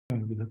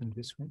We look into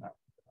this one.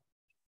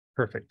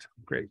 Perfect.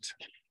 Great.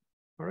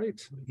 All right.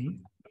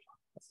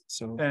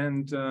 So,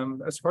 and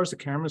as far as the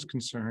camera is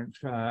concerned,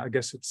 I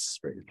guess it's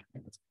right.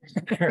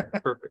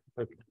 Perfect.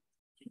 Okay.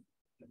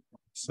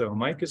 So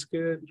mic is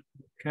good,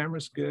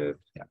 camera's good.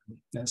 Yeah,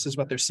 this is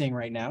what they're seeing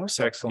right now.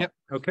 So excellent. Yep.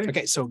 Okay.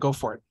 Okay, so go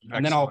for it.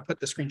 And then I'll put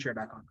the screen share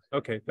back on.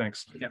 Okay,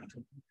 thanks. Yeah.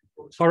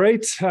 All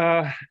right.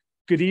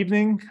 Good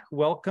evening.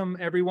 Welcome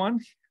everyone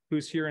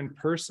who's here in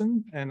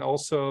person and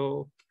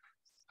also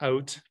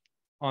out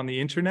on the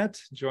internet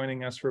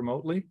joining us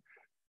remotely.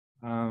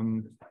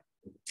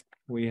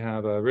 We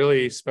have a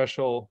really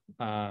special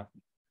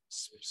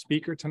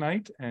speaker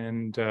tonight,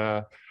 and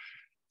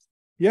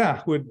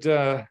yeah, would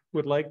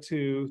like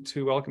to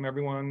welcome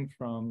everyone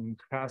from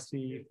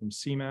CASI, from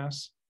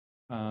CMAS,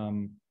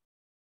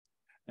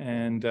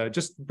 and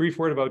just a brief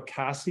word about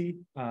CASI.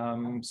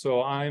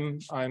 So I'm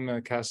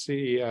a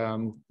CASI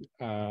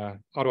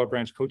Ottawa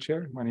branch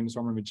co-chair. My name is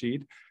Omar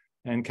Majid,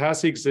 and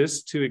CASI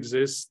exists to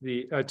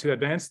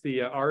advance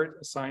the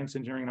art, science,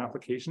 engineering, and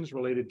applications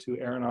related to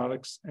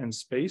aeronautics and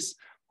space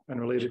and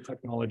related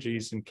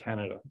technologies in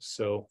Canada.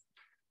 So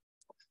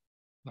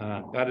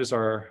that is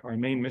our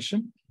main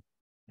mission.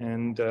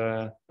 And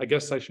I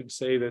guess I should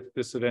say that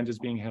this event is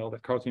being held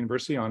at Carleton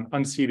University on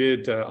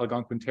unceded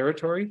Algonquin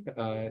territory.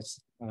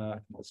 That's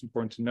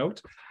important to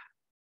note.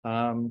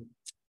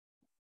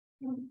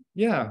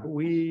 Yeah,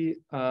 we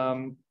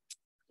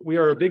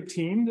are a big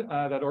team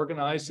that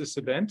organized this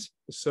event.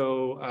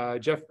 So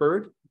Jeff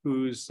Bird,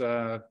 who's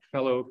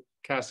fellow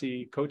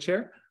CASI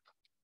co-chair,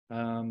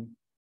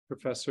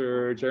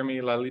 Professor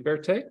Jeremy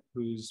Laliberte,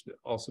 who's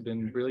also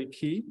been really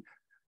key,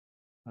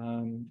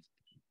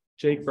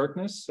 Jake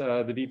Berkness,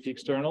 the VP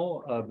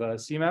External of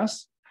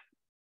CMAS,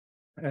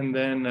 and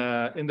then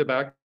in the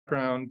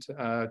background,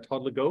 Todd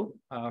Legault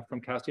from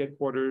CASI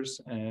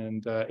headquarters,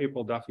 and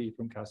April Duffy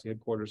from CASI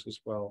headquarters as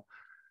well.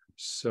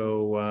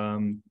 So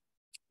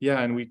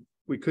yeah, and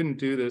we couldn't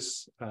do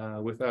this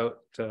without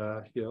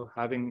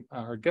having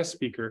our guest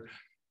speaker,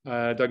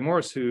 Doug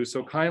Morris, who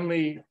so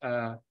kindly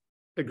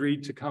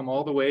agreed to come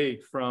all the way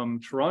from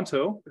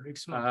Toronto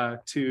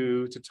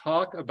to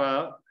talk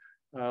about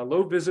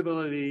low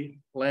visibility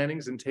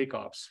landings and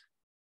takeoffs.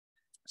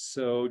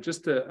 So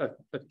just a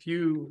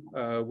few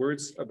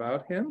words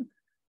about him.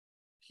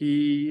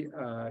 He's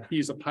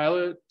a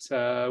pilot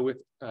with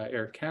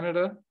Air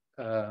Canada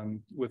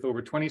with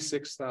over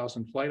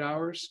 26,000 flight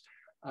hours.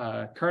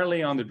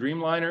 Currently on the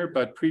Dreamliner,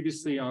 but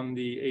previously on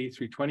the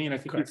A320, and I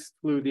think he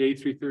flew the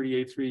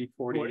A330,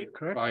 A340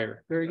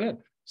 prior. Very good.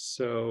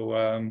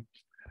 So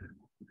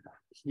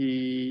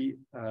he,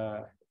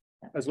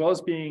 as well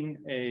as being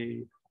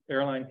a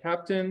airline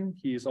captain,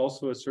 he's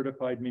also a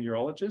certified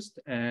meteorologist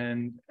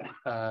and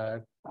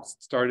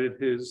started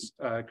his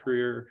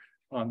career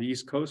on the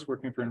East Coast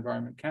working for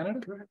Environment Canada.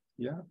 Correct.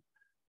 Yeah.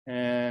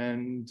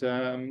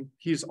 And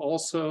he's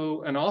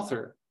also an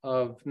author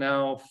of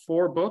now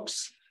 4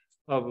 books,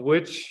 of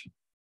which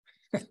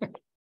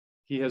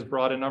he has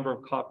brought a number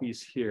of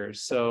copies here.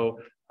 So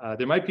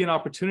there might be an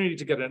opportunity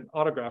to get an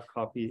autograph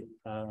copy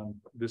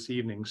this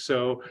evening.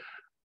 So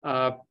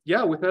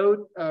yeah, without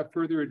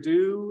further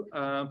ado,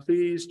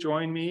 please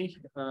join me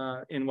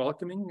in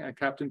welcoming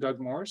Captain Doug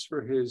Morris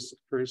for his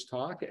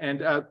talk.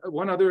 And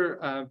one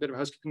other bit of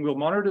housekeeping: we'll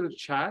monitor the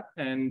chat,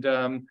 and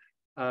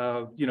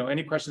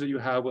any questions that you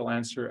have, we'll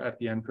answer at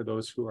the end for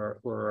those who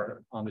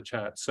are on the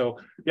chat. So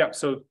yeah,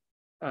 so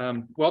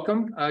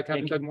welcome,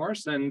 Captain Doug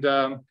Morris, and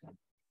all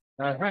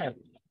right,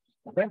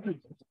 thank you.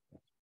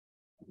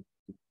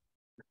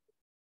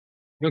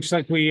 Looks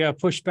like we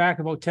pushed back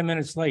about 10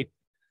 minutes late.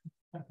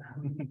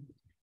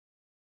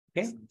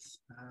 Okay,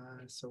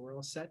 so we're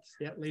all set.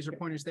 Yeah, laser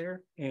pointers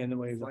there, And the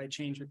way fly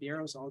change with the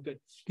arrows, all good.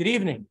 Good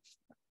evening,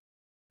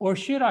 or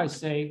should I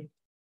say,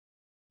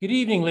 good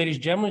evening, ladies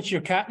and gentlemen. It's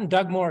your Captain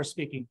Doug Morris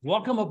speaking.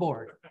 Welcome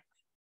aboard.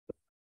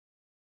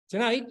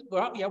 Tonight,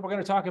 well, yeah, we're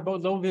going to talk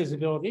about low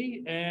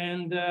visibility,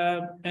 and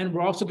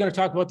we're also going to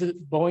talk about the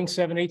Boeing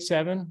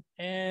 787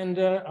 and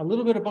a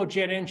little bit about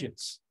jet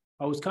engines.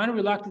 I was kind of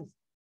reluctant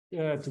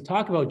to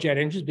talk about jet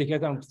engines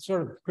because I'm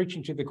sort of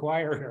preaching to the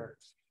choir here.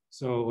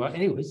 So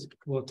anyways,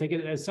 we'll take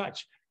it as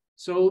such.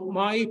 So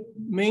my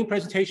main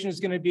presentation is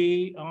going to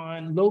be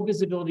on low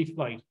visibility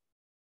flight.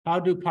 How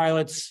do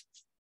pilots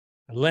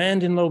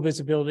land in low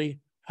visibility?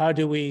 How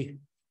do we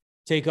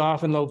take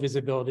off in low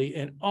visibility,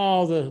 and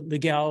all the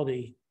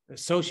legality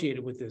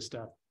associated with this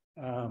stuff?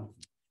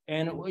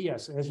 And well,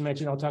 yes, as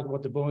mentioned, I'll talk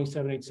about the Boeing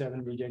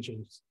 787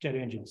 jet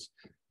engines.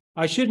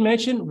 I should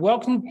mention,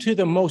 welcome to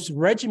the most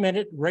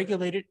regimented,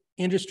 regulated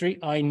industry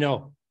I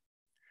know.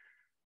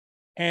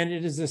 And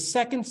it is the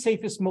second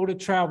safest mode of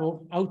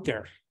travel out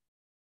there.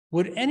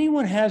 Would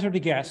anyone hazard a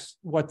guess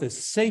what the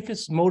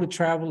safest mode of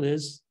travel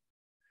is?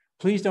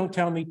 Please don't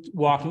tell me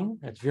walking.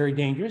 That's very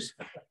dangerous.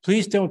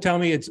 Please don't tell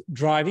me it's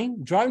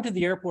driving. Driving to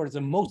the airport is the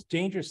most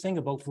dangerous thing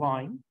about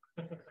flying.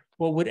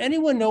 Well, would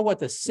anyone know what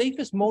the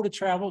safest mode of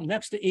travel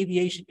next to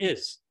aviation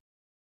is?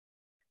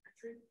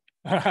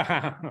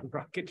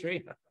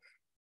 Rocketry.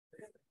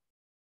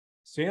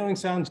 Sailing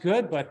sounds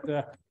good, but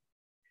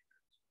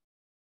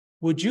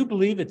Would you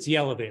believe it's the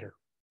elevator?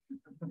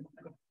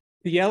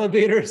 The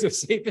elevator is the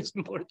safest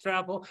mode of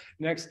travel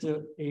next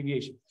to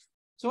aviation.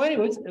 So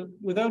anyways,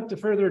 without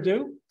further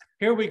ado,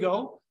 here we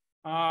go.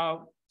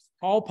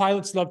 All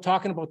pilots love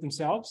talking about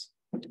themselves.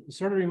 It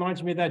sort of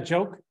reminds me of that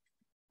joke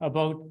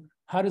about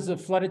how does a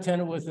flight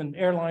attendant with an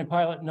airline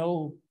pilot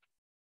know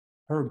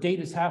her date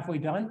is halfway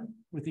done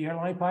with the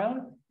airline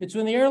pilot? It's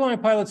when the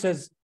airline pilot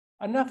says,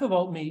 enough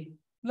about me,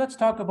 let's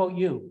talk about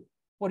you.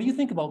 What do you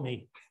think about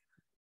me?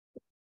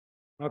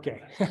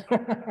 Okay.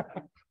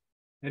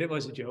 And it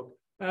was a joke.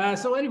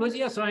 So anyways,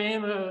 yes, I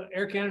am a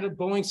Air Canada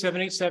Boeing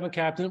 787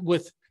 captain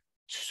with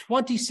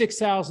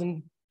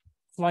 26,000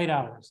 flight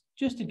hours.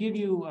 Just to give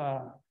you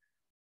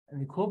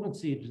an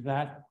equivalency to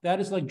that, that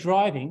is like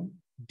driving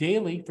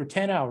daily for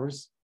 10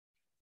 hours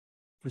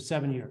for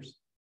 7 years.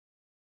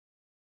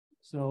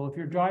 So if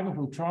you're driving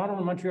from Toronto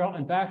to Montreal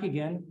and back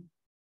again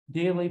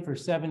daily for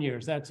 7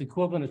 years, that's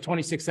equivalent of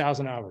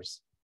 26,000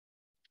 hours.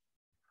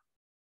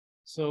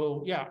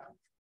 So yeah,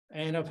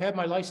 and I've had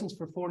my license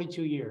for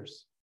 42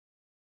 years.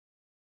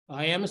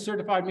 I am a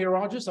certified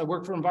meteorologist. I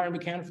worked for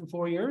Environment Canada for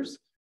 4 years,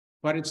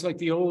 but it's like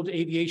the old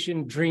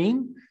aviation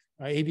dream.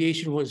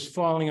 Aviation was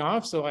falling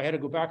off, so I had to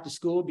go back to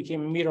school,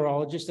 became a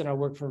meteorologist, and I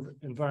worked for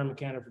Environment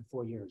Canada for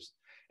 4 years.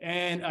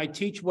 And I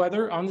teach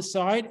weather on the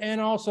side, and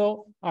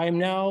also I am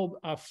now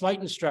a flight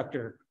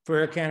instructor for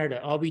Air Canada.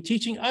 I'll be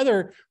teaching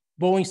other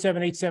Boeing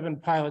 787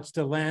 pilots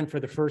to land for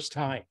the first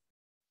time.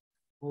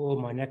 Oh,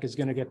 my neck is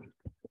going to get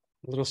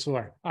a little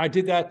sore. I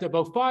did that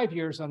about 5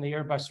 years on the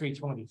Airbus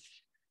 320.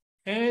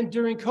 And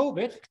during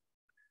COVID,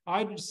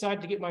 I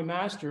decided to get my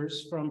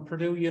master's from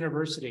Purdue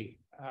University.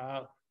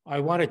 I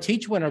want to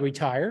teach when I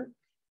retire.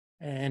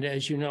 And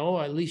as you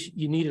know,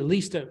 you need at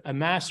least a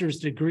master's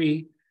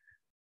degree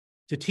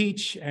to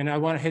teach, and I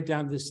want to head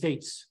down to the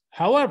States.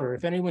 However,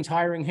 if anyone's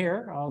hiring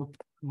here, I'm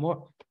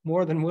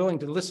more than willing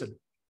to listen.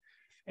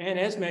 And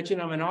as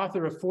mentioned, I'm an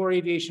author of 4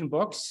 aviation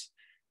books,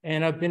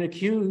 and I've been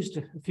accused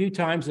a few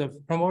times of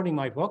promoting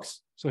my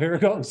books. So here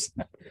it goes.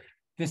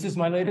 This is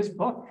my latest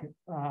book.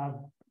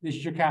 This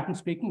is Your Captain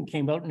Speaking. It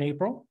came out in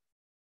April.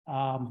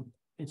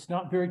 It's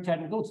not very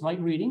technical. It's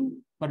light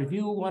reading. But if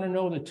you want to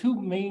know the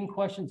 2 main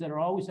questions that are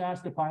always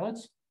asked to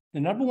pilots, the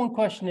number 1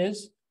 question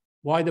is,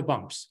 why the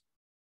bumps?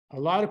 A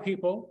lot of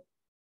people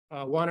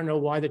want to know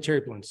why the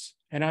turbulence.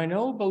 And I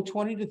know about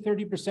 20 to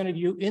 30% of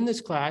you in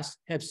this class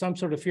have some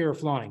sort of fear of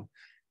flying.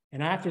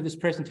 And after this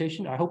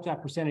presentation, I hope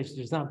that percentage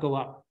does not go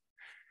up.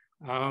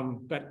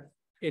 But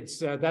it's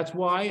that's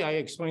why I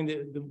explained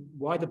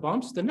why the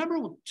bumps. The number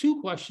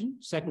 2 question,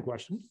 second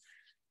question,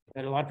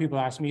 that a lot of people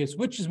ask me is,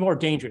 which is more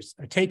dangerous,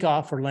 a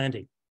takeoff or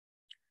landing?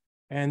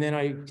 And then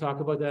I talk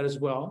about that as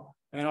well.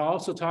 And I'll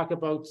also talk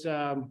about,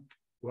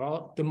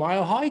 well, the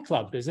Mile High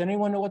Club. Does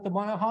anyone know what the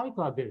Mile High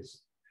Club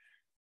is?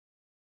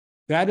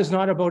 That is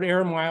not about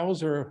air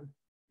miles or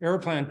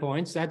airplane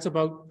points. That's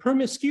about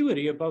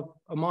promiscuity about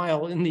a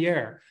mile in the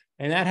air.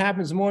 And that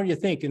happens more than you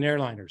think in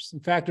airliners. In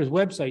fact, there's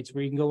websites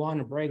where you can go on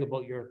and brag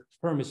about your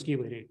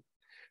promiscuity.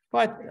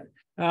 But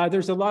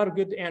there's a lot of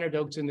good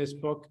anecdotes in this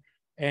book.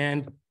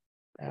 And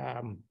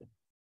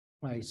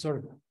I sort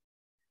of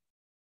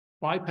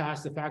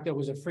bypassed the fact that I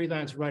was a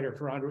freelance writer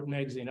for En Route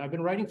magazine. I've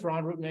been writing for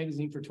En Route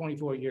magazine for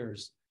 24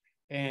 years.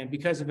 And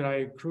because of it, I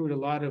accrued a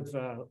lot of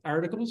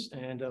articles,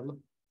 and a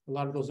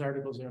lot of those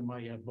articles are in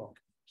my book.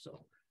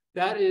 So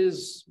that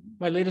is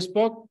my latest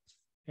book.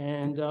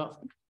 And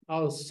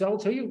I'll sell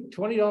to you,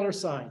 $20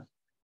 sign.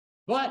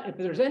 But if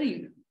there's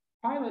any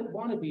pilot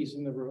wannabes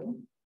in the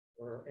room,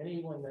 or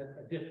anyone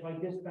that a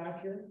flight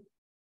dispatcher,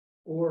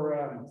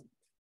 or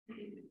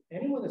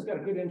anyone that's got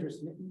a good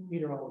interest in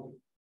meteorology,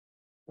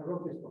 I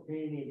wrote this book,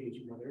 Canadian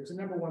Aviation Weather. It's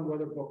the #1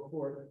 weather book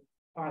for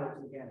pilots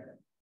in Canada.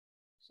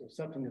 So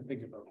something to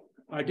think about.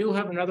 I do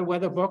have another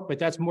weather book, but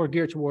that's more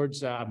geared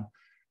towards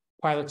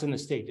pilots in the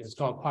state. It's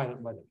called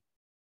Pilot Weather.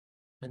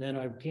 And then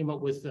I came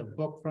up with a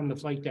book from the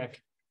flight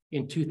deck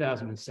in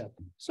 2007.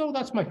 So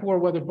that's my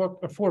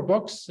 4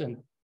 books,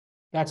 and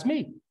that's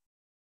me.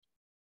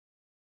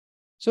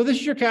 So this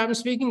is your captain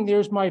speaking.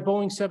 There's my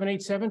Boeing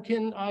 787.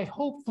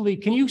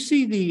 Can you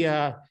see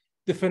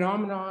the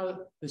phenomena,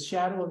 the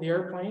shadow of the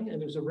airplane,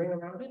 and there's a ring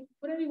around it?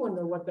 Would anyone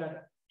know what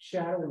that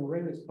shadow and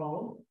ring is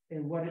called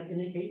and what it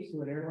indicates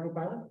to an airline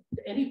pilot?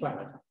 To any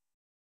pilot.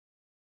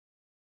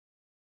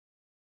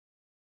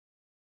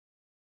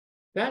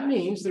 That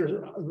means there's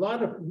a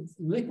lot of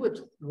liquid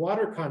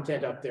water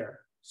content up there.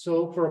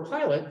 So for a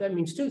pilot, that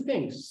means 2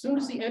 things. As soon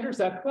as he enters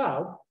that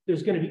cloud,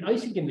 there's going to be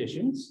icy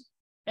conditions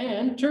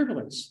and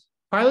turbulence.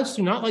 Pilots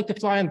do not like to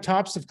fly on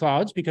tops of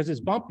clouds because it's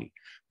bumpy.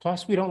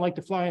 Plus, we don't like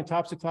to fly on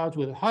tops of clouds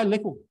with high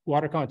liquid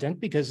water content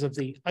because of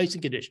the icy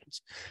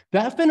conditions.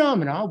 That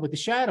phenomenon with the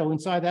shadow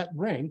inside that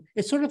ring,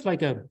 it's sort of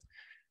like a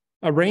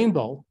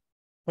rainbow,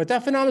 but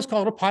that phenomenon is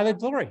called a pilot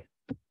glory.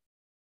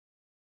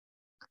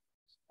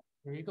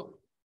 There you go.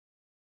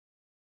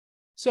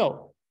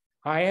 So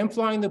I am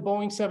flying the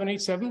Boeing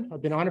 787.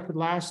 I've been on it for the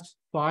last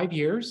 5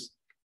 years.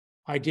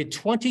 I did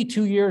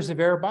 22 years of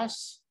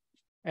Airbus,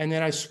 and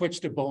then I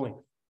switched to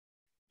Boeing.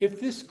 If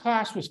this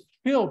class was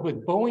filled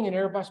with Boeing and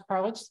Airbus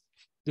pilots.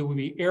 There will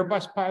be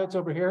Airbus pilots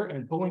over here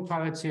and Boeing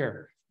pilots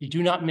here. You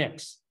do not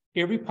mix.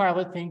 Every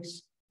pilot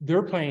thinks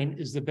their plane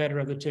is the better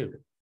of the two.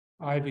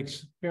 I've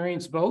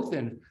experienced both,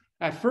 and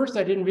at first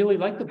I didn't really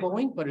like the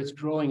Boeing, but it's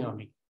growing on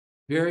me.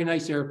 Very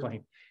nice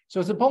airplane. So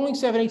it's a Boeing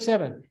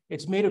 787.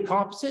 It's made of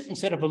composite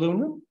instead of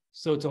aluminum,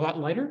 so it's a lot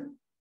lighter.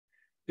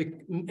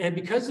 And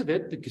because of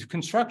it, the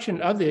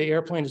construction of the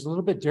airplane is a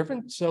little bit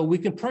different, so we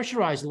can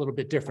pressurize a little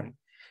bit different.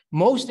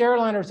 Most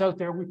airliners out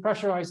there, we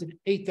pressurize at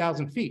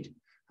 8,000 feet.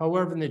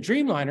 However, in the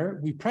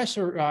Dreamliner, we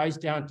pressurize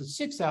down to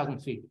 6,000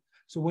 feet.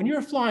 So when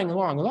you're flying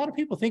along, a lot of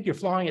people think you're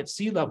flying at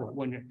sea level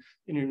when you're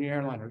in an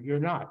airliner. You're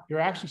not. You're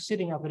actually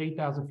sitting up at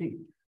 8,000 feet.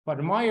 But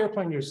in my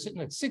airplane, you're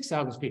sitting at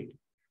 6,000 feet.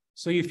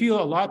 So you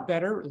feel a lot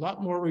better, a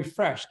lot more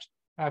refreshed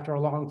after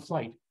a long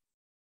flight.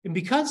 And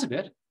because of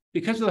it,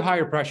 because of the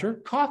higher pressure,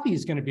 coffee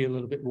is going to be a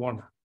little bit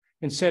warmer.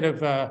 Instead of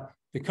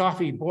the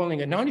coffee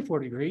boiling at 94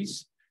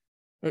 degrees,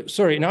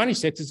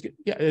 96, is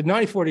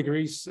 94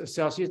 degrees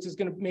Celsius is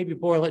going to maybe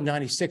boil at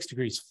 96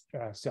 degrees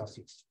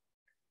Celsius.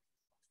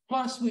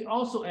 Plus, we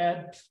also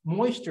add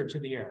moisture to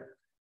the air.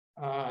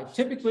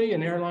 Typically,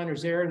 an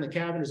airliner's air in the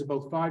cabin is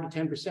about 5 to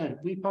 10%.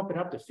 We pump it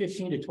up to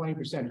 15 to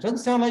 20%. It doesn't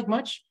sound like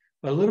much,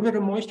 but a little bit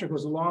of moisture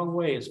goes a long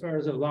way as far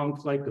as a long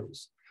flight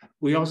goes.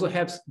 We also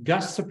have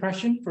gust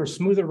suppression for a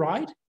smoother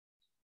ride.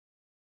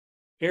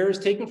 Air is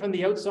taken from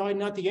the outside,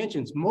 not the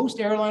engines. Most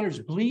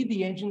airliners bleed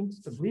the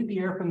engines, bleed the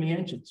air from the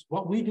engines.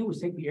 What we do is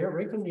take the air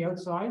right from the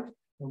outside,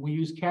 and we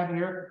use cabin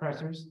air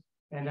compressors,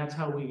 and that's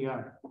how we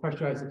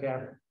pressurize the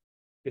cabin.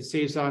 It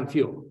saves on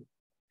fuel.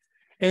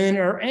 And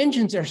our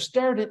engines are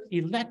started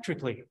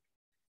electrically.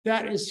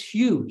 That is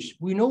huge.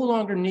 We no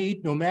longer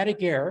need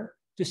pneumatic air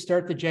to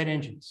start the jet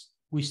engines.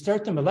 We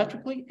start them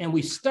electrically, and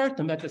we start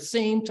them at the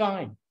same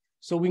time,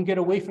 so we can get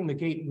away from the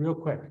gate real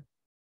quick.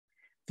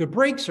 The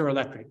brakes are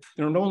electric.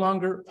 They're no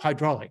longer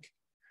hydraulic.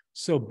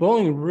 So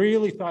Boeing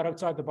really thought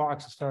outside the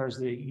box as far as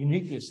the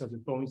uniqueness of the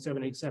Boeing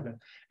 787.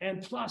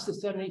 And plus the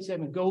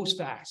 787 goes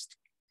fast.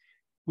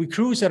 We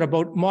cruise at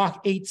about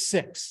Mach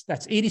 8.6.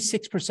 That's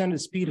 86% of the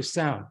speed of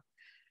sound.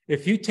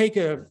 If you take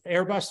an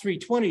Airbus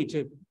 320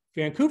 to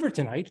Vancouver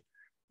tonight,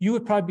 you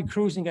would probably be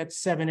cruising at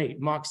 7.8,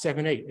 Mach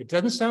 7.8. It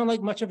doesn't sound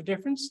like much of a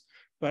difference,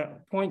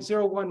 but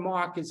 0.01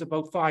 Mach is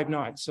about 5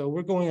 knots. So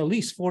we're going at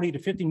least 40 to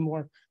 50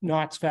 more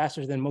knots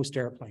faster than most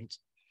airplanes.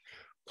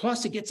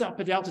 Plus it gets up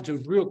at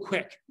altitude real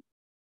quick.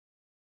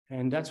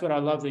 And that's what I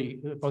love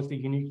about the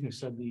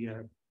uniqueness of the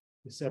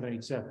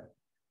 787.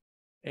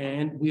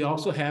 And we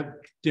also have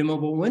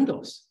dimmable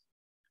windows.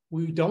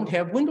 We don't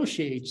have window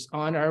shades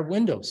on our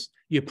windows.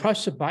 You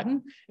press a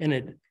button and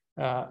it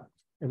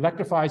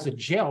electrifies a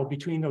gel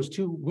between those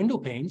two window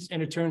panes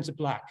and it turns it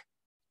black.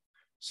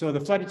 So the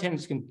flight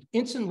attendants can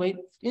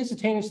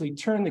instantaneously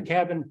turn the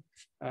cabin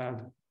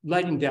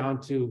lighting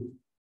down to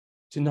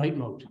night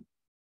mode.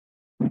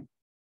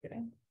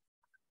 Okay.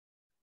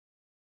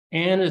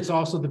 And it's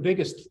also the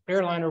biggest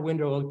airliner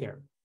window out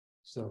there.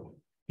 So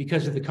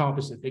because of the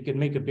composite, they can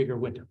make a bigger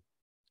window.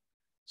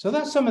 So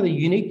that's some of the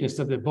uniqueness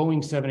of the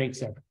Boeing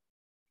 787.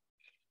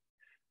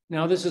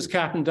 Now this is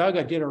Captain Doug.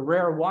 I did a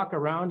rare walk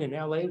around in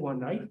LA one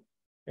night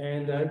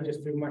and I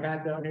just threw my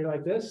hat down here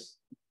like this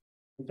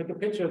and took a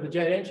picture of the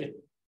jet engine.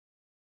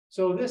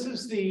 So this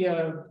is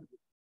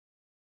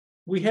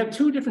we have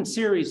two different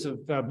series of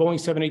Boeing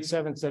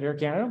 787s at Air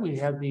Canada. We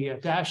have the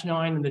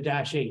 -9 and the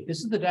 -8. This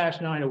is the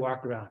 -9 I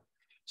walked around.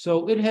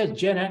 So it has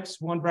Gen X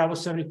 1 Bravo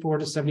 74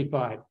 to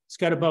 75. It's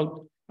got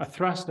about a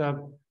thrust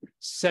of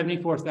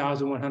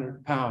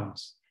 74,100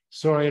 pounds.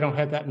 Sorry, I don't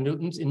have that in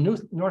newtons. In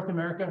North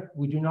America,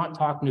 we do not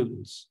talk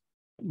newtons,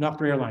 not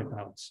for airline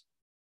pilots.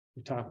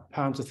 We talk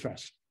pounds of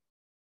thrust.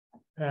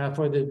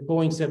 For the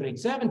Boeing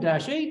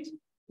 787-8,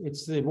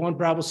 it's the 1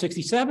 Bravo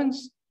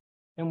 67s,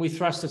 and we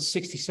thrust at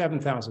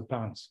 67,000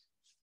 pounds.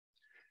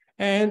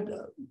 And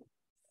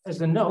as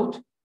a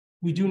note,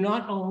 we do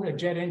not own a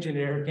jet engine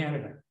at Air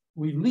Canada.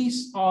 We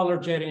lease all our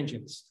jet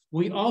engines.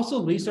 We also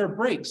lease our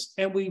brakes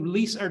and we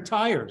lease our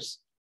tires.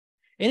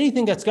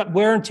 Anything that's got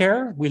wear and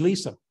tear, we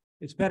lease them.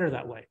 It's better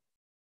that way.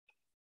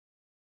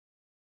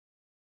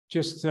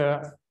 Just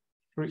for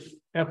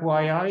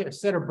FYI, a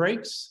set of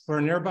brakes for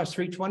an Airbus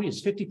 320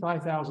 is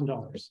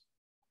 $55,000.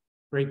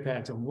 Brake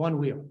pads on one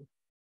wheel.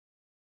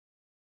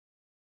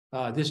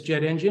 This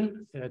jet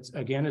engine, it's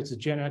a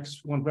Gen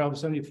X 1 Bravo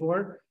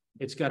 74.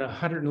 It's got a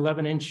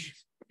 111-inch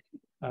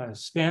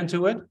span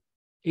to it,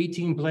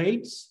 18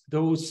 blades.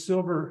 Those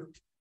silver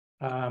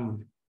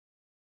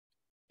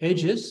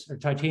edges are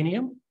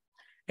titanium.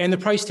 And the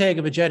price tag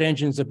of a jet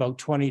engine is about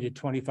 $20 to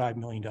 $25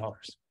 million.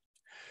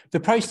 The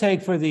price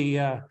tag for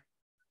the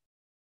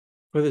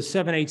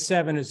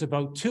 787 is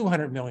about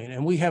 200 million,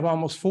 and we have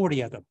almost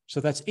 40 of them.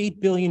 So that's $8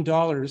 billion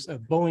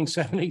of Boeing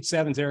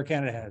 787s Air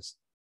Canada has,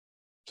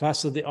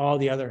 plus all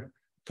the other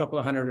couple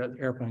of hundred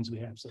airplanes we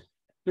have. So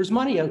there's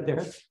money out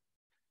there.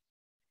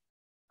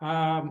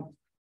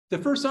 The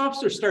first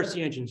officer starts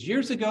the engines.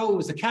 Years ago, it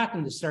was the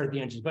captain that started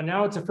the engines, but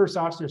now it's the first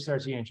officer that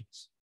starts the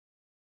engines.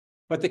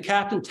 But the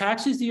captain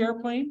taxis the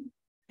airplane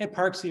and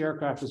parks the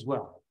aircraft as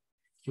well.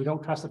 We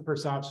don't trust the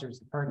first officers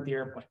to park the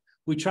airplane.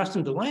 We trust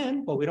them to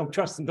land, but we don't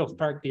trust them to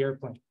park the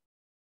airplane.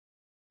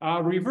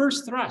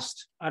 Reverse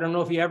thrust. I don't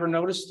know if you ever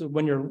noticed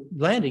when you're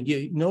landing,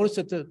 you notice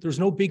that there's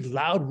no big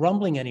loud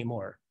rumbling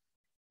anymore.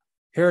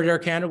 Here at Air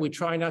Canada, we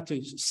try not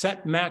to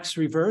set max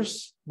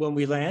reverse when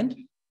we land,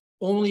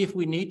 only if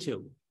we need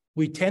to.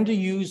 We tend to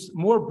use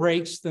more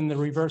brakes than the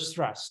reverse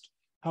thrust.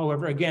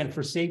 However, again,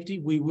 for safety,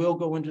 we will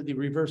go into the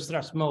reverse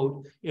thrust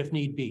mode if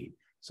need be.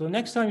 So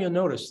next time you'll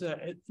notice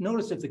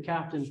if the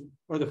captain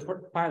or the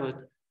pilot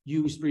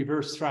used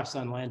reverse thrust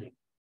on landing.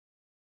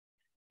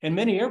 And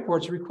many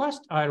airports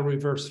request idle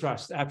reverse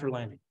thrust after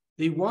landing.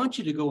 They want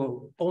you to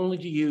go only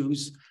to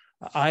use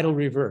idle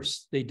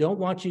reverse. They don't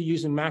want you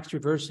using max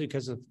reverse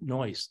because of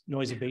noise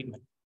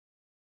abatement.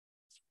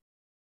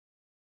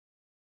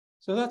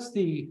 So that's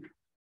the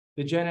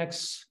Gen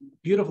X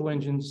beautiful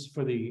engines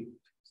for the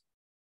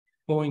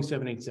Boeing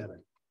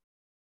 787.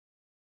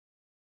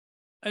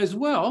 As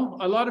well,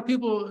 a lot of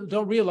people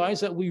don't realize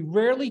that we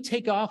rarely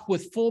take off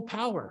with full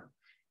power.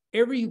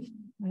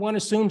 Everyone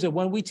assumes that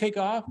when we take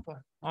off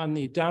on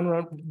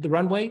the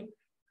runway,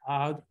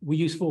 we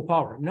use full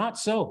power. Not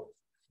so.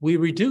 We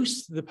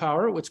reduce the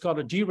power, what's called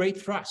a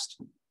derate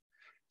thrust.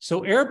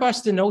 So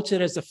Airbus denotes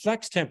it as the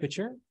flex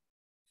temperature,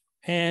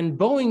 and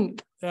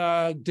Boeing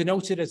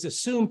denotes it as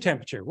assumed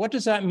temperature. What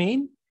does that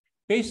mean?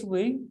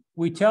 Basically,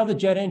 we tell the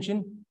jet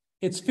engine,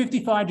 it's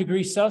 55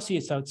 degrees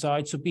Celsius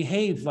outside, so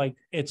behave like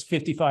it's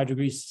 55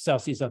 degrees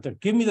Celsius out there.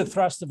 Give me the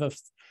thrust of a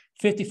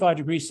 55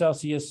 degrees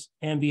Celsius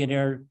ambient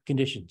air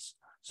conditions.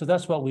 So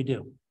that's what we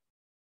do.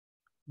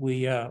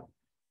 We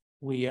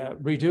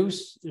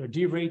reduce or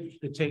derate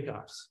the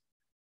takeoffs.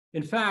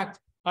 In fact,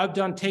 I've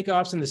done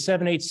takeoffs in the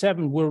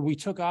 787 where we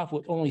took off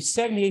with only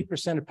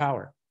 78% of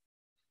power.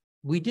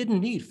 We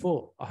didn't need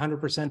full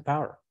 100%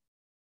 power.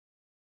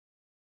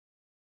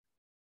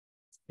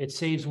 It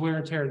saves wear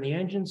and tear in the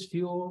engines,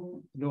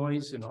 fuel,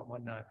 noise, and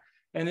whatnot.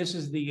 And this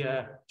is the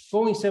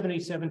Boeing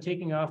 787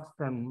 taking off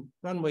from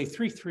runway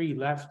 33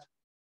 left,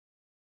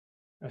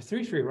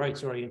 33 right,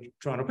 sorry,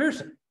 Toronto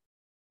Pearson.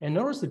 And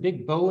notice the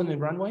big bow in the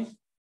runway?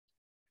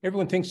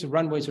 Everyone thinks the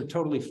runways are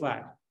totally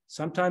flat.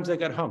 Sometimes they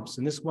got humps,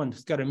 and this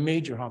one's got a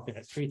major hump in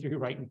it, 33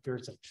 right in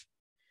Pearson.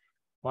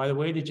 By the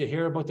way, did you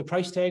hear about the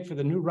price tag for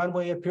the new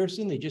runway at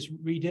Pearson? They just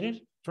redid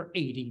it for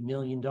 $80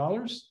 million.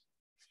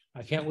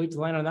 I can't wait to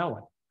land on that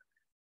one.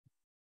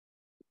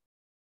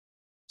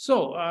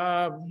 So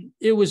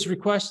it was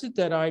requested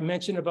that I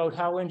mention about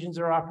how engines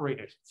are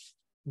operated,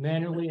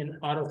 manually and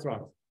auto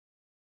throttle.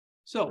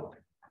 So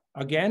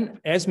again,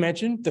 as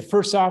mentioned, the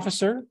first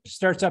officer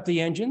starts up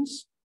the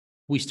engines.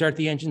 We start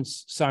the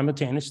engines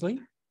simultaneously,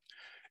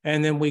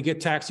 and then we get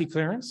taxi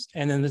clearance,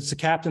 and then it's the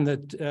captain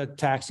that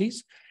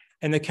taxis,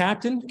 and the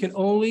captain can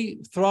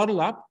only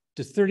throttle up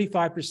to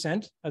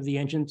 35% of the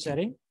engine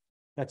setting.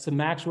 That's the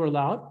max we're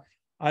allowed.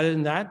 Other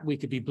than that, we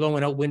could be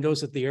blowing out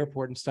windows at the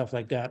airport and stuff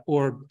like that,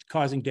 or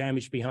causing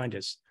damage behind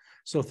us.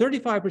 So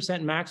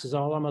 35% max is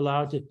all I'm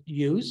allowed to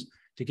use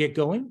to get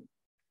going.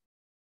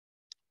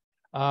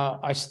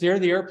 I steer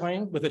the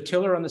airplane with a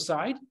tiller on the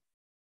side.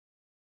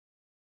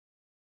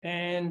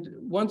 And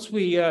once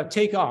we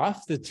take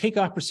off, the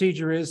takeoff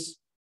procedure is,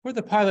 for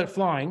the pilot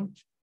flying,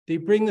 they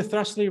bring the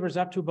thrust levers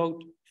up to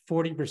about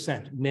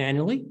 40%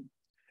 manually,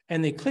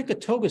 and they click a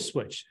TOGA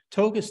switch.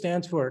 TOGA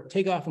stands for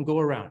take off and go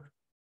around.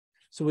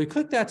 So we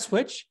click that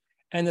switch,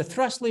 and the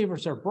thrust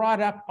levers are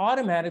brought up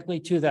automatically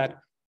to that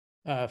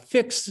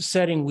fixed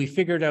setting we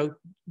figured out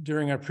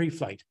during our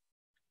pre-flight.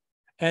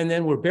 And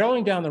then we're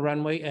barreling down the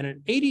runway, and at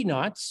 80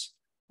 knots,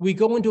 we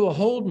go into a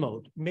hold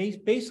mode.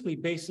 Basically,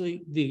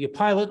 the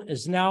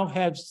pilot now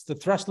has the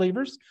thrust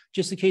levers,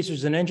 just in case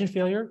there's an engine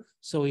failure.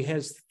 So he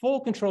has full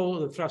control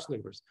of the thrust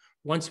levers.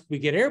 Once we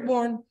get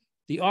airborne,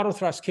 the auto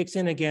thrust kicks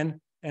in again,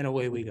 and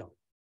away we go.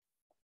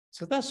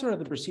 So that's sort of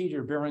the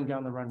procedure barreling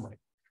down the runway.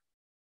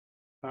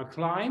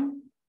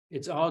 Climb,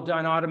 it's all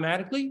done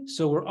automatically.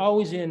 So we're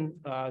always in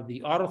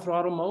the auto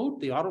throttle mode.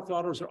 The auto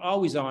throttles are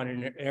always on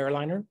in an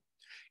airliner.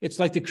 It's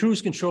like the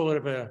cruise control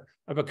of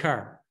a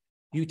car.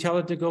 You tell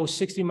it to go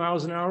 60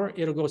 miles an hour,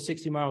 it'll go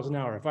 60 miles an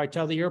hour. If I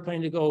tell the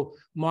airplane to go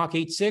Mach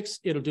 8.6,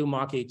 it'll do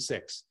Mach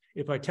 8.6.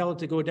 If I tell it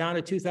to go down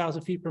to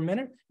 2,000 feet per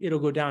minute, it'll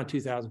go down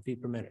 2,000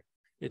 feet per minute.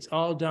 It's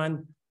all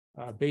done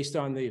based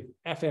on the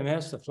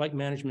FMS, the flight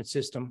management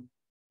system,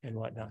 and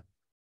whatnot.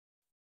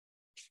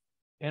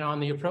 And on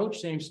the approach,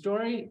 same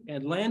story.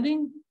 And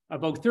landing,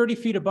 about 30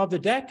 feet above the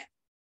deck,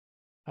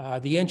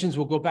 the engines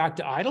will go back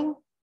to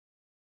idle.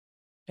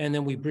 And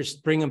then we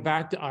just bring them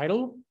back to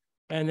idle.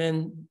 And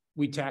then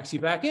we taxi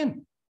back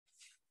in.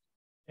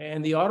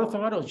 And the auto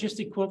throttle is just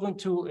equivalent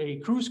to a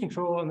cruise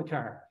control on the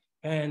car.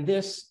 And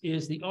this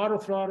is the auto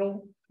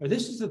throttle, or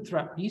this is the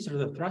thrust, these are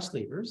the thrust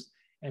levers.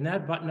 And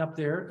that button up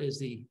there is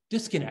the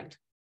disconnect.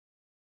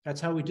 That's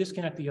how we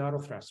disconnect the auto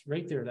thrust,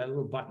 right there, that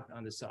little button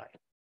on the side.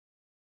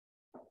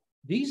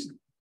 These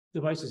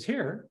devices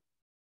here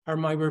are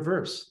my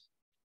reverse.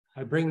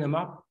 I bring them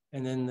up,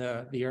 and then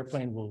the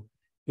airplane will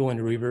go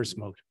into reverse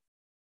mode.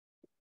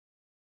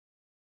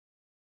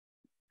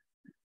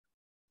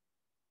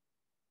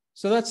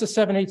 So that's the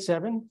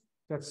 787.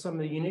 That's some of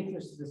the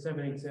uniqueness of the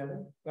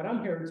 787. But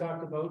I'm here to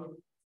talk about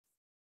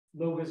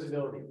low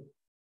visibility.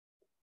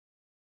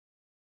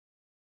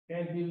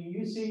 And do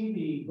you see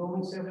the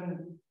Boeing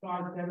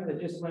 757 that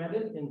just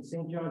landed in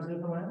St. John's,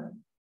 Newfoundland?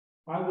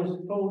 I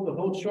was told to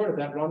hold short of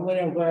that runway.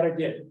 I'm glad I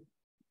did,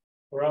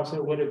 or else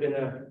it would have been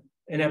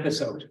an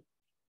episode.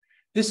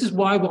 This is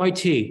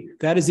YYT.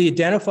 That is the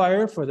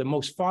identifier for the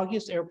most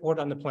foggiest airport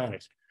on the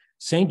planet,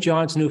 St.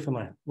 John's,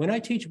 Newfoundland. When I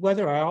teach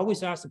weather, I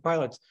always ask the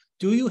pilots,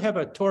 do you have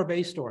a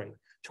Torbay story?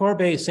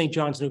 Torbay is St.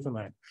 John's,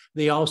 Newfoundland.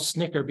 They all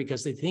snicker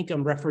because they think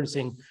I'm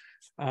referencing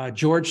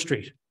George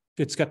Street.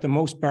 It's got the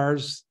most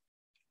bars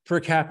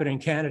per capita in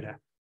Canada.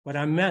 But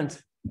I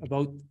meant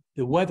about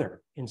the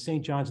weather in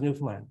St. John's,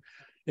 Newfoundland.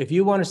 If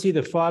you want to see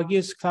the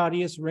foggiest,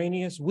 cloudiest,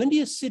 rainiest,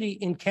 windiest city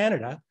in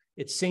Canada,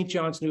 it's St.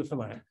 John's,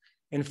 Newfoundland.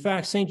 In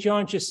fact, St.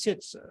 John just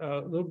sits a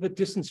little bit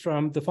distance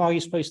from the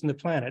foggiest place on the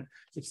planet.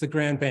 It's the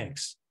Grand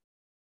Banks.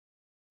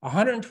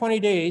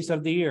 120 days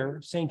of the year,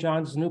 St.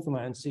 John's,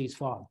 Newfoundland sees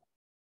fog.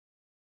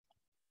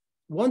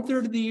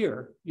 1/3 of the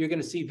year, you're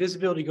going to see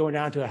visibility going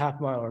down to a half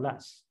mile or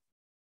less.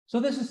 So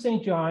this is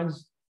St.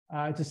 John's.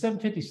 It's a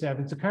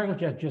 757. It's a cargo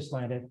jet just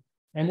landed.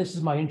 And this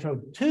is my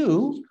intro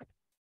to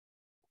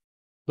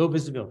low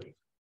visibility.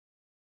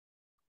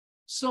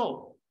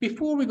 So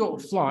before we go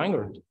flying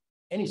or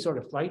any sort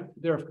of flight,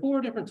 there are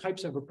 4 different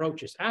types of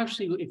approaches.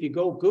 Actually, if you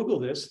go Google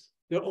this,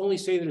 they'll only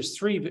say there's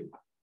 3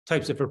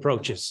 types of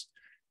approaches.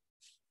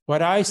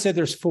 But I said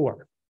there's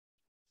 4.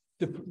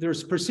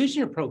 There's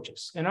precision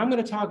approaches. And I'm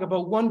going to talk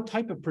about one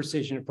type of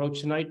precision approach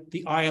tonight,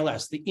 the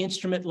ILS, the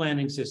Instrument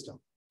Landing System.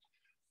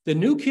 The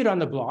new kid on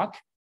the block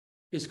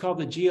is called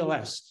the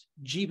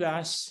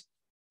GBAS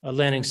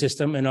landing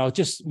system. And I'll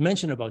just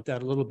mention about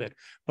that a little bit.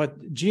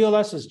 But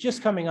GLS is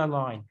just coming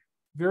online.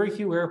 Very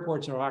few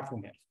airports are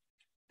offering it.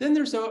 Then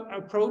there's an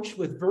approach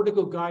with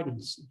vertical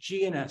guidance,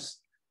 GNS.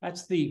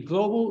 That's the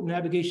Global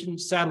Navigation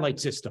Satellite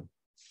System.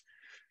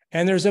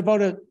 And there's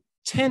about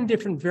 10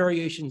 different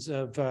variations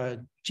of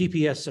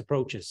GPS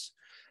approaches.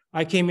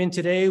 I came in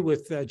today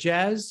with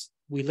Jazz.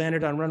 We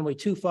landed on runway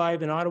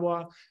 25 in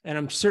Ottawa, and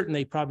I'm certain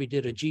they probably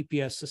did a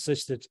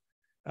GPS-assisted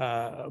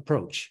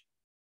approach.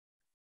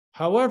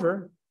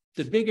 However,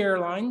 the big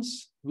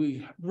airlines,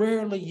 we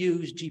rarely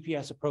use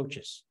GPS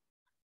approaches.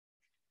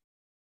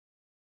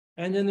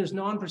 And then there's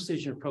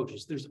non-precision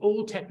approaches. There's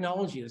old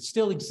technology that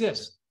still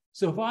exists.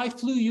 So if I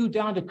flew you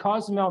down to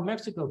Cozumel,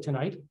 Mexico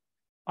tonight,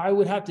 I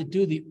would have to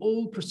do the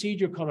old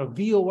procedure called a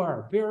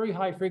VOR, very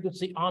high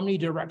frequency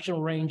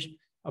omnidirectional range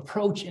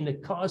approach into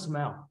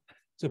Cozumel.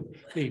 So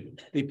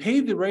they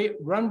paved the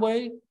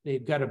runway.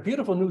 They've got a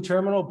beautiful new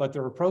terminal, but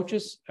their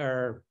approaches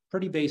are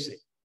pretty basic.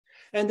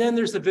 And then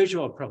there's the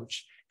visual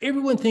approach.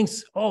 Everyone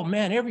thinks, oh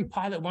man, every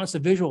pilot wants a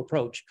visual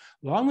approach.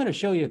 Well, I'm going to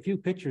show you a few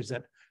pictures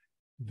that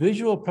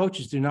visual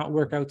approaches do not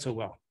work out so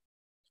well.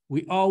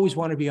 We always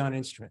want to be on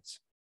instruments.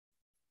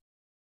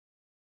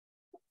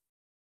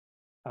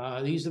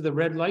 These are the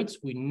red lights.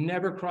 We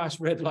never cross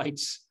red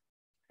lights.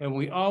 And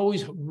we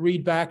always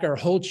read back our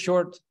hold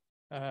short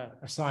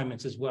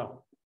assignments as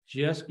well,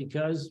 just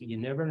because you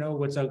never know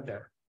what's out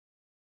there.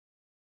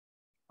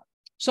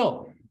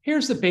 So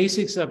here's the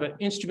basics of an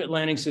instrument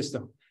landing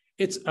system.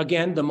 It's,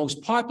 again, the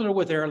most popular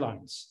with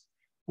airlines.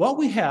 What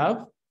we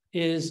have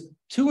is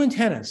 2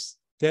 antennas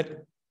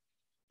that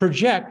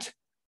project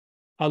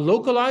a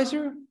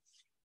localizer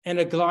and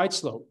a glide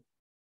slope.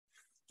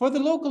 For the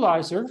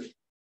localizer,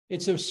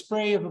 it's a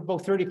spray of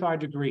about 35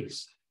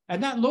 degrees.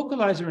 And that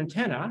localizer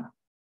antenna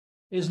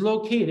is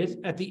located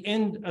at the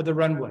end of the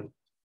runway.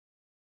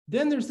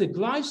 Then there's the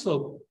glide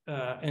slope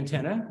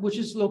antenna, which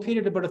is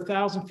located about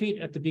 1,000 feet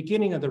at the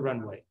beginning of the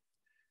runway.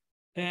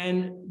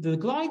 And the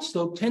glide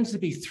slope tends to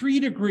be 3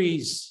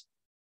 degrees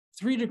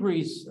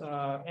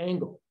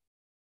angle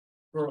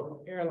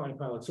for airline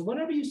pilots. So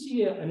whenever you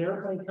see an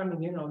airplane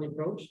coming in on the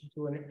approach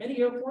to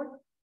any airport,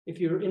 if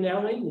you're in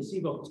LA, you see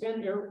about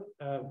 10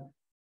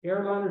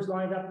 airliners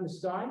lined up in the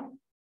sky.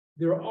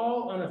 They're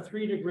all on a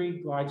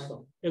 3-degree glide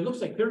slope. It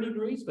looks like 30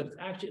 degrees, but it's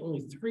actually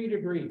only 3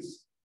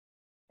 degrees.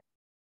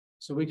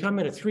 So we come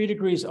in at 3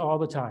 degrees all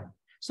the time.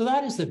 So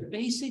that is the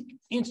basic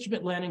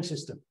instrument landing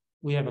system.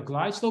 We have a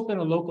glide slope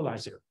and a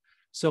localizer.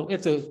 So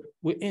if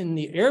in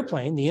the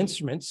airplane, the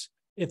instruments,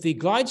 if the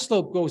glide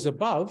slope goes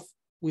above,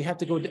 we have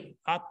to go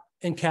up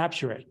and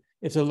capture it.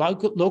 If the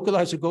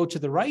localizer go to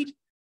the right,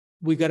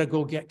 we got to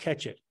go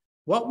catch it.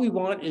 What we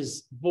want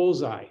is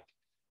bullseye.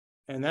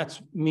 And that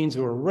means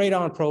we're right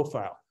on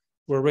profile.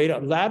 We're right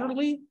on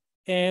laterally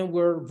and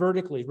we're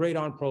vertically right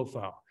on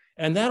profile.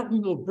 And that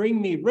will bring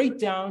me right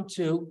down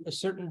to a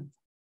certain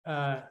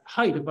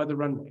height above the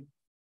runway.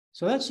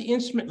 So that's the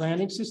instrument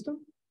landing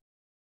system.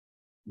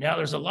 Now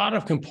there's a lot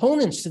of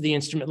components to the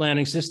instrument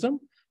landing system.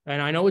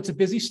 And I know it's a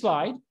busy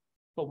slide,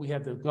 but we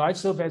have the glide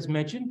slope as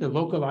mentioned, the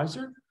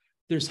localizer.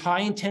 There's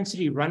high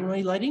intensity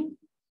runway lighting.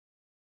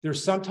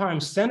 There's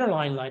sometimes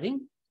centerline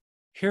lighting.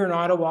 Here in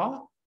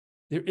Ottawa,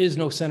 there is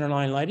no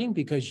centerline lighting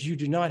because you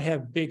do not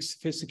have big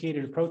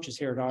sophisticated approaches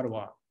here at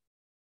Ottawa.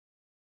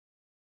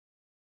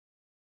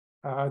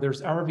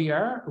 There's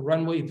RVR,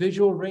 runway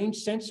visual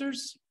range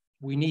sensors.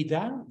 We need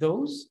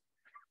those.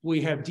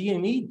 We have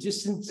DME,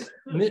 distance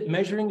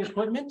measuring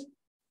equipment.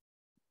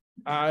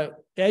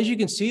 As you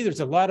can see, there's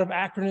a lot of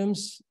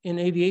acronyms in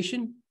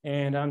aviation,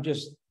 and I'm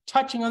just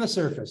touching on the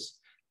surface.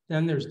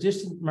 Then there's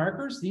distance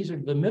markers. These are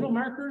the middle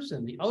markers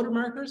and the outer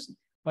markers,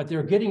 but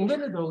they're getting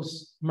rid of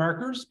those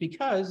markers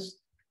because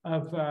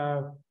of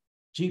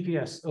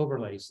GPS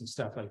overlays and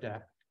stuff like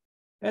that.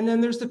 And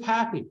then there's the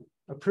PAPI,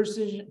 a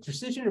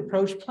precision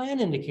approach plan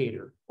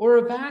indicator, or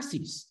a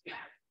VASIS,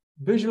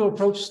 visual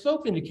approach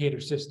slope indicator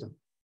system.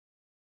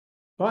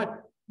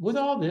 But with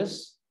all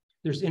this,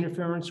 there's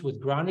interference with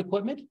ground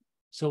equipment.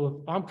 So if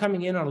I'm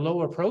coming in on a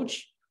low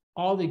approach,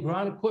 all the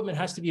ground equipment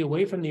has to be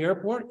away from the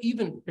airport,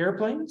 even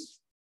airplanes.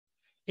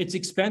 It's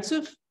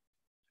expensive.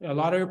 A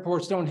lot of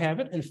airports don't have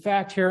it. In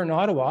fact, here in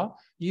Ottawa,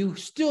 you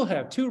still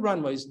have 2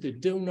 runways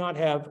that do not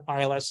have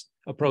ILS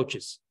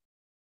approaches.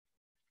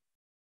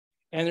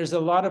 And there's a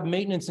lot of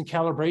maintenance and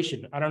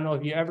calibration. I don't know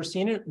if you've ever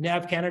seen it.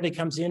 Nav Canada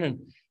comes in and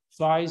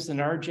flies an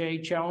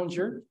RJ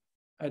Challenger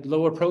at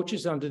low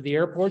approaches onto the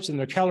airports, and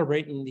they're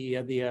calibrating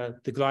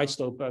the glide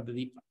slope of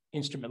the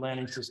instrument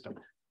landing system.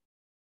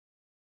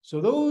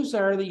 So those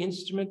are the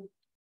instrument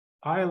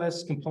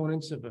ILS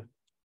components of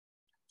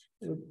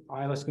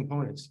ILS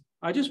components.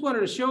 I just wanted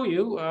to show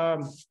you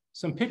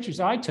some pictures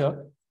I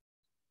took.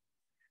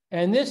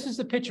 And this is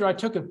the picture I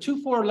took of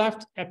 24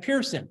 left at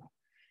Pearson.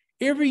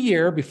 Every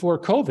year before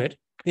COVID,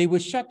 they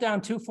would shut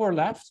down 24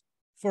 left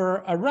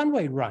for a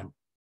runway run.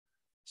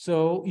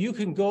 So you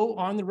can go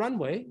on the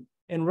runway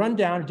and run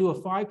down and do a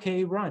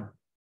 5K run.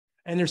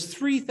 And there's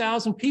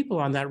 3,000 people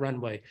on that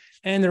runway.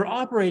 And they're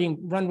operating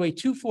runway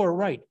 24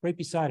 right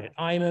beside it.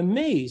 I am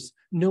amazed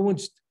no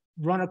one's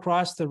run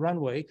across the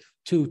runway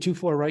to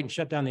 24 right and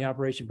shut down the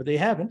operation, but they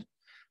haven't.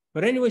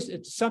 But anyways,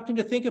 it's something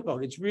to think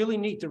about. It's really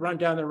neat to run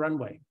down the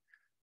runway.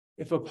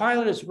 If a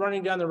pilot is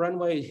running down the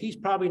runway, he's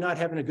probably not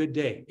having a good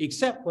day,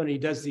 except when he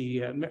does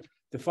the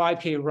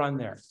 5K run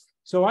there.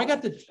 So I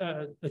got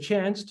a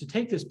chance to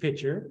take this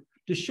picture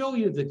to show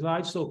you the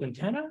glide slope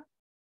antenna,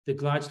 the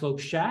glide slope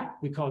shack,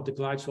 we call it the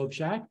glide slope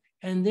shack,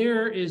 and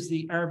there is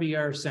the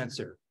RVR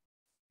sensor.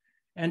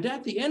 And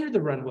at the end of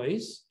the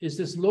runways is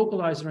this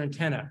localizer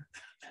antenna.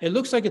 It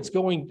looks like it's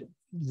going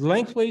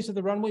lengthways of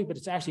the runway, but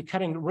it's actually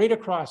cutting right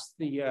across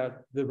the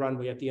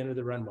runway at the end of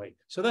the runway.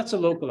 So that's a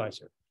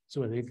localizer.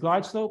 So the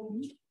glide slope.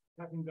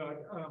 Captain Doug,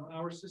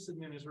 our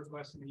sysadmin is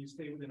requesting that you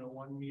stay within a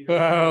 1 meter.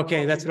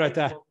 Okay, that's what I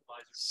thought.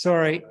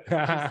 Sorry.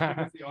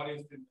 The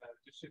audience didn't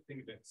just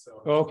shifting a bit.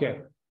 So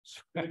okay.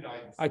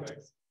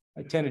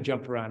 I tend to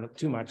jump around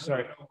too much.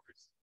 Sorry.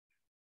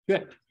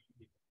 Good.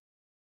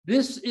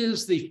 This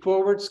is the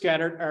forward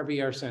scattered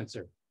RVR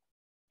sensor.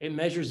 It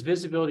measures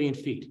visibility in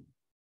feet.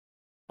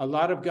 A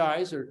lot of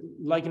guys are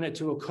likening it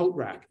to a coat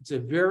rack. It's a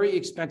very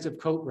expensive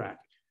coat rack.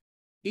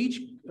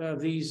 Each of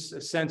these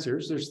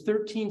sensors, there's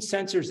 13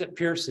 sensors at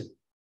Pearson,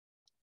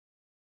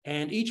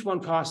 and each one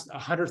costs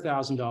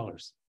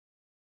 $100,000.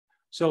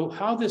 So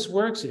how this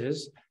works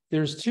is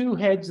there's 2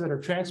 heads that are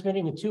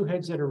transmitting and 2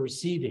 heads that are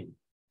receiving.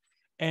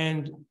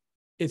 And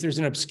if there's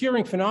an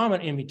obscuring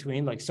phenomenon in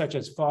between, like such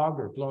as fog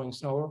or blowing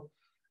snow,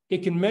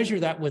 it can measure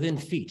that within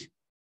feet.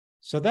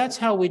 So that's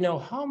how we know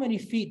how many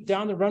feet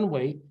down the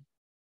runway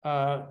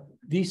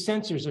these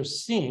sensors are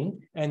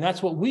seeing, and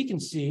that's what we can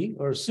see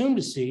or assume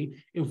to see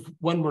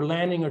when we're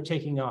landing or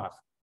taking off.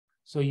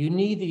 So you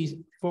need these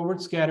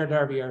forward scattered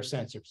RVR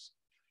sensors.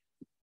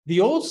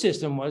 The old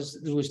system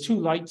there was 2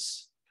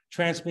 lights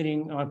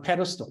transmitting on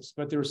pedestals,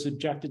 but they were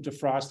subjected to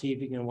frost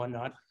heaving and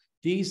whatnot.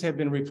 These have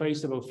been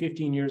replaced about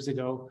 15 years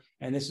ago,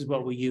 and this is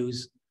what we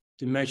use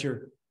to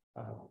measure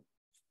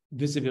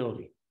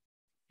visibility.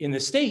 In the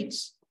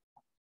States,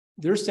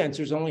 their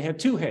sensors only have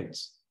 2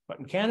 heads, but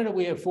in Canada,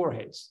 we have 4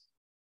 heads.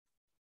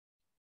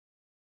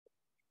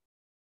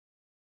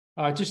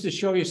 Just to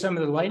show you some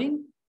of the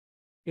lighting,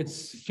 it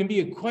can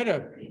be quite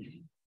a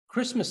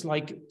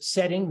Christmas-like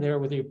setting there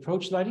with the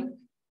approach lighting.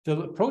 The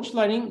approach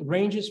lighting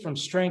ranges from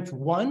strength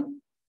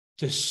 1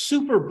 to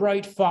super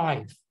bright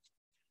 5.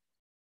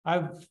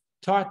 I've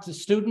taught the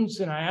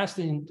students, and I asked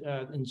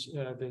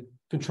the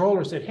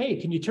controller, said,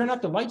 hey, can you turn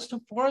up the lights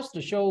for us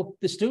to show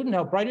the student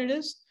how bright it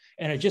is?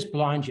 And it just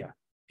blinds you.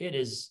 It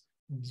is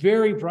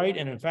very bright,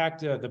 and in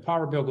fact, the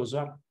power bill goes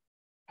up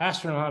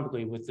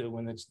astronomically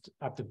when it's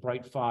up to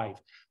bright 5.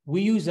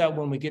 We use that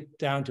when we get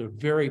down to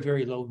very,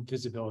 very low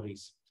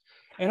visibilities.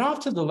 And off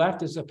to the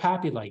left is a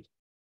PAPI light.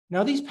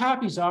 Now, these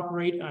PAPIs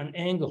operate on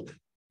angle.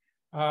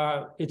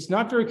 It's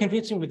not very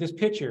convincing with this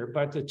picture,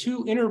 but the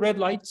 2 inner red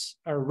lights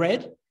are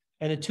red,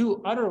 and the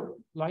 2 outer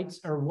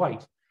lights are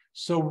white.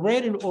 So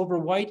red and over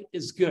white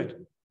is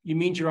good. It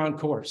means you're on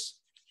course.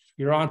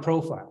 You're on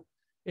profile.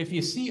 If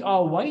you see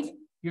all white,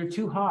 you're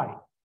too high.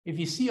 If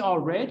you see all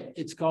red,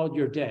 it's called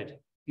you're dead.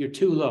 You're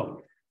too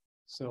low.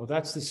 So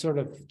that's the sort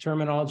of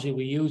terminology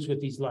we use with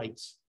these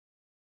lights.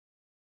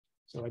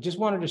 So I just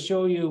wanted to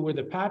show you where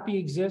the PAPI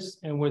exists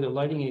and where the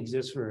lighting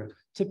exists for a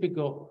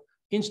typical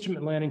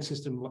instrument landing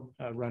system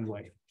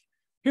runway.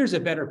 Here's a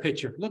better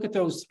picture. Look at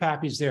those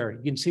PAPIs there.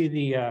 You can see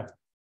the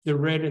the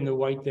red and the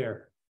white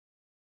there.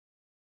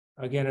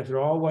 Again, if they're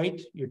all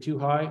white, you're too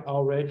high,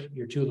 all red,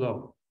 you're too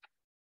low.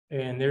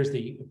 And there's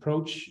the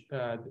approach.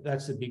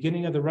 That's the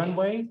beginning of the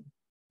runway.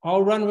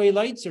 All runway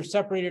lights are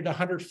separated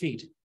 100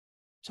 feet.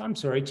 So I'm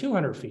sorry,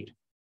 200 feet.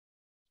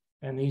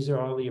 And these are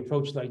all the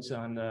approach lights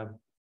on a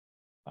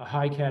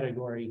high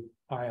category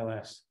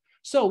ILS.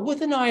 So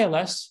with an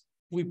ILS,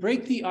 we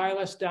break the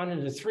ILS down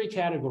into 3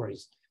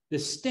 categories. The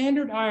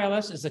standard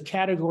ILS is a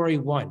category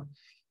 1.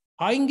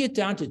 I can get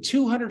down to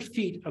 200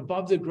 feet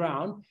above the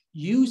ground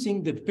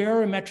using the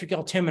barometric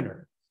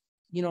altimeter.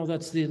 You know,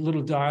 that's the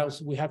little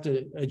dials we have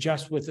to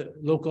adjust with the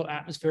local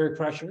atmospheric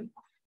pressure.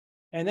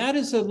 And that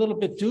is a little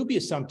bit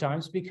dubious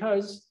sometimes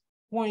because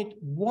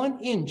 0.1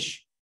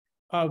 inch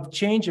of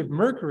change of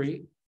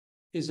mercury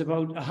is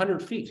about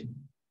 100 feet.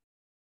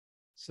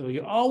 So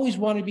you always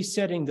want to be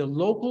setting the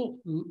local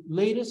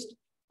latest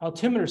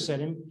altimeter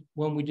setting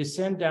when we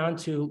descend down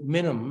to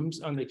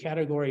minimums on the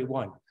category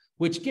 1,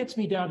 which gets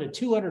me down to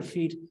 200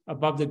 feet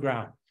above the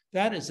ground.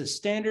 That is a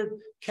standard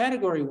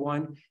category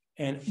 1,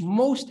 and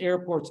most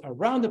airports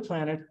around the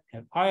planet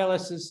have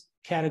ILS's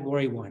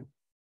category 1.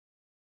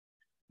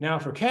 Now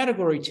for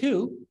category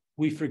 2,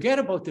 we forget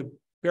about the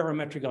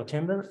barometric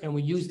altimeter and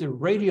we use the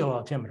radial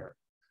altimeter.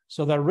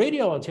 So the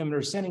radial altimeter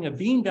is sending a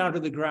beam down to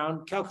the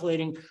ground,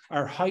 calculating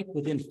our height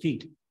within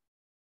feet.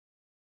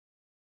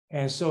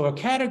 And so a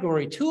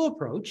category 2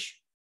 approach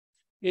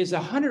is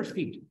 100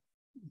 feet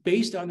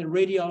based on the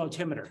radial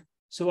altimeter.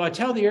 So I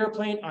tell the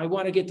airplane, I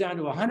want to get down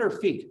to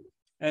 100 feet.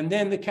 And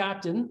then the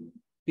captain,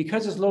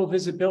 because it's low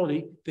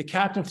visibility, the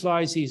captain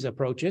flies these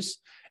approaches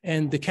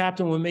and the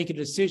captain will make a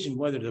decision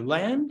whether to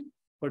land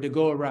or to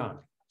go around.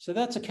 So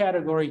that's a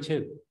category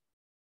 2.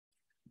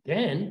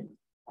 Then,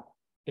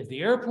 if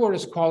the airport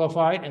is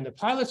qualified and the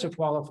pilots are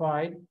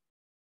qualified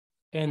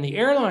and the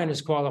airline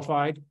is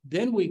qualified,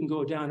 then we can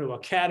go down to a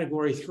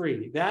category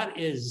 3. That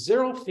is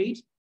 0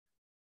 feet,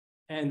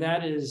 and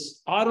that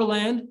is auto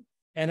land,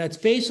 and that's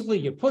basically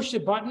you push the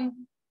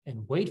button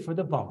and wait for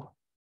the bump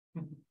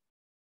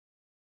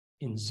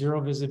in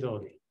 0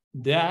 visibility.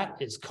 That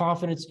is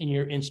confidence in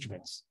your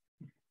instruments.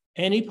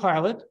 Any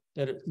pilot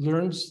that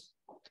learns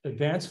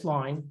advanced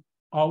flying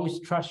always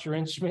trust your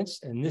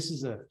instruments, and this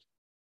is a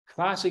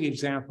classic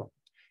example.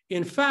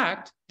 In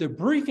fact, the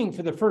briefing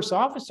for the first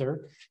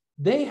officer,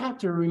 they have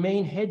to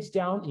remain heads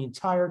down the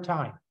entire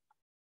time.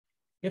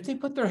 If they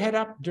put their head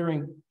up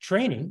during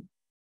training,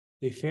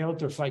 they failed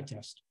their flight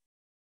test.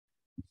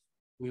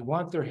 We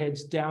want their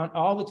heads down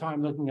all the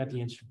time looking at the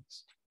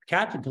instruments. The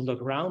captain can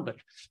look around, but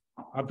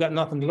I've got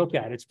nothing to look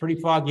at. It's pretty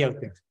foggy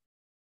out there.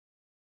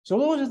 So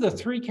those are the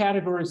 3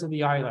 categories of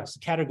the ILS,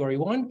 category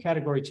 1,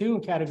 category 2,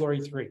 and category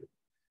 3.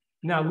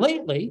 Now,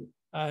 lately,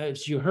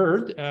 as you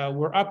heard,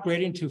 we're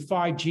upgrading to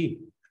 5G.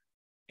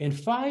 And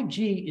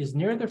 5G is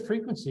near the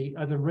frequency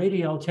of the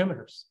radial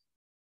altimeters.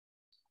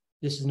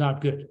 This is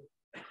not good.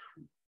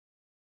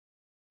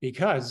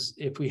 Because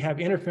if we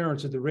have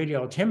interference with the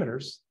radial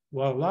altimeters,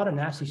 well, a lot of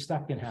nasty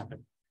stuff can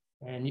happen.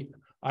 And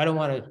I don't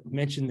want to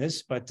mention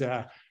this, but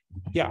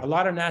yeah, a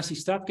lot of nasty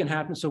stuff can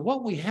happen. So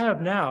what we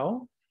have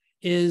now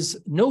is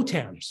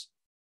NOTAMs.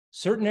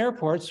 Certain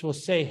airports will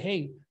say,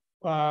 hey,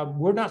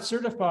 we're not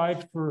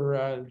certified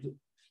for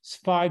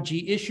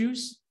 5G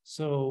issues,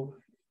 so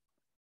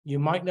you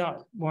might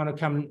not want to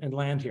come and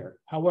land here.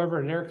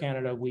 However, at Air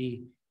Canada,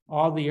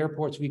 all the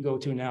airports we go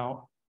to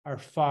now are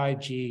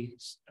 5G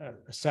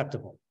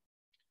acceptable.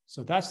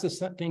 So that's the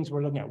things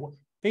we're looking at.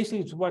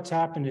 Basically, what's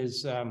happened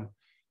is the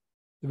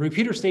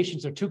repeater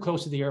stations are too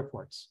close to the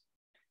airports.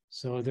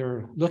 So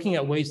they're looking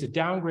at ways to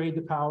downgrade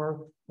the power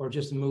or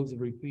just move the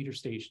repeater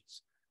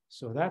stations.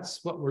 So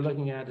that's what we're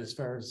looking at as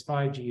far as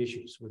 5G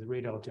issues with the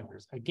radial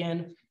altimeters.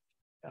 Again,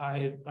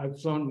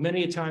 I've flown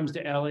many times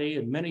to LA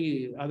and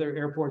many other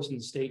airports in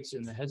the States,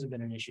 and there hasn't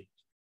been an issue.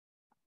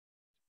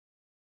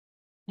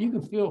 You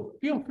can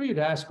feel free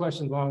to ask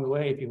questions along the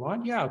way if you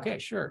want. Yeah, okay,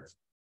 sure.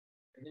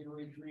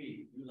 Category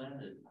 3, you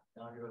landed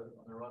down here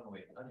on the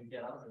runway. How did you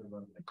get out of the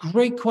runway?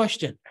 Great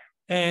question.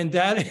 And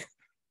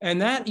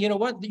that, you know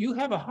what, you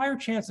have a higher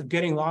chance of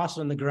getting lost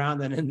on the ground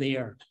than in the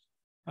air.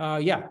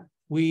 Yeah,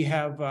 we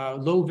have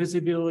low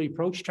visibility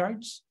approach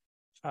charts.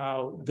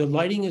 The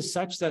lighting is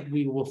such that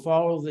we will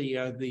follow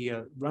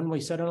the runway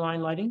centerline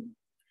lighting.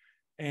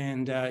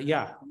 And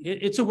yeah,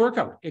 it's a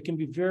workout. It can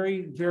be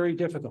very, very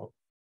difficult.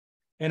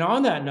 And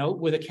on that note,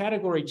 with a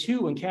category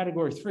 2 and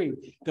category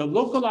 3, the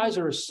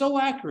localizer is so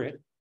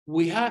accurate,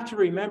 we have to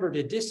remember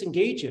to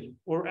disengage it,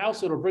 or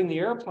else it'll bring the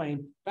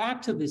airplane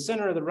back to the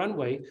center of the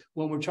runway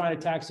when we're trying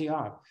to taxi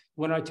off.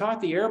 When I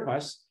taught the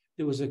Airbus,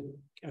 there was a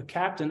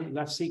captain,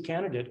 left seat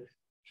candidate.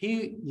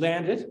 He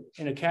landed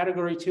in a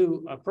category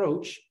 2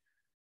 approach,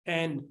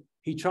 and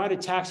he tried to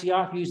taxi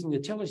off using the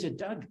tiller. He said,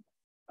 Doug,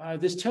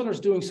 this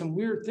tiller's doing some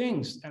weird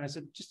things. And I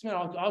said, just a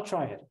minute, I'll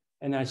try it.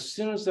 And as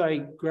soon as I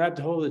grabbed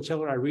a hold of the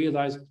tiller, I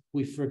realized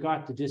we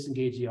forgot to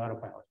disengage the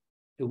autopilot.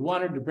 It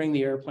wanted to bring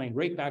the airplane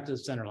right back to the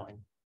center line.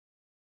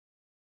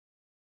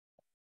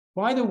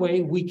 By the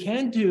way, we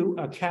can do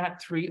a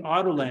Cat 3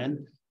 auto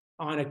land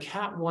on a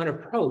Cat 1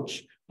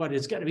 approach, but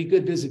it's got to be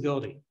good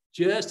visibility.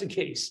 just in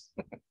case.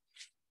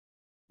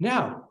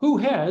 Now, who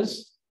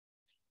has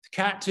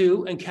Cat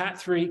 2 and Cat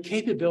 3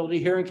 capability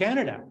here in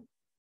Canada?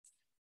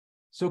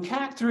 So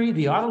Cat 3,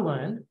 the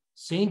Autoland,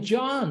 St.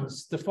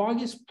 John's, the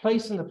foggiest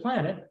place on the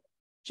planet,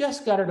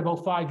 just got it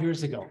about 5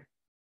 years ago.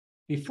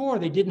 Before,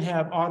 they didn't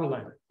have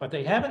Autoland, but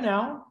they have it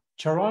now.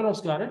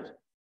 Toronto's got it,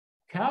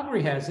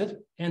 Calgary has it,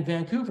 and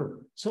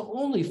Vancouver. So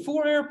only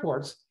 4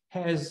 airports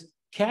has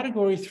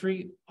Category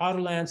 3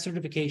 Autoland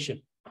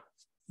certification.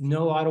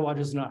 No, Ottawa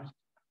does not.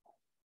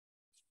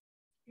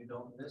 You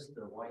don't miss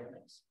the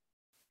YMX.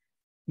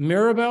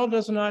 Mirabel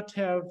does not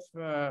have,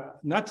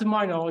 not to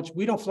my knowledge,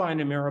 we don't fly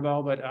into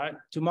Mirabel, but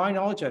to my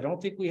knowledge, I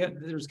don't think we have,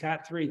 there's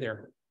Cat 3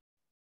 there.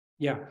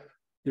 Yeah,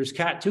 there's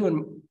Cat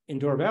 2 in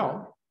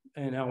Dorval,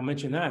 and I'll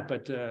mention that,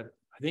 but I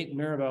think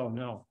Mirabel,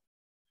 no.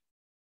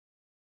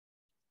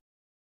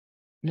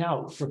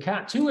 Now, for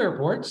Cat 2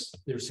 airports,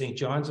 there's St.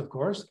 John's, of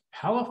course.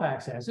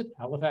 Halifax has it.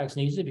 Halifax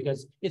needs it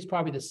because it's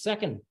probably the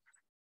second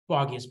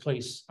foggiest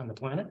place on the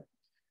planet.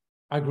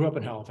 I grew up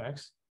in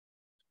Halifax.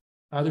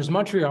 There's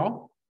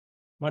Montreal.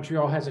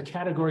 Montreal has a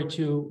Category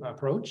 2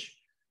 approach.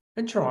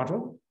 And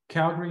Toronto,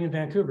 Calgary, and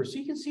Vancouver. So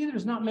you can see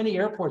there's not many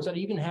airports that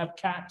even have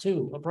Cat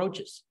 2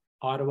 approaches.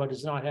 Ottawa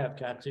does not have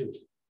Cat 2.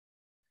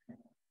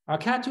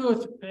 Cat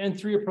 2 and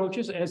 3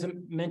 approaches, as I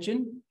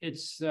mentioned,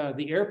 it's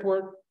the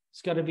airport.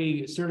 It's got to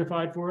be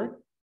certified for it,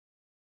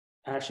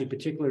 actually,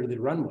 particularly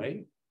the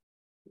runway,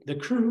 the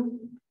crew,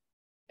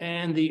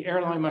 and the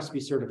airline must be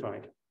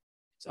certified.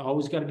 It's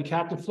always got to be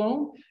captain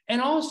flown. And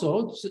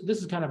also, so this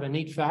is kind of a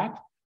neat fact,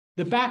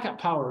 the backup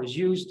power is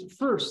used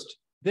first,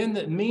 then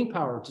the main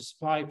power to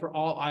supply for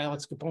all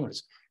ILS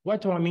components.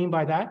 What do I mean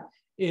by that?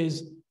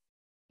 Is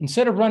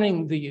instead of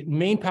running the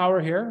main power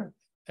here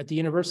at the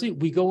university,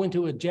 we go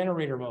into a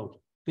generator mode.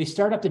 They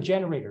start up the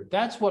generator.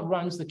 That's what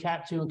runs the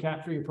Cat 2 and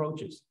Cat 3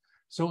 approaches.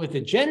 So if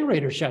the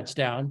generator shuts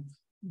down,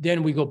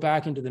 then we go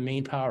back into the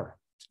main power.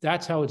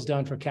 That's how it's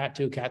done for Cat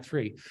 2, Cat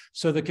 3.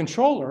 So the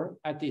controller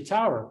at the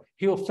tower,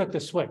 he'll flick the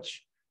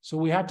switch. So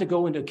we have to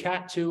go into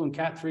Cat 2 and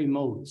Cat 3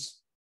 modes.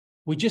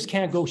 We just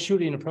can't go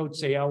shooting an approach,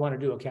 say, I want to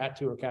do a Cat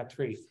 2 or Cat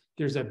 3.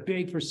 There's a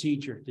big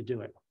procedure to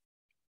do it.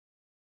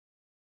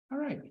 All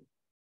right.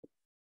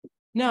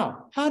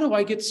 Now, how do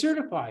I get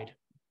certified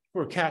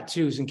for Cat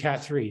 2s and Cat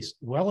 3s?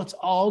 Well, it's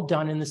all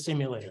done in the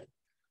simulator.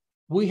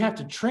 We have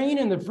to train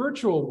in the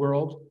virtual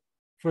world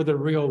for the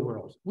real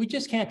world. We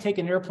just can't take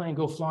an airplane,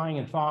 go flying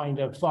and find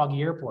a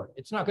foggy airport.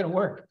 It's not going to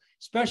work,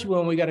 especially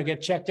when we got to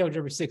get checked out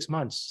every 6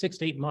 months, 6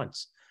 to 8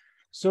 months.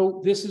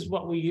 So this is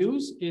what we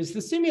use is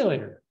the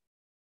simulator.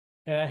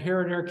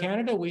 Here at Air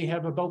Canada, we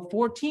have about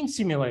 14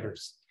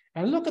 simulators.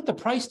 And look at the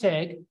price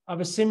tag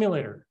of a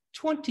simulator,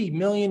 $20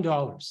 million.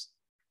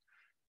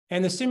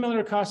 And the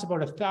simulator costs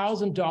about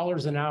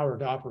 $1,000 an hour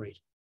to operate.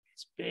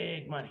 It's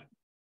big money.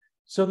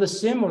 So the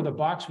sim, or the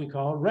box we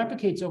call,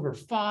 replicates over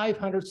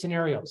 500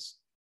 scenarios.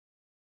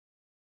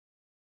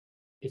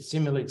 It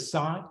simulates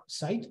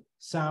sight,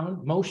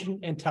 sound, motion,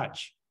 and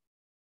touch.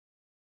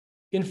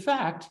 In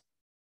fact,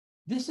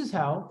 this is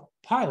how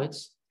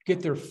pilots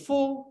get their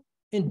full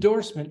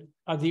endorsement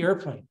of the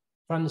airplane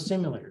from the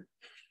simulator.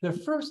 The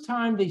first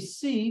time they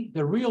see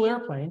the real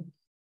airplane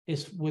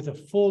is with a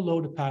full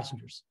load of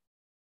passengers.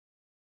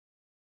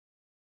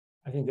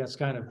 I think that's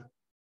kind of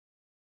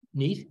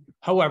neat.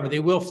 However, they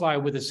will fly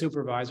with a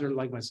supervisor,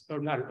 like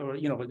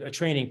a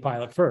training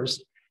pilot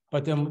first,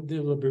 but then they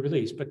will be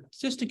released. But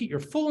just to get your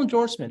full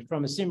endorsement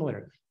from a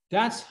simulator,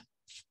 that's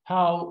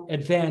how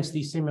advanced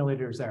these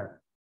simulators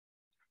are.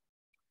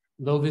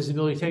 Low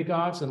visibility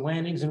takeoffs and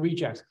landings and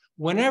rejects.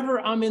 Whenever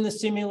I'm in the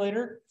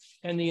simulator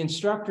and the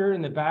instructor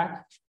in the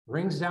back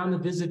brings down the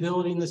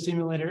visibility in the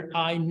simulator,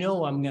 I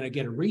know I'm going to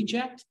get a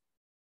reject,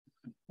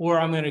 or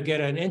I'm going to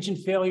get an engine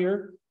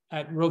failure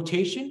at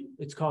rotation.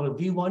 It's called a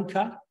V1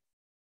 cut,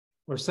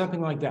 or something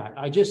like that.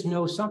 I just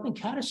know something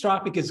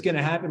catastrophic is going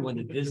to happen when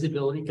the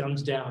visibility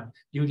comes down.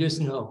 You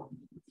just know.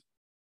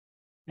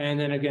 And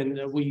then again,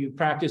 we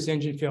practice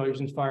engine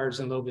failures and fires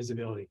and low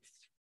visibility.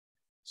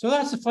 So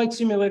that's the flight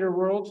simulator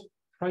world.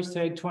 Price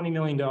tag, $20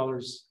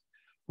 million.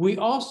 We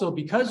also,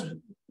 because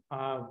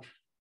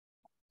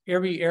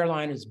every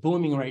airline is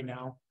booming right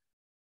now,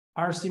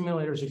 our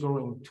simulators are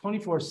going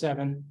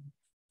 24/7,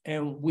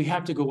 and we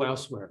have to go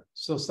elsewhere.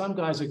 So some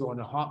guys are going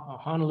to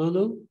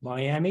Honolulu,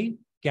 Miami,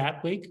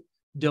 Gatwick,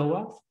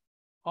 Doha,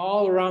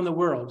 all around the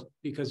world,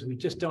 because we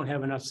just don't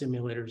have enough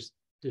simulators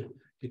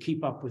to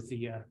keep up with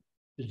the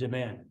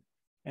demand.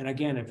 And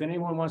again, if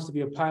anyone wants to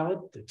be a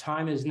pilot, the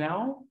time is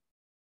now.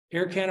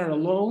 Air Canada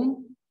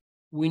alone,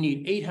 we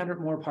need 800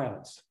 more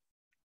pilots.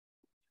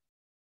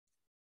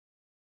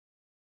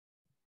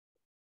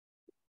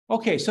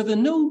 Okay, so the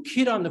new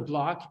kid on the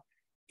block,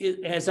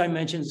 as I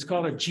mentioned, it's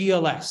called a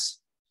GLS,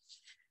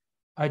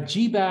 a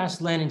GBAS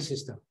landing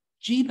system.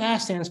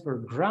 GBAS stands for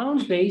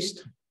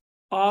Ground-Based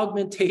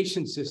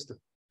Augmentation System.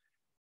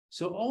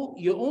 So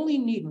you only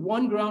need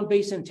one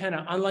ground-based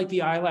antenna, unlike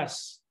the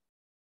ILS,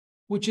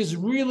 which is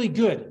really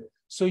good.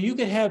 So you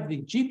could have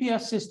the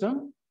GPS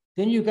system,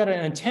 then you've got an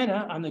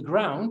antenna on the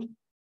ground,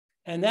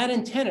 And that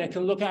antenna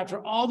can look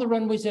after all the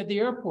runways at the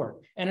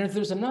airport. And if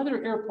there's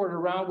another airport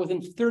around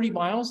within 30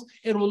 miles,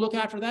 it will look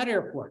after that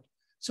airport.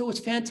 So it's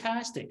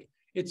fantastic.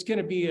 It's going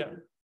to be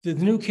the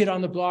new kid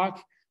on the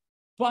block.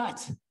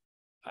 But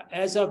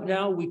as of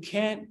now, we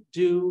can't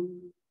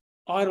do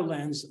auto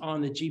lens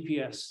on the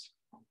GPS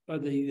or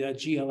the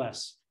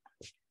GLS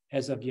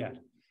as of yet.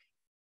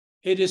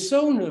 It is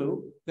so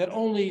new that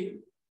only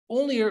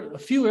a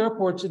few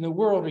airports in the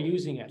world are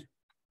using it,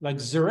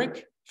 like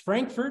Zurich,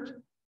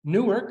 Frankfurt,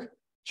 Newark,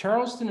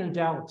 Charleston, and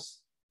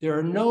Dallas. There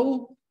are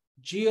no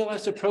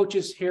GLS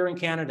approaches here in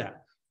Canada.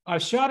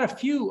 I've shot a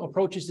few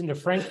approaches into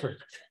Frankfurt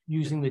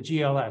using the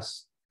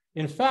GLS.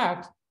 In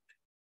fact,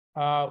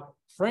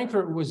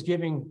 Frankfurt was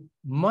giving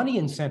money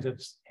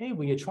incentives. Hey,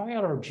 will you try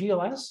out our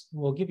GLS?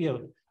 We'll give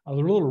you a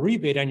little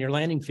rebate on your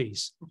landing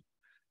fees.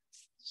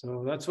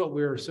 So that's what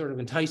we're sort of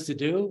enticed to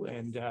do.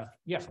 And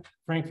yeah,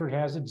 Frankfurt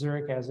has it,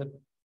 Zurich has it,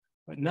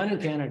 but none in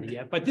Canada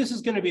yet. But this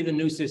is going to be the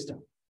new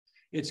system.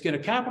 It's going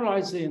to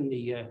capitalize in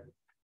the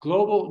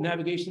global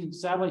navigation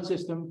satellite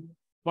system,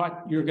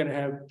 but you're going to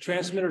have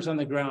transmitters on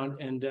the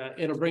ground, and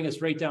it'll bring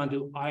us right down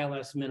to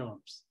ILS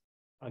minimums.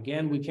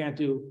 Again, we can't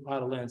do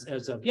auto lens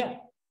as of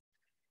yet.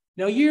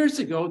 Now, years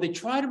ago, they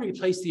tried to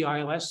replace the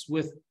ILS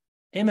with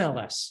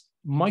MLS,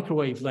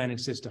 microwave landing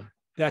system.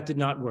 That did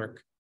not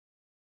work.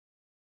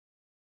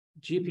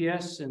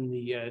 GPS and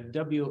the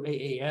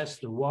WAAS,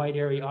 the wide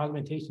area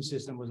augmentation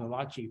system, was a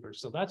lot cheaper.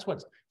 So that's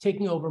what's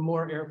taking over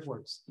more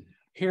airports.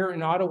 Here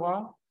in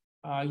Ottawa,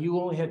 you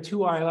only had 2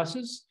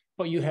 ILSs,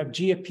 but you have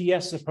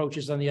GPS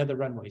approaches on the other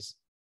runways.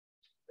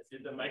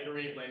 Did the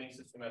microwave landing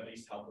system at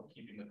least help with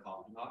keeping the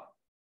coffee hot?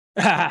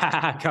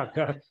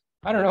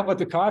 I don't know about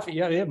the coffee.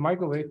 Yeah, they have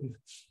microwave.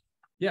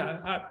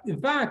 Yeah, in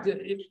fact,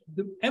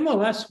 the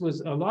MLS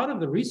was, a lot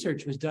of the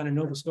research was done in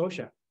Nova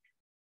Scotia.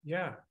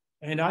 Yeah,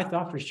 and I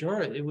thought for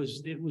sure it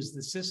was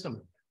the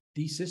system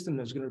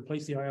that was going to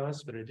replace the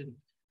ILS, but it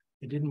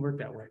didn't work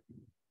that way.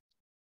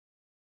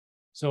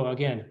 So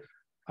again,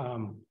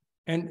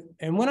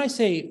 and when I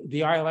say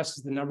the ILS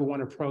is the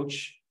 #1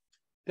 approach,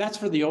 that's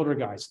for the older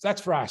guys.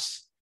 That's for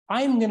us.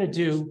 I'm going to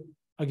do,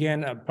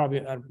 again,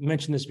 I've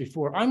mentioned this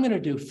before, I'm going to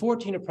do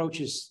 14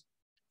 approaches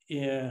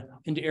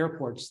into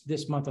airports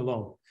this month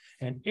alone.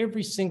 And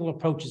every single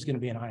approach is going to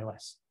be an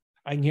ILS.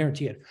 I can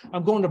guarantee it.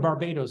 I'm going to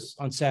Barbados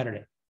on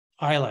Saturday,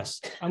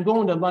 ILS. I'm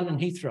going to London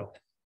Heathrow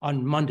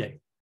on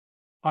Monday,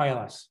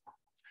 ILS.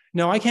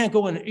 Now, I can't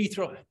go in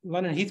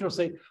London Heathrow and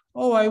say,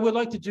 oh, I would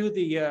like to do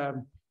the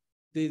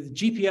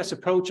GPS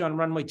approach on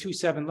runway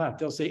 27 left.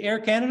 They'll say, Air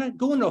Canada,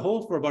 go in the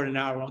hole for about an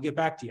hour. I'll get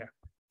back to you.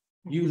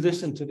 You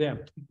listen to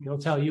them. They'll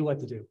tell you what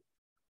to do.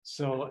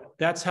 So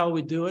that's how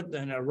we do it.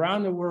 And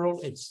around the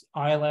world, it's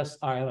ILS,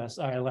 ILS,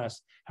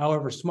 ILS.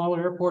 However, smaller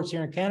airports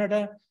here in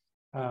Canada,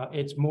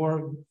 it's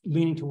more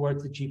leaning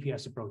towards the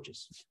GPS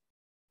approaches.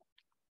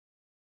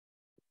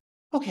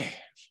 Okay.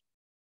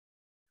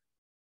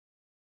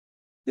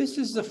 This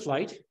is the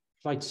flight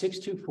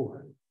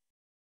 624.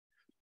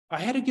 I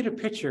had to get a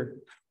picture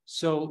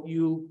so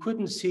you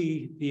couldn't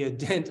see the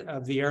dent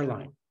of the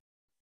airline.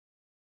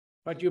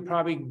 But you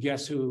probably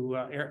guess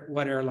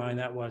what airline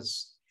that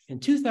was. In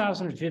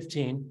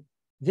 2015,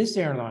 this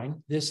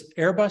airline, this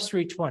Airbus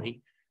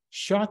 320,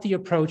 shot the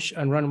approach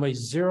on runway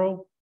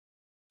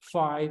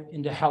 05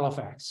 into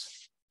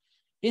Halifax.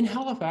 In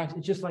Halifax,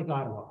 it's just like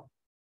Ottawa.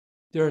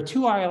 There are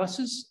 2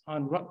 ILSs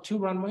on 2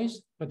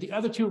 runways, but the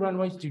other 2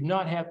 runways do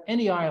not have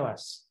any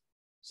ILS.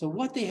 So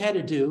what they had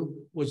to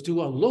do was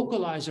do a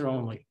localizer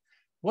only.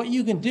 What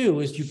you can do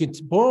is you can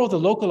borrow the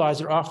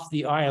localizer off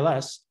the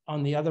ILS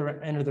on the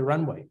other end of the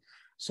runway.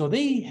 So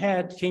they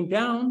came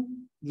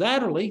down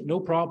laterally, no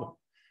problem.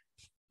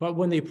 But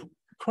when they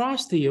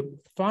crossed the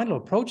final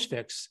approach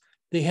fix,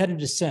 they had to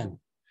descend.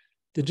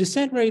 The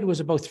descent rate was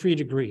about 3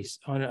 degrees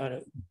on a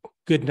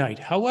good night.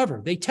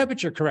 However, they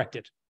temperature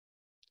corrected.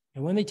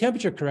 And when they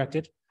temperature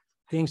corrected,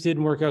 things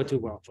didn't work out too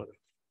well for them.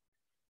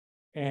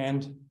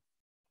 And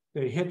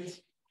they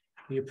hit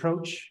the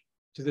approach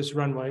to this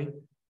runway.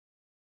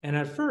 And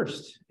at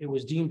first, it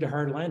was deemed a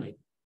hard landing.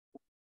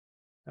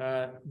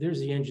 There's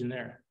the engine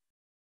there.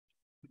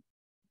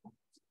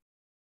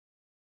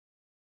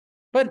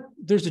 But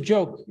there's a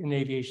joke in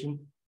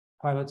aviation.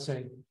 Pilots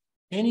say,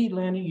 any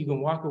landing you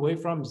can walk away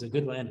from is a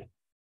good landing.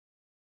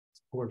 It's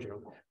a poor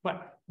joke.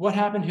 But what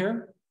happened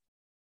here?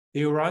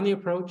 They were on the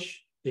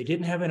approach. They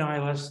didn't have an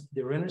ILS.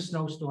 They were in a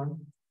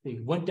snowstorm. They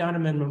went down to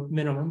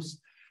minimums,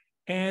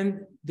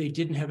 and they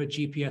didn't have a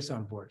GPS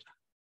on board.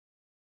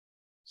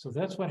 So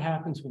that's what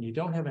happens when you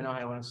don't have an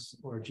ILS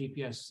or a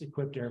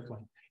GPS-equipped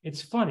airplane.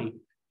 It's funny,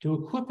 to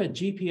equip a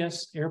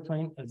GPS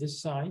airplane of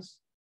this size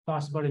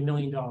costs about $1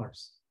 million.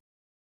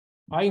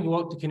 I can go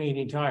out to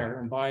Canadian Tire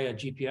and buy a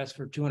GPS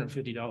for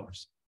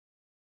 $250.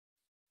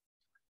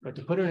 But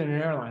to put it in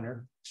an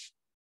airliner,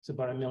 it's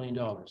about $1 million.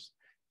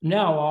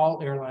 Now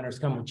all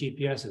airliners come with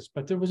GPSs,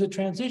 but there was a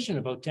transition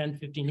about 10,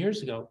 15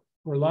 years ago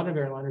where a lot of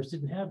airliners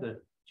didn't have the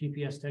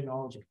GPS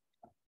technology.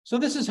 So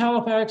this is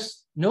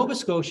Halifax, Nova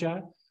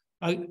Scotia.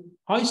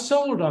 I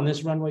sold on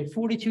this runway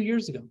 42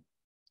 years ago.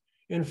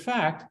 In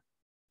fact,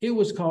 it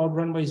was called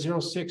runway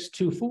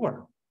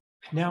 0624.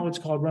 Now it's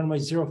called runway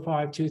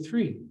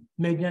 0523.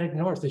 Magnetic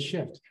north has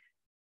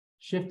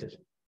shifted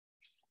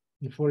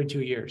in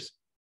 42 years.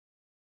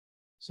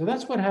 So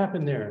that's what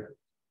happened there.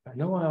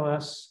 No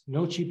ILS,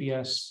 no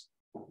GPS,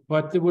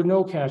 but there were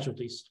no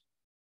casualties.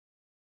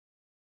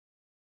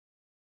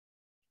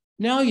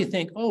 Now you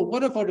think, oh,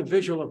 what about a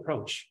visual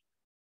approach?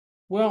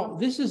 Well,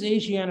 this is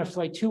Asiana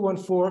Flight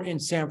 214 in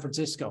San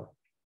Francisco.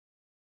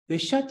 They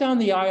shut down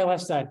the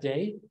ILS that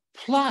day,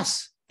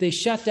 plus they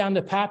shut down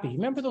the PAPI.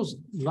 Remember those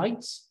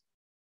lights?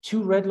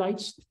 2 red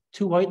lights,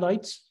 2 white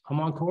lights. I'm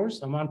on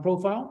course, I'm on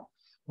profile.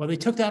 Well, they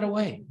took that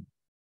away.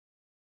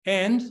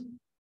 And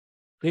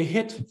they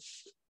hit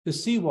the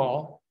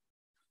seawall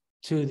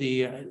to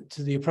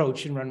the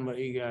approach in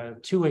runway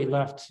 28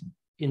 left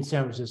in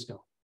San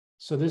Francisco.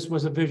 So this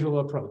was a visual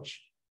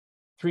approach.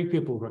 3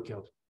 people were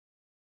killed.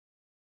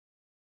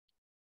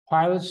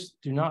 Pilots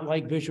do not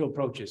like visual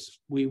approaches.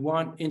 We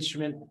want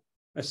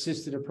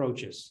instrument-assisted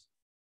approaches.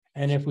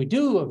 And if we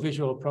do a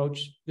visual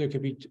approach, there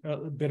could be a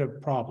bit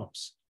of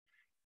problems.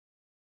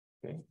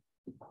 Okay.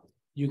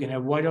 You can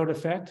have whiteout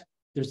effect.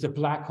 There's the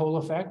black hole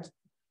effect.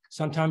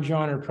 Sometimes you're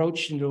on an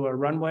approach into a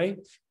runway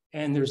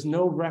and there's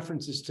no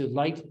references to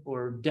light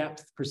or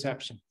depth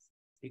perception.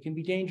 It can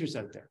be dangerous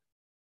out there.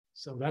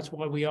 So that's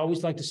why we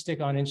always like to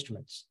stick on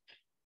instruments.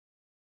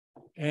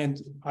 And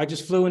I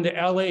just flew into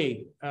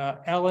LA.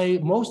 LA,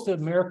 most of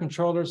American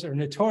controllers are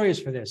notorious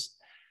for this.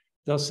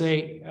 They'll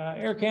say,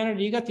 Air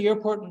Canada, you got the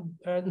airport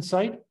in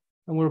sight?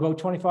 And we're about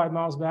 25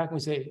 miles back. And we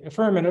say,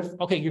 affirmative.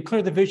 Okay, you're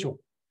clear the visual.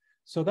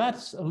 So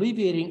that's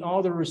alleviating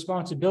all the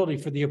responsibility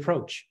for the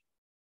approach.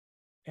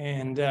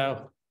 And,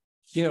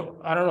 you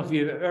know, I don't know if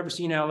you've ever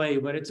seen LA,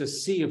 but it's a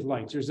sea of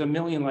lights. There's a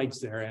million lights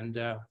there. And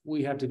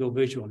we have to go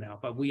visual now,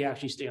 but we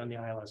actually stay on the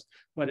ILS.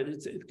 But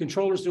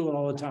controllers do it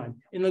all the time.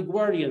 In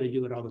LaGuardia, they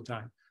do it all the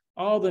time.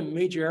 All the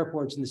major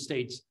airports in the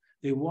States,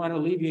 they want to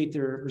alleviate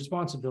their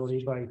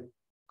responsibility by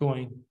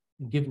going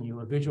and giving you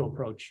a visual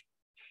approach.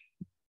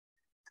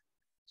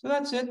 So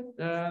that's it.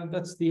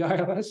 That's the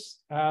ILS.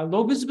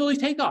 Low visibility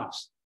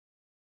takeoffs.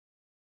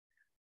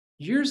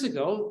 Years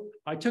ago,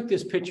 I took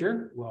this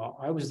picture. Well,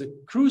 I was the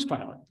cruise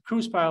pilot. The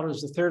cruise pilot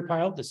is the 3rd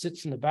pilot that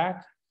sits in the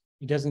back.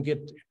 He doesn't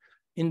get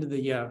into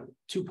the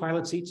 2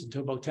 pilot seats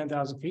until about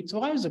 10,000 feet.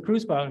 So I was a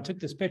cruise pilot and took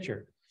this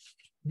picture.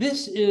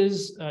 This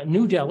is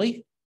New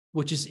Delhi,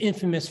 which is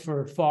infamous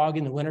for fog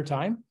in the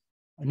wintertime.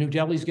 New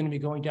Delhi is going to be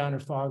going down in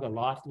fog a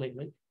lot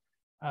lately.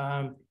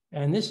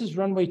 And this is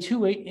runway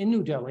 28 in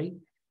New Delhi.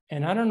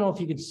 And I don't know if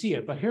you can see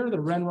it, but here are the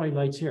runway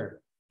lights here.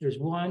 There's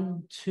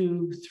 1,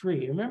 2,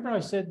 3. Remember I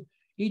said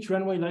each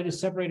runway light is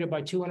separated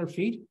by 200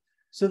 feet.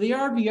 So the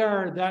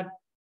RVR, that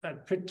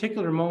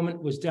particular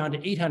moment was down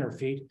to 800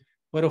 feet,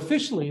 but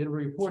officially they're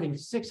reporting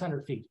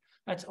 600 feet.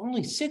 That's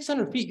only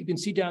 600 feet you can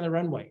see down the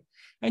runway.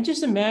 And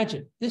just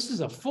imagine, this is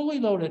a fully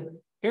loaded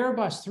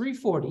Airbus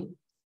 340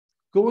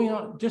 going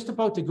on, just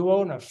about to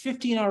go on a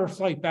 15-hour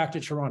flight back to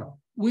Toronto.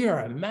 We are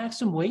at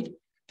maximum weight.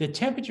 The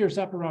temperature is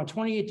up around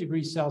 28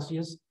 degrees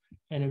Celsius,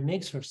 and it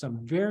makes for some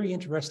very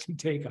interesting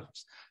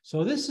takeoffs.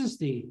 So this is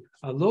the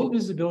low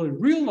visibility,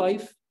 real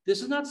life.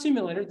 This is not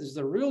simulator. This is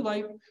a real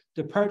life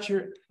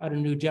departure out of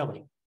New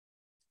Delhi.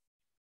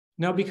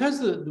 Now, because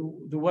the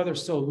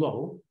weather's so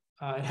low,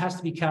 it has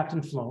to be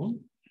captain flown,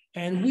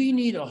 and we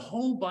need a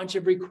whole bunch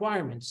of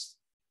requirements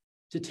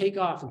to take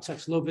off in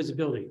such low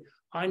visibility.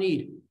 I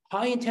need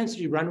high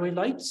intensity runway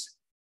lights,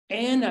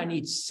 and I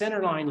need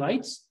centerline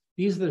lights.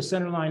 These are the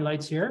centerline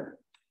lights here.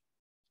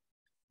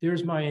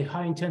 There's my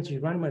high intensity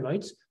runway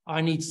lights.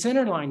 I need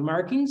centerline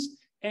markings,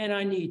 and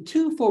I need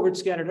 2 forward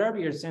scattered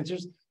RVR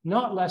sensors,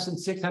 not less than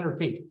 600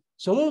 feet.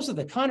 So those are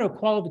the kind of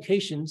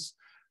qualifications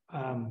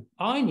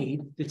I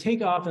need to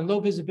take off in low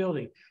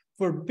visibility.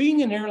 For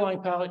being an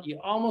airline pilot, you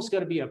almost got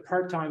to be a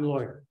part-time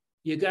lawyer.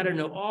 You got to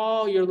know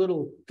all your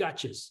little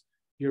gotchas,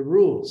 your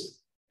rules.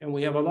 And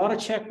we have a lot of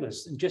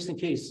checklists, and just in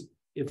case,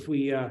 if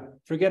we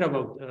forget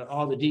about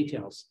all the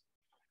details.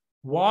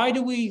 Why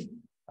do we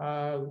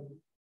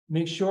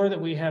make sure that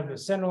we have the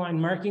centerline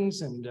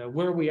markings and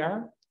where we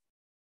are?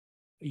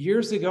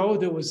 Years ago,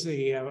 there was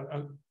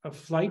a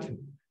flight,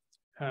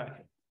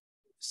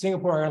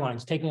 Singapore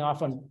Airlines taking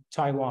off on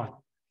Taiwan.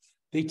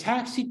 They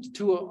taxied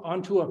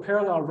onto a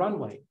parallel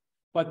runway,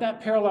 but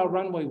that parallel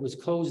runway was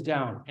closed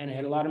down and it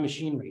had a lot of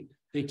machinery.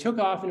 They took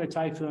off in a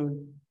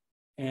typhoon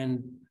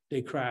and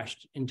they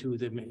crashed into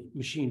the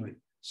machinery.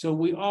 So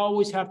we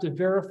always have to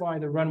verify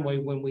the runway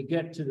when we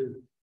get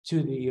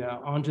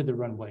onto the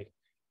runway.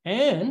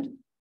 And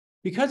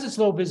because it's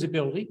low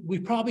visibility, we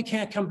probably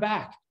can't come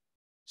back.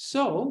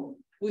 So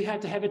we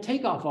had to have a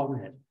takeoff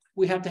alternate.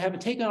 We have to have a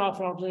takeoff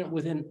alternate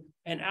within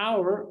an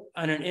hour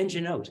on an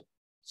engine out.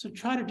 So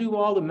try to do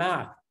all the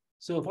math.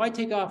 So if I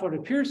take off out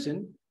of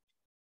Pearson,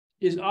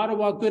 is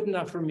Ottawa good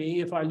enough for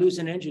me if I lose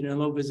an engine in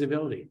low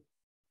visibility?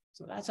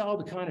 So that's all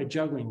the kind of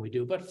juggling we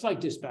do, but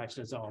flight dispatch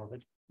does all of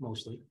it,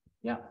 mostly.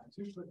 Yeah.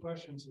 Two quick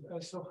questions.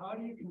 So how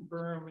do you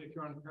confirm if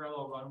you're on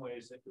parallel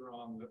runways that you're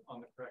on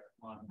the correct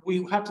one?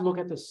 We have to look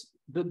at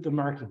the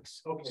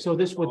markings. Okay. So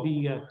this would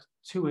be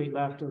 28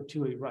 left or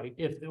 28 right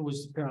if it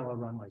was parallel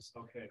runways.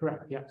 Okay.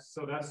 Correct, yeah.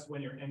 So that's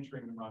when you're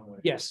entering the runway.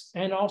 Yes,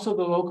 and also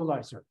the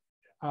localizer.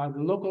 The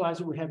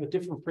localizer would have a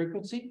different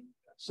frequency.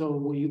 So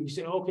we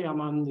say, okay, I'm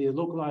on the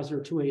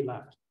localizer 28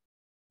 left.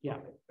 Yeah.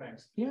 Okay,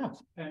 thanks. Yeah,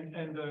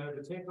 And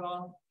the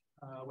takeoff,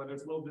 whether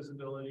it's low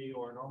visibility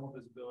or normal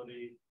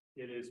visibility,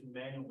 it is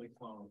manually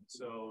flown.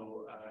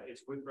 So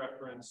it's with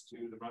reference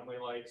to the runway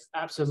lights.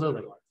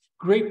 absolutely.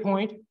 Great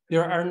point.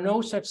 There are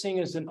no such thing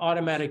as an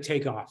automatic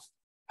takeoff.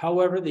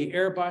 However, the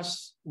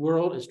Airbus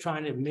world is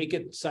trying to make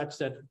it such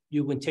that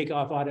you can take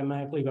off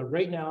automatically. But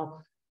right now,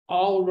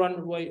 all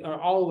runway or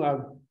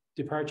all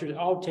departures,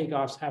 all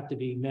takeoffs have to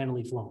be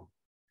manually flown.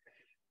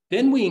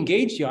 Then we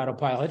engage the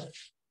autopilot.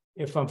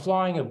 If I'm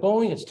flying a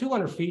Boeing, it's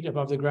 200 feet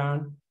above the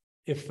ground.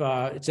 If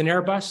it's an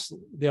Airbus,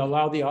 they'll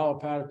allow the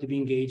autopilot to be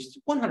engaged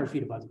 100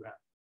 feet above the ground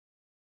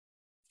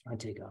on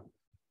takeoff.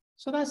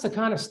 So that's the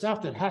kind of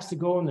stuff that has to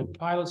go in the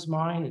pilot's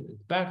mind, at the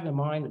back of the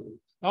mind.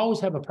 Always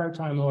have a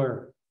part-time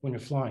lawyer when you're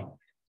flying,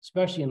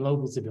 especially in low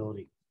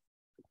visibility.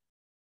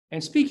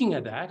 And speaking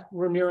of that,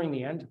 we're nearing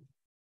the end.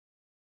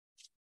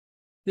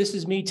 This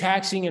is me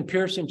taxiing in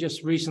Pearson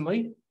just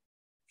recently,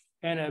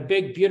 and a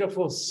big,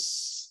 beautiful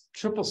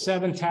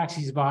 777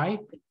 taxis by.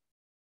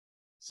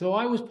 So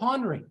I was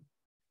pondering.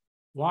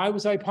 Why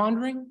was I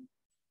pondering?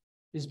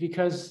 Is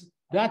because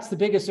that's the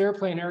biggest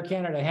airplane Air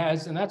Canada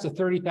has, and that's a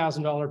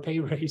 $30,000 pay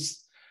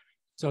raise.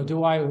 So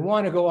do I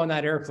want to go on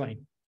that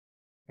airplane?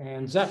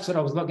 And that's what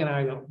I was looking at.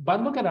 I go,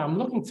 but look at it, I'm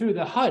looking through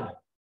the HUD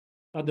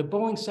of the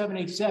Boeing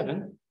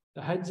 787,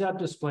 the heads-up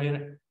display in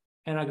it,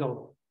 and I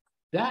go,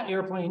 that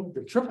airplane,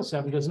 the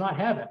 777 does not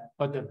have it,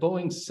 but the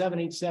Boeing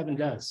 787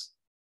 does.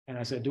 And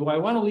I said, do I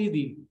want to leave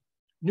the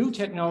new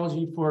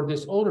technology for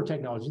this older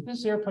technology?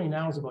 This airplane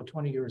now is about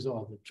 20 years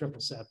old, the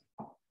 777.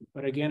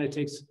 But again,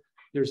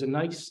 there's a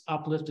nice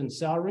uplift in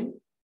salary.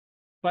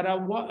 But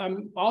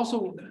I'm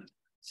also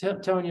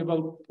telling you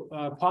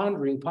about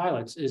pondering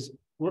pilots is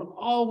we're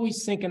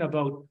always thinking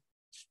about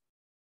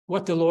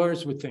what the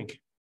lawyers would think.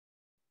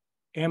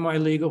 Am I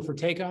legal for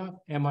takeoff?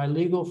 Am I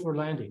legal for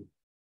landing?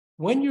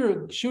 When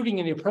you're shooting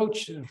in the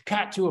approach,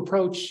 Cat 2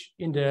 approach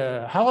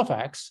into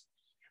Halifax,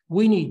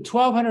 we need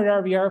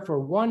 1200 RVR for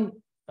one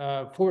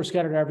forward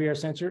scattered RVR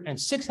sensor and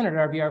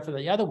 600 RVR for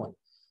the other one.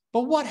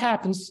 But what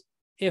happens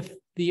if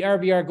the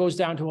RVR goes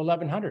down to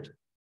 1100?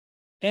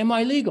 Am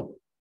I legal?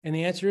 And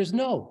the answer is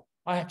no,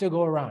 I have to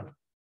go around.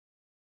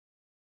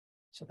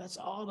 So that's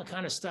all the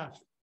kind of stuff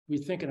we're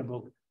thinking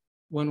about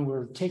when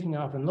we're taking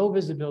off in low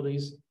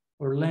visibilities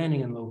or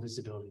landing in low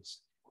visibilities.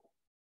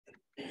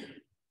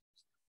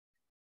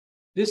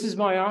 This is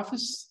my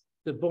office,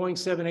 the Boeing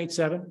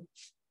 787.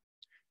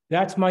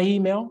 That's my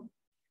email.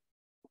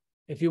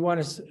 If you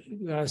want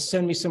to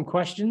send me some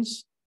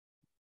questions,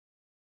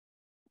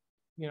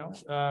 you know,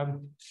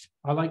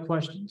 I like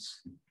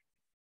questions.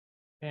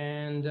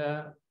 And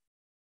that,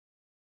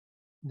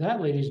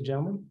 ladies and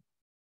gentlemen,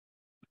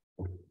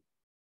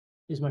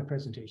 is my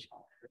presentation.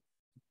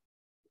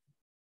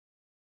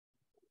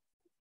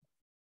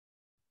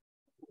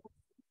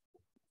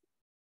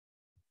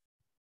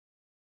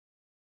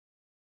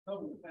 Oh,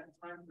 we've got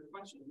time for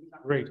questions.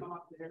 Great. Come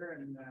up there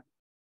and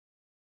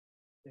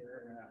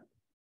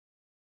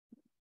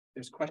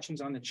there's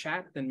questions on the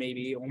chat, then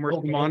maybe Omer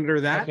can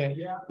monitor that. Okay.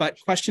 Yeah, But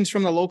questions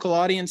from the local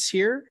audience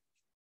here?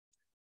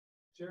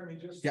 Jeremy,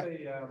 just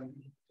Yeah.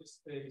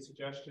 just a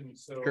suggestion.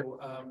 So Sure.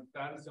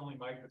 that is the only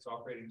mic that's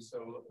operating.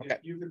 So Okay.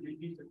 if you could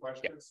repeat the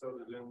question so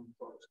the Zoom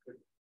folks could.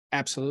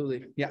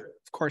 Absolutely. Yeah,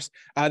 of course.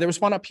 There was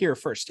one up here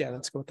first. Yeah,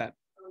 let's go with that.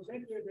 I was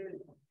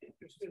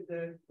interested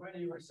that when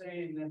you were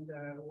saying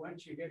that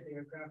once you get the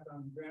aircraft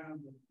on the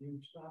ground,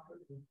 you stop it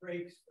with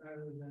brakes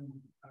rather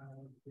than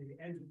the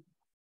engine.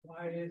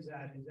 Why is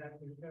that? Is that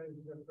because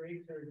the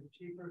brakes are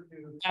cheaper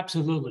to?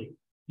 Absolutely.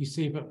 You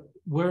see, but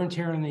wear and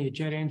tear on the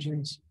jet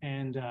engines,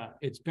 and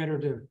it's better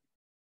to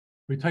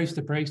replace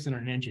the brakes than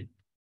an engine.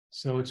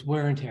 So it's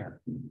wear and tear.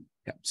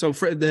 Yeah. So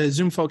for the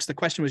Zoom folks, the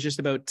question was just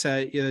about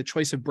the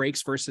choice of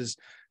brakes versus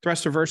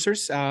thrust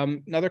reversers.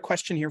 Another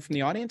question here from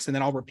the audience, and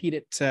then I'll repeat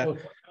it. Yeah.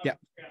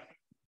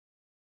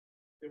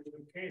 There was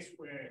a case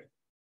where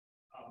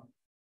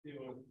you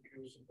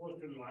were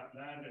supposed to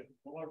land at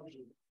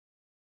Boston,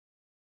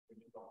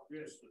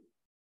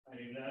 and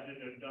he landed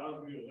at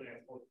Dogville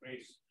Airport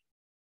Base.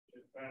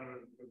 His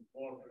parents were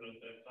Boston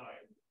at that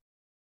time.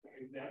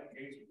 In that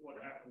case,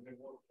 what happened in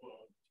what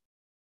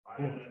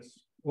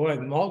Boy,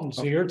 Malton,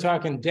 so you're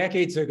talking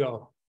decades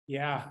ago.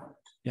 Yeah.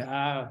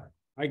 Yeah.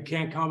 I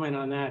can't comment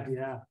on that.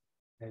 Yeah.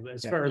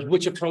 As far as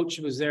which approach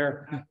was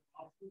there.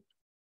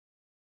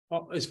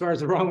 Oh, as far as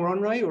the wrong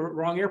runway or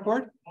wrong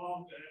airport?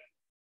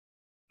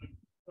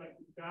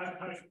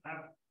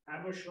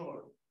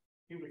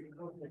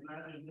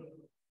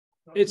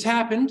 It's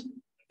happened.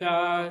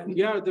 Yeah,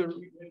 the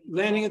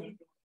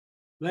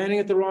landing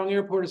at the wrong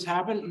airport has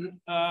happened.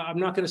 I'm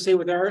not going to say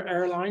with our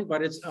airline,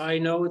 but I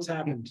know it's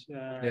happened.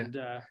 And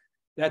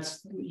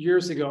that's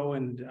years ago,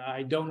 and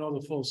I don't know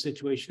the full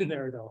situation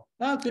there though.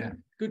 Oh,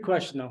 good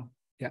question though.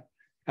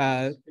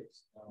 Yeah.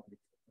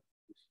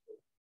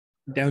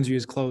 Downsview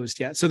is closed.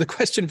 Yeah. So the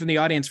question from the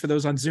audience for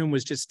those on Zoom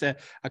was just a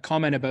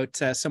comment about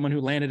someone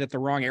who landed at the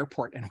wrong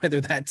airport and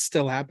whether that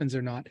still happens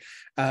or not.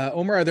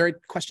 Omar, are there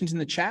questions in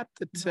the chat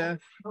that?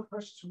 No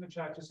questions from the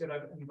chat. Just said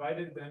I've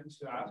invited them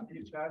to ask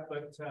in the chat,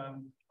 but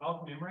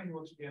Malcolm Imre, who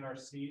works at the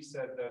NRC,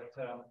 said that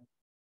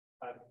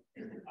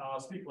I'll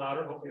speak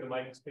louder. Hopefully the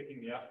mic is picking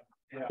me up.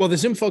 Yeah. Well, the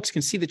Zoom folks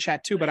can see the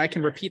chat too, but I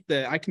can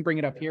I can bring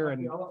it up here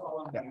and.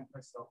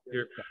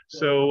 Here.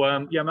 So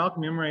yeah,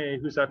 Malcolm Imre,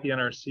 who's at the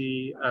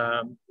NRC,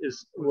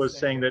 was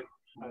saying that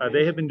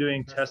they have been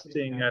doing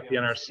testing at the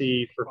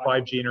NRC for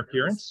 5G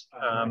interference,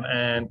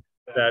 and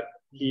that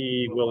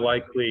he will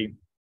likely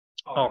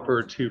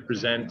offer to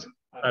present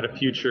at a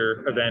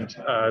future event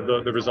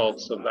the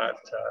results of that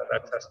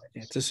testing.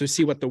 Yeah, to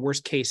see what the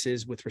worst case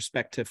is with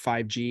respect to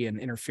 5G and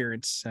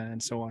interference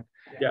and so on.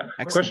 Yeah.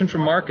 Excellent. Question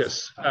from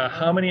Marcus: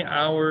 how many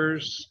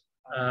hours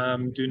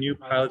do new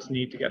pilots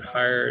need to get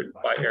hired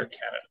by Air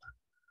Canada?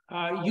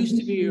 It used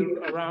to be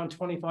around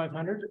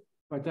 2,500,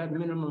 but that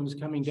minimum is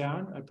coming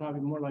down.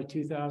 Probably more like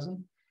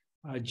 2,000.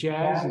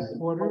 Jazz and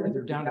Porter,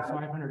 they're down to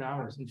 500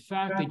 hours. In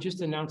fact, they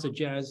just announced a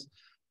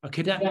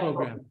cadet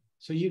program,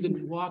 so you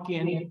can walk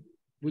in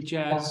with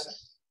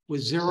Jazz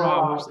with 0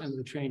 hours and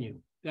they'll train you.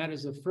 That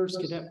is the first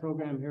cadet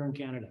program here in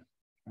Canada.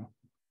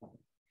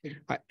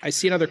 I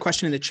see another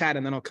question in the chat,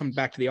 and then I'll come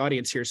back to the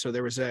audience here. So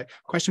there was a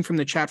question from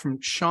the chat from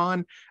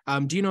Sean.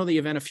 Do you know the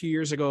event a few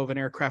years ago of an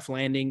aircraft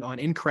landing on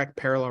incorrect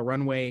parallel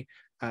runway?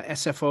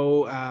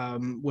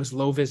 SFO was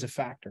low vis a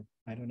factor.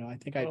 I don't know. I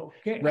think I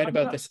read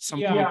about this at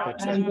some point.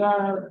 But, and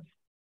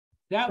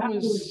that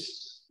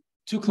was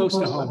too close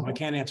to home. I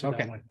can't answer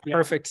that one. Yeah.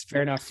 Perfect.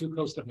 Fair enough. Too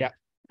close to home. Yeah.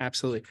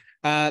 Absolutely.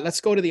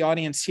 Let's go to the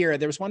audience here.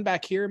 There was one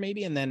back here,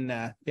 maybe, and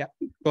then yeah,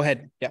 go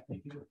ahead. Yeah. The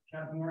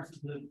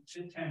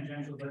bit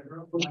tangential, but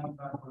real quick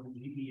about the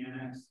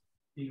GBNX,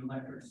 the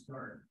electric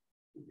start.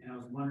 And I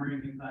was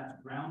wondering if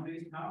that's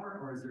ground-based power,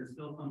 or is there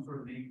still some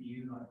sort of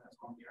APU that's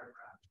on the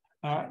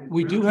aircraft?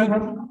 We do have.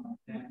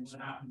 Then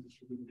what happens if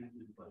you lose it?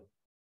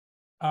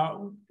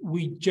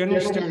 We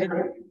generally started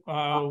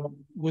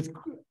with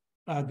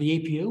the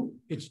APU.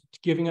 It's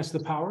giving us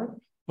the power.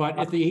 But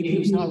if the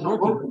APU is not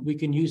working, we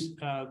can use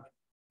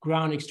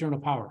ground external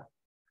power.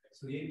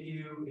 So the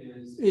APU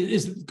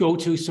is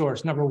go-to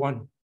source, number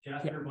one.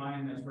 Gas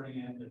turbine that's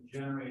running at the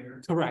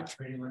generator. Correct.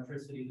 Creating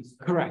electricity.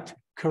 Correct.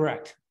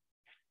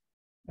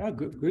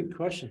 Good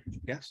question.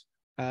 Yes.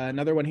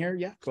 Another one here.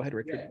 Yeah, go ahead,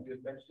 Richard. Yeah, you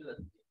mentioned that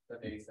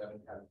 787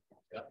 has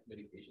a gust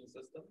mitigation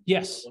system.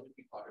 Yes. What if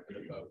we talk a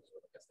bit about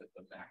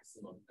the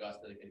maximum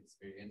gust that it can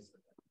experience?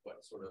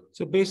 What sort of...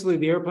 So basically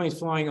the airplane's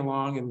flying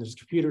along and there's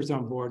computers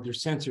on board,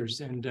 there's sensors,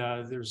 and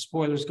there's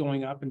spoilers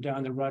going up and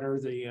down the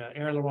rudder, the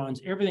ailerons,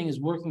 everything is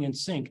working in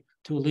sync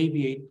to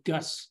alleviate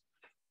gusts.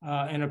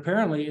 And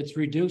apparently it's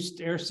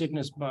reduced air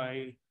sickness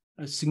by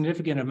a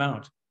significant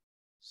amount.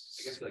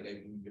 I guess like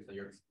based on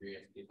your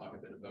experience, can you talk a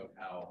bit about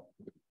how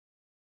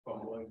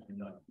from going to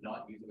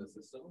not using the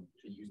system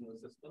to using the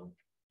system,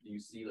 do you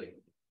see like,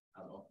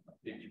 I don't know,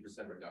 a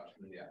 50%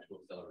 reduction in the actual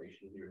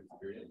acceleration of your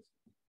experience?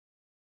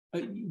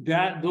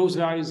 Those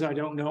values I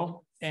don't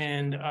know,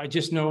 and I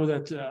just know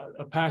that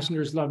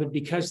passengers love it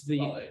because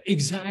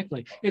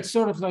exactly. Okay. It's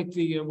sort of like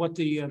the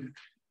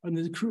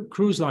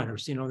cruise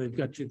liners. You know, they've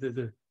got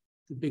the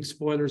big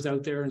spoilers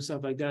out there and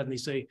stuff like that, and they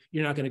say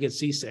you're not going to get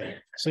seasick,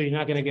 so you're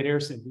not going to get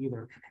airsick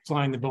either.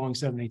 Flying the Boeing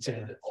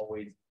 787. Is it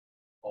always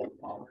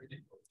operating?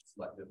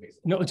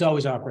 No, it's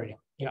always operating.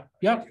 Yeah.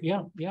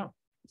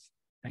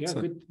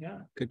 Excellent. Yeah,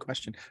 good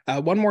question.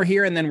 One more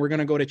here, and then we're going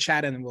to go to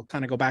chat, and then we'll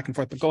kind of go back and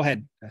forth. But go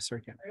ahead,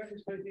 sir. Yeah. I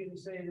understood you to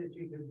say that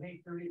you could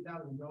make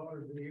 $30,000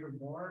 a year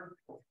more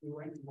if you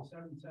went to the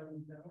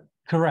 777.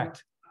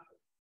 Correct.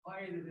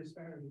 Why the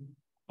disparity?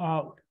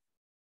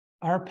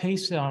 Our pay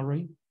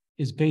salary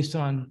is based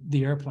on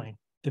the airplane.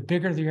 The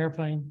bigger the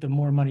airplane, the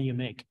more money you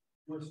make.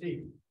 More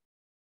seats.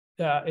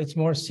 It's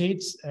more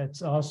seats.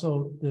 It's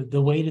also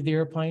the weight of the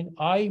airplane.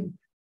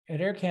 At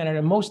Air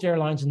Canada, most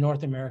airlines in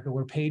North America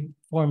were paid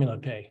formula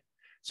pay.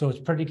 So it's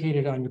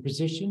predicated on your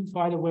position.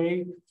 By the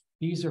way,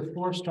 these are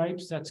 4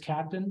 stripes, that's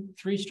captain.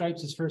 3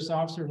 stripes is first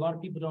officer. A lot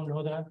of people don't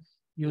know that.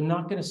 You're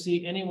not going to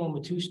see anyone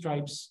with 2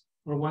 stripes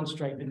or 1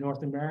 stripe in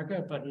North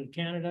America, but in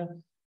Canada,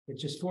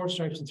 it's just 4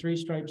 stripes and 3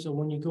 stripes. So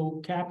when you go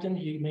captain,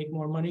 you make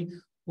more money.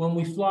 When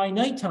we fly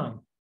nighttime,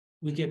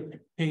 we get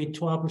paid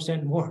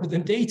 12% more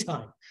than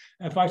daytime.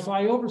 If I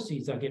fly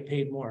overseas, I get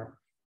paid more.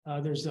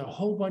 There's a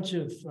whole bunch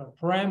of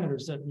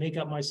parameters that make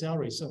up my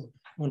salary. So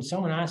when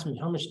someone asks me,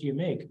 how much do you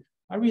make?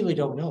 I really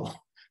don't know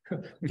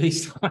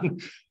based on,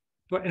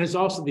 and it's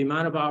also the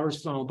amount of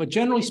hours flown. But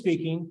generally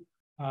speaking,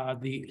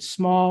 the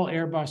small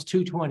Airbus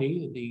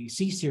 220, the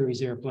C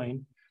series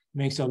airplane,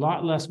 makes a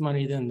lot less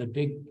money than the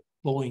big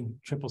Boeing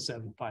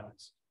 777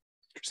 pilots.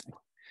 Interesting.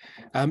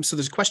 So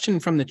there's a question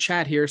from the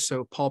chat here.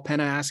 So Paul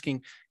Penna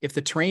asking, if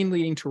the terrain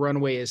leading to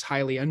runway is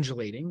highly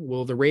undulating,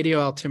 will the radio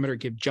altimeter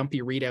give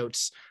jumpy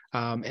readouts?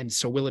 And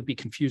so will it be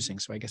confusing?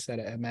 So I guess that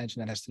I imagine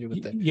that has to do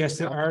with the... Yes,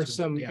 there are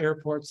some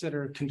airports that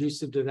are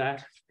conducive to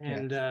that.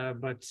 And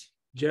but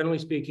generally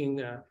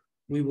speaking,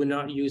 we would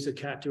not use a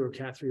Cat 2 or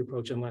Cat 3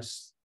 approach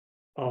unless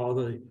all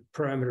the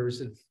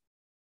parameters and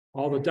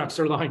all the ducks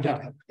are lined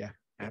up. Yeah,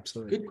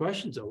 absolutely. Good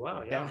questions. Oh,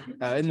 wow. Yeah.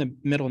 In the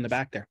middle, in the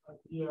back there.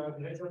 Yeah,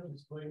 the heads-up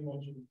display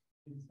motion,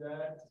 is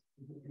that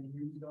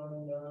used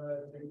on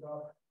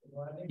takeoff and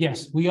landing?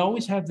 Yes, we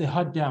always have the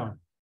HUD down.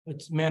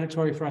 It's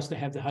mandatory for us to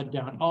have the HUD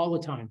down all the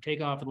time,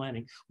 takeoff and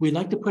landing. We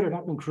like to put it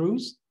up in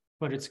cruise,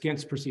 but it's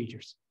against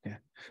procedures. Yeah.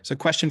 So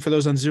question for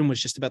those on Zoom was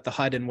just about the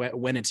HUD and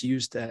when it's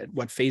used,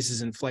 what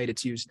phases in flight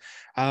it's used.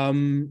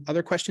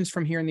 Other questions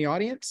from here in the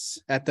audience?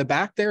 At the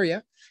back there, yeah.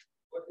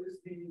 What is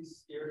the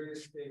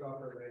scariest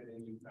takeoff or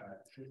landing you've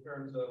had in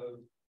terms of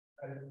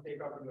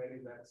takeoff and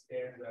landing that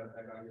stands out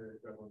that on your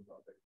adrenaline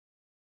topic?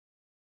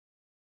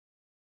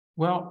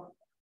 Well,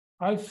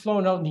 I've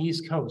flown out in the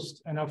East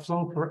Coast, and I've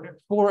flown for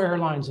 4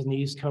 airlines in the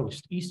East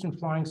Coast: Eastern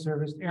Flying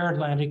Service, Air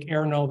Atlantic,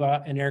 Air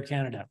Nova, and Air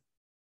Canada.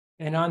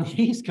 And on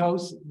the East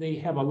Coast, they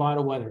have a lot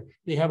of weather.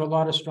 They have a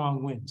lot of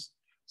strong winds.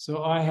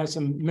 So I had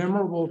some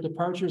memorable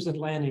departures and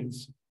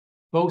landings,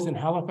 both in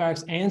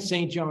Halifax and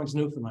St. John's,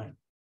 Newfoundland.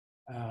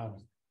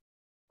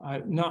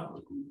 I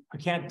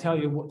can't tell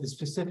you what the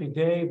specific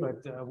day,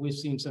 but we've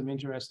seen some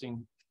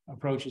interesting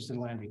approaches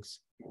and landings.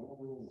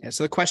 Yeah,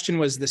 so the question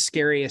was the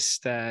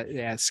scariest,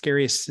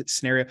 scariest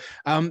scenario.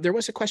 There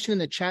was a question in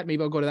the chat.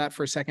 Maybe I'll go to that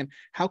for a second.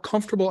 How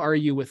comfortable are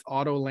you with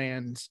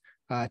Autoland's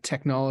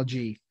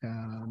technology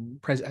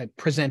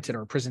presented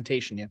or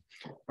presentation?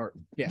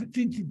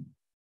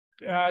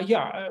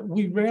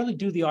 We rarely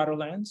do the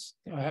Autolands.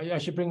 I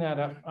should bring that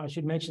up. I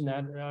should mention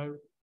that.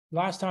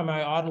 Last time I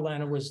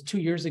Autolanded was 2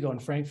 years ago in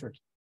Frankfurt.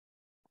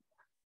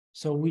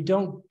 So we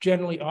don't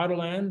generally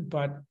Autoland,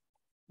 but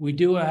we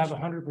do have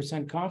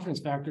 100% confidence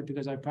factor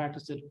because I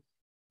practiced it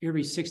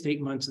every 6 to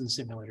 8 months in the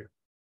simulator.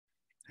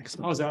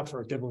 Excellent. I was out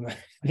for a diplomat.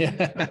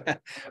 Yeah.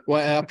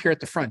 Well, up here at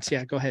the front.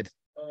 Yeah, go ahead.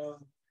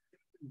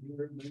 You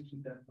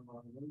mentioned that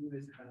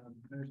runways have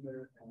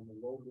transmitter and the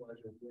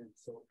localizer wind.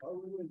 So are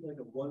we like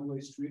a one-way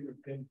street or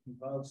can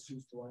pilots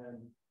choose to land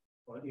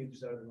on either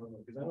side of the runway?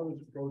 Because I know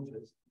there's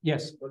approaches.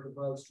 Yes. But the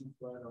pilots choose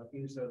to land on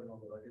either side of the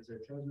runway. Like, is there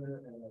a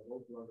transmitter and a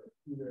localizer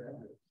either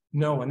end?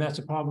 No, and that's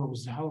a problem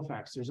with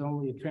Halifax. There's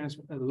only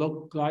a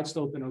local glide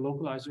slope and a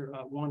localizer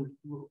at one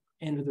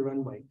end of the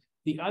runway.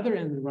 The other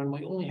end of the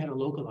runway only had a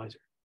localizer.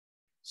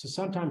 So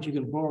sometimes you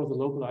can borrow the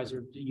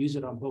localizer to use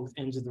it on both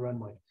ends of the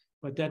runway,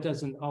 but that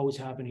doesn't always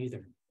happen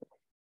either.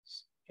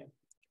 Yeah.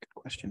 Good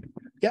question.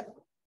 Yeah,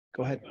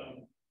 go ahead.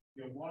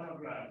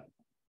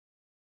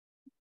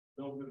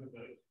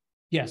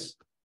 Yes.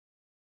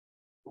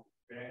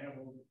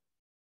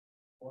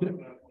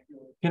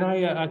 Can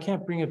I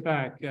can't bring it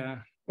back.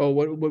 Oh,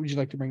 what would you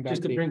like to bring back?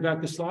 Just to bring back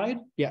the slide?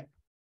 Yeah.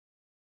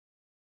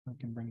 I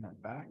can bring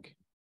that back.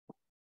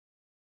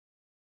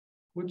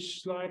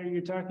 Which slide are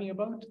you talking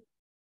about?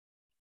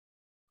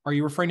 Are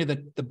you referring to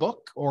the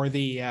book or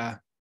the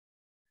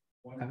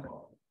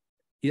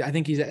yeah, I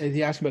think he's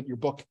asking about your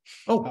book.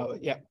 Oh,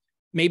 yeah.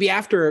 Maybe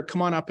after,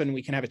 come on up and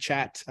we can have a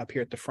chat up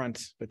here at the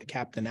front with the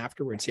captain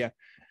afterwards. Yeah.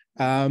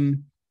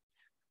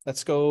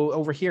 Let's go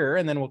over here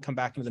and then we'll come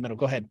back into the middle.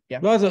 Go ahead. Yeah.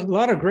 Well, there's a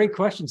lot of great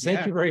questions.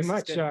 Thank you very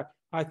much.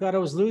 I thought I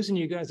was losing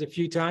you guys a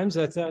few times.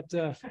 I thought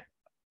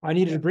I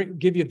needed to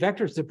give you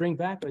vectors to bring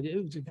back, but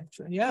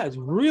yeah, it's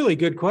really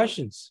good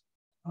questions.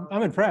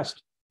 I'm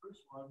impressed.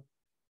 First one,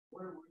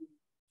 where were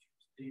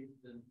you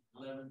the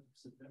 11th of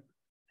September?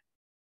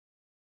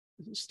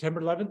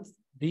 September 11th,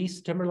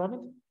 September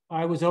 11th,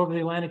 I was over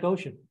the Atlantic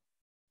Ocean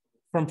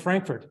from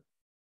Frankfurt,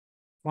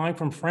 flying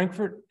from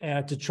Frankfurt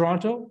to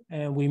Toronto,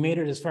 and we made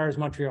it as far as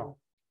Montreal.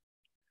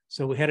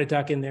 So we had a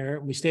duck in there.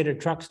 We stayed at a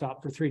truck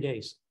stop for 3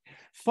 days.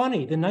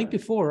 Funny, the night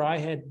before I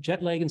had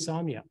jet lag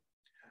insomnia.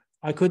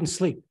 I couldn't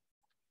sleep.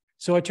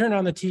 So I turned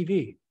on the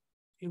TV.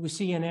 It was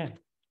CNN.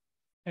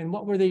 And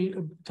what were they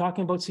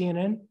talking about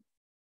CNN?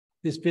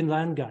 This Bin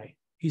Laden guy.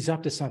 He's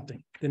up to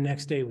something. The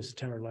next day was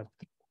September 11th.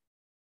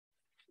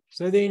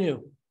 So they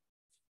knew.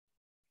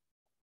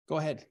 Go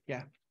ahead.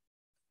 Yeah.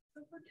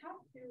 So for Cat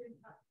 2 and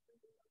Cat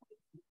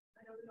 3,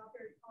 I know they're not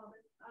very common.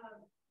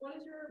 What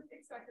is your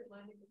expected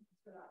landing distance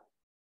for that?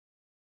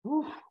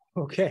 Ooh,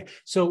 okay.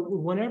 So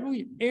whenever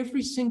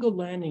every single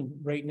landing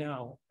right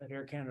now at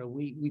Air Canada,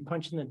 we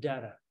punch in the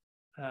data.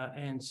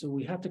 And so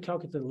we have to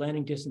calculate the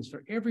landing distance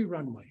for every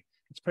runway.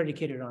 It's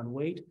predicated on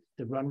weight,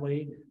 the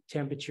runway,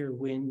 temperature,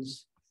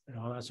 winds, and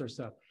all that sort of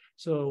stuff.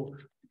 So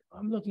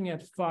I'm looking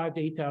at 5,000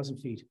 to 8,000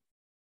 feet.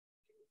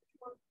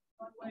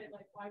 One way,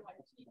 like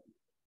YYT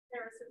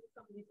comparison with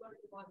some of these larger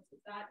ones, is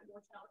that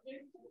more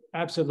challenging?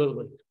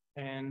 Absolutely.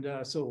 And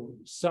so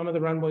some of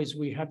the runways,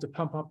 we have to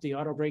pump up the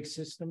auto brake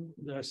system,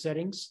 the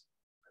settings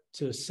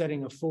to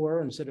setting a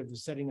 4 instead of the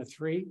setting a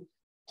 3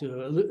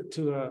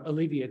 to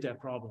alleviate that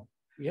problem.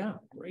 Yeah,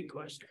 great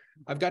question.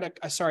 I've got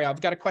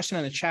a question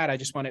on the chat. I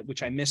just wanted,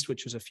 which I missed,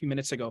 which was a few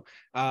minutes ago.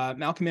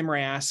 Malcolm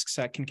Imray asks,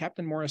 can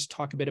Captain Morris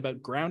talk a bit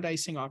about ground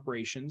icing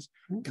operations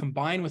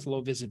combined with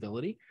low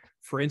visibility?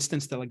 For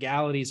instance, the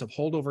legalities of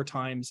holdover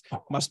times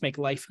must make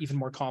life even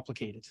more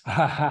complicated.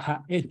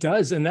 It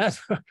does. And that's,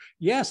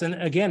 yes. And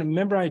again,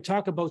 remember I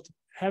talk about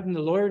having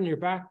the lawyer in your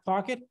back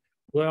pocket?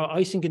 Well,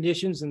 icing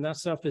conditions and that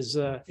stuff is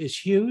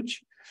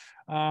huge.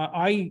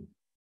 I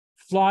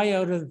fly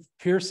out of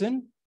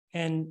Pearson,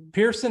 and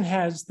Pearson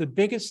has the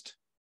biggest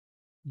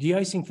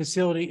de-icing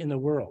facility in the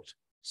world,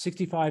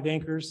 65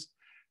 acres.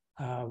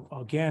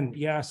 Again,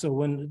 yeah, so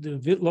when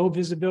the low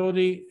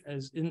visibility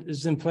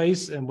is in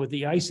place and with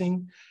the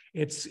icing,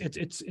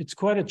 it's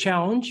quite a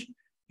challenge,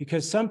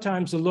 because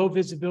sometimes the low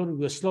visibility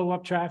will slow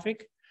up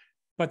traffic,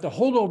 but the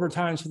holdover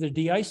times for the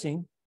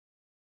de-icing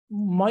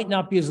might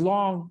not be as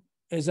long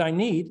as I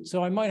need.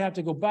 So I might have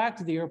to go back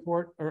to the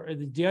airport or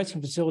the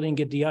de-icing facility and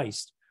get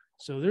de-iced.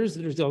 So there's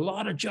a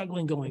lot of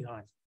juggling going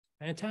on.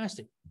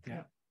 Fantastic.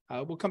 Yeah.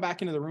 We'll come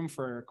back into the room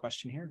for a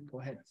question here. Go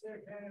ahead. What's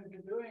Air Canada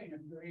doing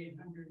if they're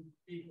 800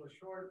 people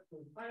short for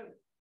the pilot?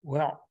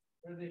 Well,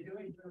 What are they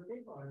doing for the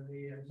people? Are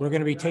they, we're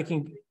going to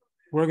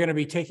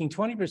be taking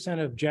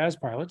 20% of Jazz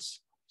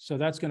pilots. So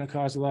that's going to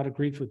cause a lot of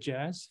grief with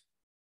Jazz.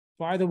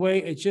 By the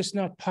way, it's just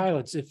not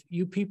pilots. If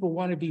you people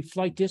want to be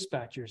flight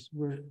dispatchers,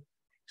 we're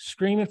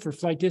screaming for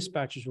flight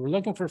dispatchers. We're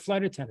looking for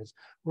flight attendants.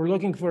 We're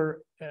looking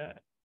for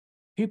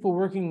people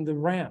working the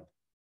ramp.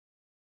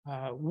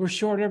 We're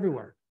short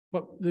everywhere,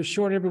 but they're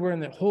short everywhere in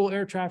the whole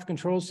air traffic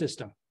control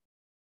system.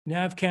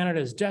 Nav Canada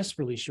is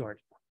desperately short.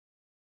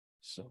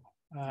 So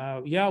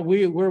yeah,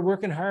 we're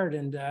working hard,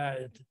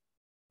 and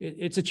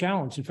it's a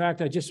challenge. In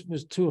fact, I just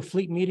was to a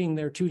fleet meeting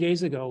there 2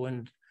 days ago,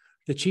 and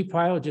the chief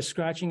pilot just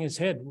scratching his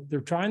head.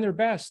 They're trying their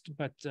best,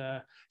 but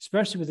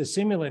especially with the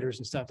simulators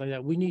and stuff like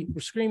that, we're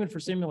screaming for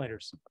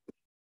simulators.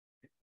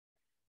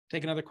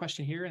 Take another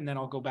question here, and then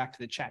I'll go back to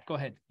the chat. Go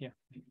ahead. Yeah.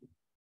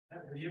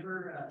 Have you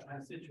ever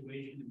had a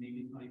situation, and maybe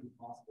it's not even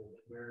possible,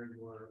 where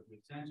your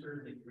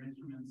sensors, like your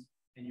instruments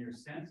and your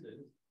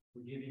senses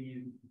were giving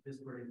you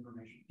disparate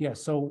information? Yeah,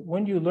 so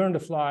when you learn to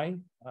fly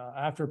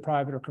after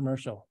private or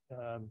commercial,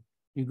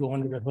 you go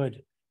under the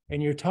hood,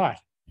 and you're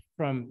taught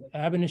from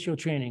ab initio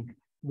training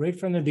right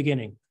from the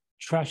beginning,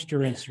 trust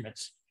your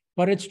instruments.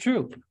 But it's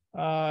true.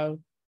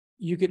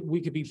 We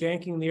could be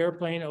banking the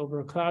airplane over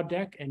a cloud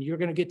deck, and you're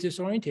going to get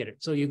disorientated.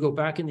 So you go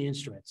back in the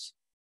instruments.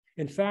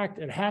 In fact,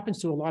 it happens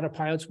to a lot of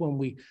pilots when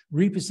we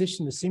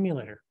reposition the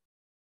simulator.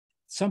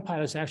 Some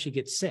pilots actually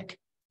get sick.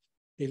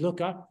 They look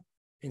up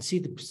and see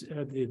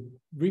the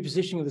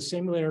repositioning of the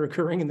simulator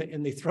occurring,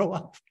 and they throw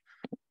up.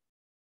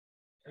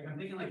 Like I'm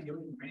thinking like the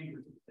open range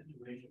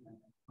situation.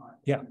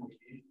 Yeah.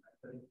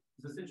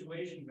 It's a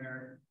situation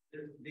where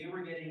they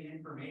were getting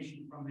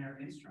information from their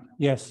instrument.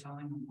 Yes.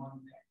 Telling them one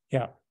thing.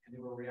 Yeah. And they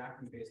were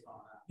reacting based on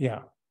that.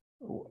 Yeah.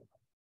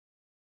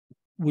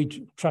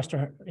 We trust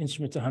our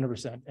instruments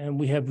 100%, and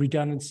we have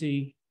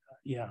redundancy.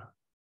 Yeah,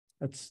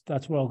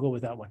 that's where I'll go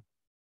with that one.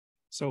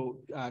 So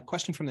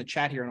question from the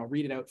chat here, and I'll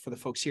read it out for the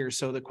folks here.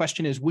 So the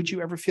question is, would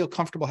you ever feel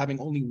comfortable having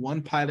only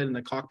one pilot in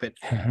the cockpit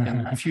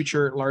in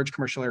future large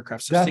commercial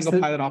aircraft? So single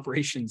pilot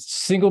operations.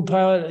 Single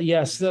pilot,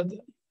 yes.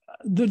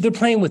 They're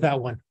playing with that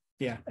one.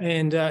 Yeah.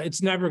 And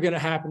it's never going to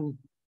happen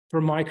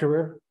for my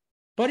career,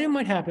 but it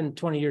might happen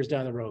 20 years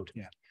down the road.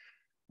 Yeah.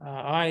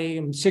 I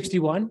am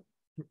 61.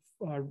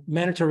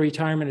 Mandatory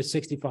retirement is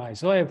 65.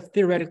 So I have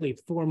theoretically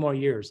 4 more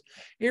years.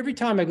 Every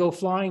time I go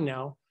flying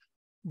now,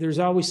 there's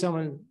always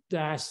someone to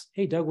ask,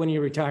 hey, Doug, when are you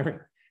retiring?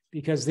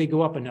 Because they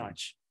go up a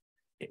notch.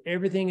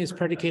 Everything is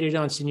predicated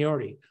on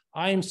seniority.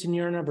 I am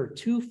senior number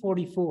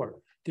 244.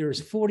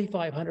 There's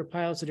 4,500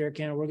 pilots at Air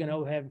Canada. We're going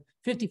to have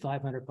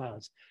 5,500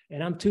 pilots,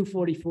 and I'm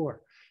 244.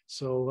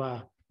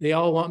 So they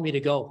all want me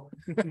to go.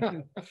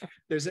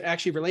 There's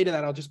actually related to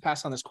that. I'll just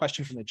pass on this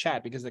question from the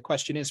chat, because the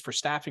question is, for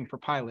staffing for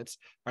pilots,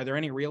 are there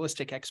any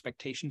realistic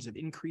expectations of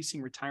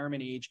increasing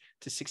retirement age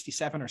to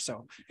 67 or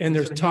so? And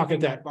there's talk of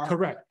that. bar.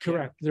 Correct.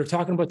 Yeah. They're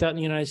talking about that in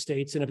the United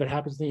States. And if it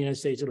happens in the United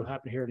States, it'll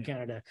happen here in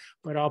Canada.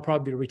 But I'll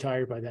probably be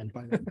retired by then.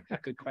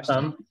 Good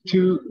question.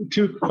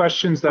 Two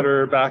questions that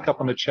are back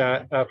up on the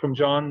chat from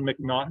John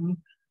McNaughton.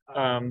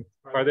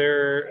 Are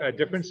there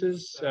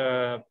differences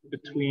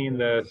between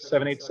the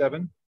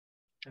 787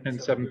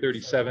 and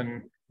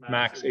 737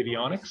 MAX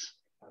avionics?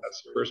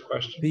 That's the first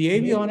question.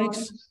 The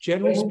avionics,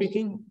 generally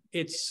speaking,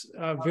 it's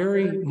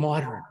very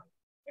modern.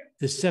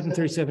 The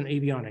 737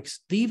 avionics,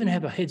 they even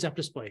have a heads-up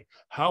display.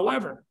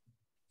 However,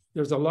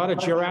 there's a lot of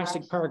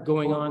Jurassic Park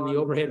going on, the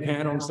overhead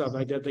panel and stuff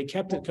like that. They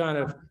kept it kind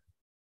of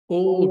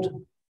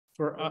old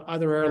for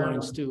other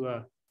airlines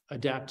to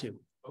adapt to.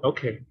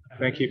 Okay,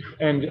 thank you.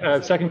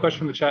 And second question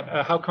from the chat,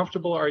 how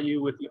comfortable are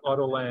you with the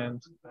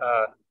Autoland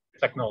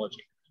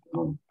technology?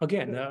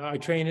 Again, I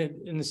train it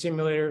in the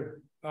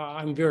simulator.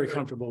 I'm very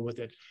comfortable with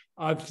it.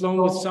 I've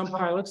flown with some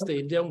pilots.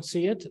 They don't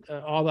see it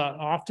all that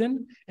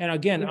often. And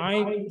again,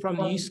 I'm from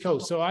the East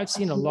Coast, so I've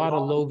seen a lot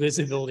of low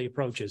visibility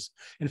approaches.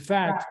 In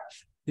fact,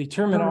 the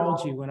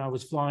terminology when I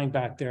was flying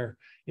back there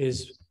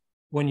is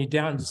when you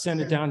send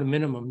it down to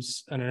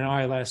minimums on an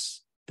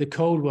ILS, the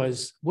code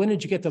was, when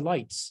did you get the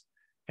lights?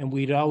 And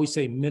we'd always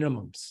say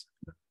minimums,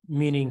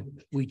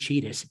 meaning we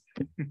cheated.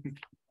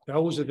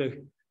 Those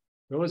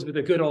were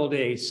the good old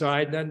days.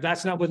 So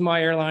that's not with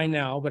my airline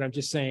now, but I'm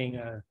just saying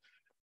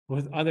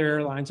with other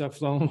airlines I've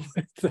flown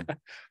with,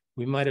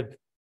 we might have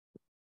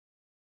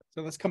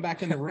So let's come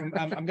back in the room.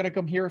 I'm going to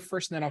come here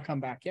first and then I'll come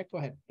back. Yeah, go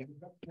ahead. Yeah.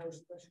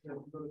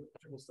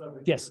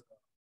 Yes.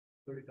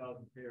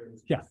 30,000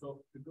 pairs. Yeah.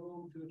 So to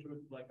go to the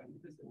truth, like, I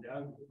think this is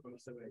down to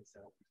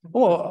 787.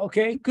 Oh,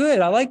 okay,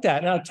 good. I like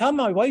that. Now tell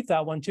my wife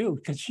that one too,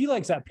 because she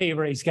likes that pay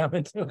raise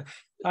coming too.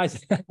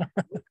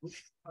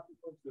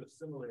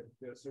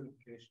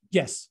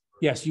 Yes,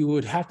 yes, you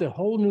would have to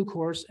whole new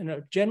course,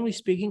 and generally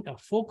speaking, a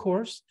full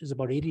course is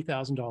about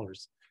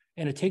 $80,000,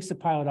 and it takes the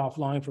pilot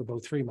offline for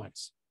about 3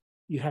 months.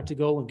 You have to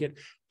go and get,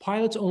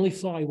 pilots only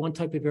fly one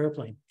type of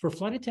airplane. For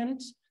flight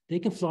attendants, they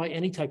can fly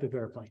any type of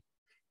airplane.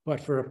 But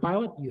for a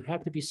pilot, you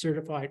have to be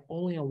certified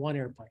only on one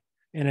airplane,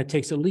 and it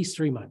takes at least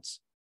 3 months.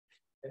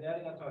 And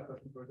adding on to my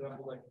question, for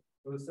example, like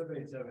for the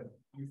 787,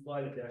 you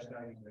fly the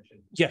 -9 you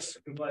mentioned. Yes.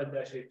 You can fly the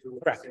 -82.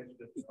 Correct.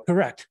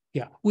 Correct.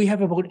 Yeah. We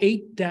have about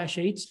 8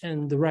 -8s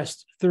and the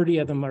rest, 30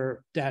 of them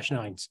are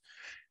 -9s.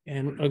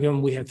 And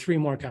again, we have 3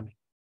 more coming.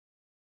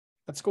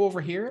 Let's go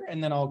over here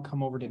and then I'll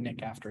come over to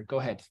Nick after. Go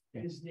ahead.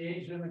 Is the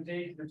age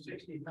limitation of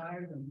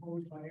 65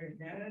 imposed by Air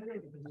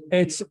Canada?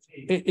 It's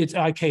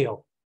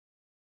ICAO.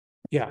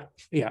 Yeah,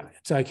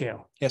 it's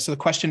ICAO. Yeah. So the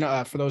question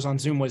for those on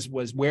Zoom was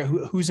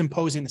who's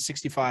imposing the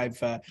 65,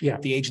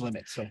 the age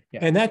limit. So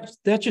yeah. And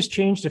that just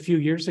changed a few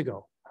years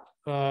ago.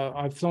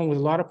 I've flown with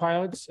a lot of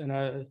pilots and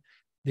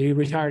they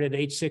retired at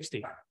age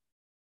 60.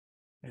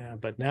 Yeah,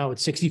 but now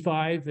it's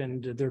 65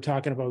 and they're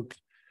talking about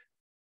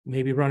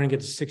maybe running it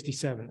to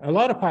 67. A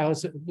lot of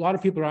pilots, a lot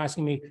of people are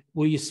asking me,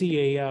 will you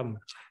see a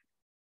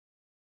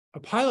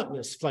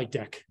pilotless flight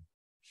deck?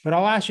 But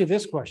I'll ask you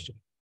this question.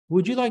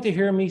 Would you like to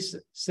hear me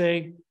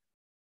say,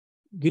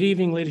 good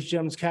evening, ladies and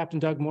gentlemen, it's Captain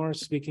Doug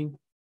Morris speaking.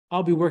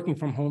 I'll be working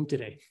from home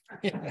today.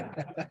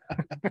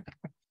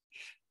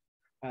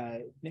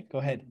 Nick, go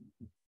ahead.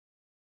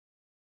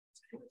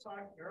 You were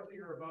talking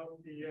earlier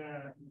about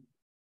the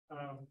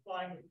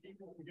flying with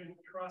people who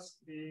didn't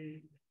trust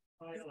the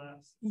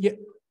pilots.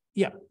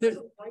 Yeah. As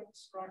a flight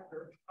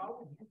instructor, how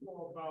would you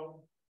go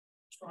about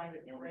trying to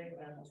train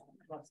them to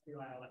trust the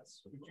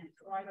pilots? Would you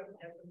try to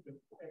get them to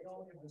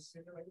fail in the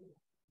simulator?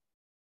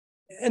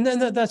 And then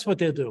that's what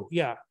they'll do.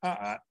 Yeah.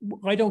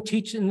 I don't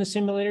teach in the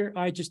simulator.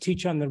 I just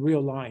teach on the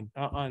real line,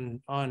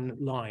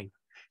 online.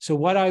 So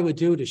what I would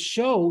do to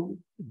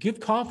give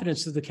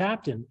confidence to the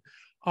captain,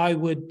 I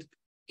would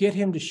get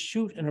him to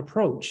shoot an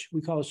approach.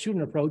 We call it shoot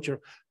an approach,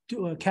 or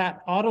do a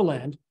cat auto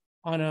land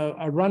on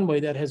a runway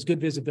that has good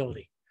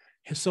visibility.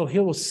 So he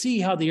will see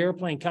how the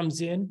airplane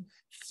comes in,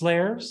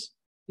 flares.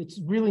 It's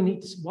really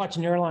neat to watch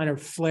an airliner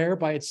flare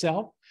by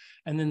itself.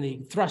 And then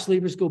the thrust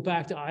levers go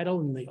back to idle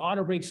and the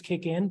auto brakes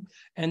kick in,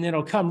 and then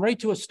it'll come right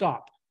to a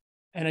stop.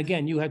 And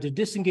again, you have to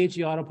disengage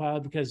the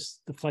autopilot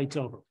because the flight's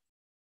over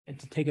and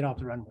to take it off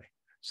the runway.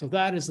 So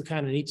that is the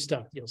kind of neat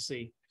stuff you'll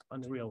see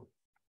on the real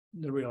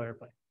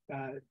airplane.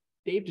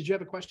 Dave, did you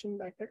have a question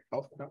back there?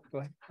 Oh, no, go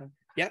ahead.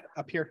 Yeah,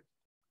 up here.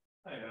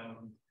 Hi,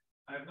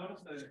 I've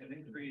noticed an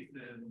increase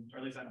in, or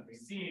at least I'm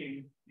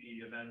seeing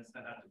the events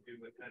that have to do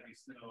with heavy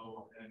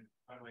snow and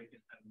runway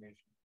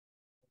contamination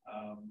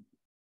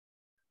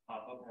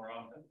pop up more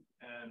often.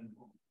 And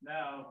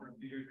now for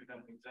 2 years, we've had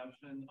an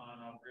exemption on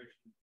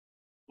operations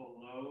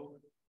below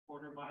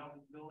quarter-mile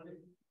visibility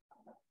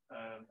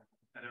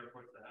at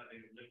airports that have a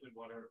liquid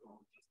water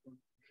system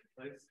in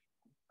place.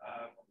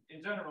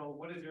 In general,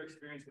 what is your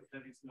experience with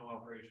heavy snow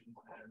operations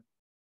and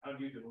how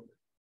do you deal with it?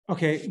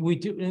 Okay, we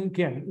do, and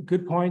again,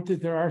 good point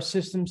that there are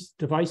systems,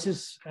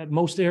 devices at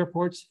most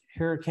airports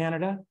here in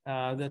Canada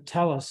that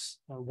tell us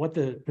what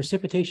the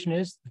precipitation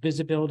is,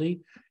 visibility,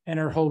 and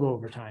our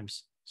holdover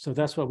times. So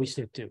that's what we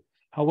stick to.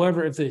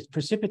 However, if the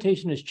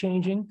precipitation is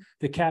changing,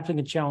 the captain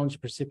can challenge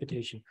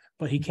precipitation,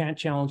 but he can't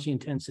challenge the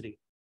intensity.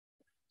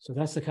 So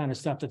that's the kind of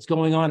stuff that's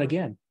going on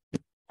again.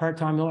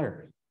 Part-time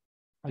lawyer.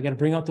 I got to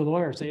bring out the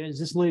lawyer and say, is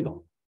this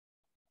legal?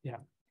 Yeah.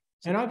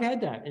 And I've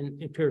had that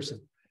in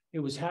Pearson. It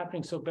was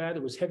happening so bad,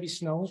 it was heavy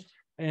snow,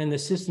 and the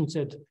system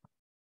said,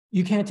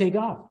 you can't take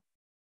off.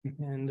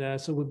 And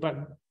but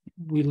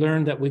we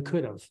learned that we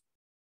could have,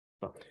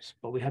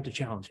 but we have to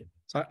challenge it.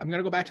 So I'm going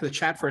to go back to the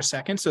chat for a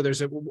second. So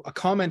there's a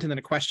comment and then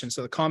a question.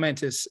 So the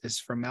comment is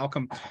from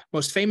Malcolm.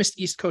 Most famous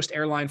East Coast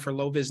airline for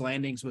low vis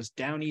landings was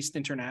Down East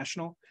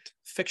International,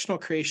 fictional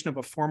creation of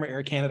a former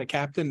Air Canada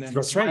captain,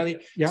 and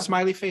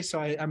smiley face.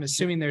 So I'm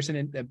assuming there's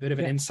a bit of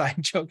an inside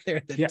joke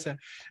there that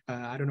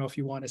I don't know if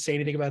you want to say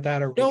anything about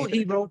that or. No,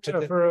 he wrote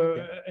for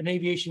an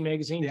aviation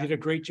magazine. He did a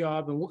great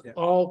job, and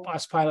all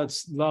us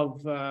pilots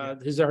love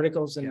his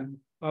articles, and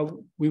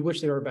we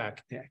wish they were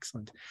back. Yeah,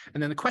 excellent.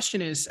 And then the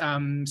question is,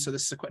 so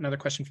this is another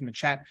question from the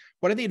chat.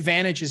 What are the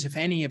advantages, if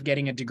any, of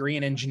getting a degree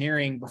in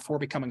engineering before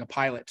becoming a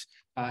pilot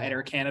at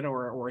Air Canada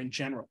or in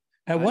general?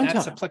 At one time,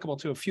 that's applicable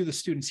to a few of the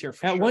students here.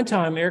 One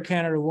time, Air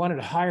Canada wanted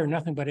to hire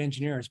nothing but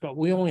engineers, but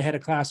we only had a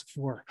class of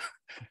 4.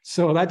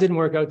 So that didn't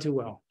work out too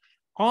well.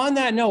 On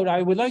that note,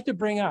 I would like to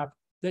bring up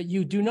that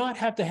you do not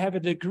have to have a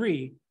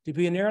degree to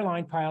be an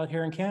airline pilot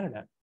here in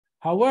Canada.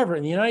 However,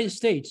 in the United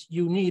States,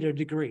 you need a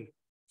degree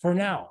for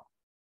now.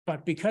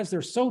 But because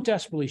they're so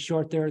desperately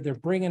short there, they're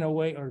bringing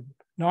away or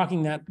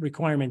knocking that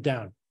requirement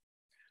down.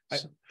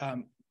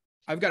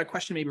 I've got a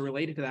question maybe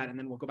related to that, and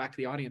then we'll go back to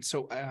the audience.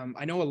 So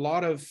I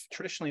know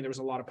traditionally there was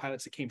a lot of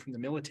pilots that came from the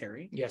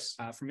military. Yes.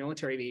 From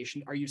military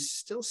aviation. Are you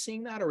still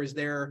seeing that, or is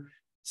there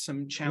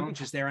some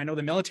challenges there? I know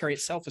the military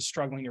itself is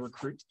struggling to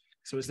recruit.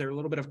 So is there a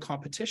little bit of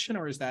competition,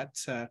 or is that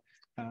a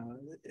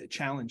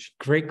challenge?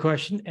 Great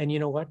question. And you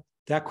know what?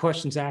 That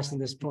question's asked in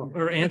this book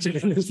or answered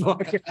in this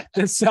book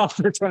itself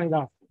for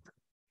 $20.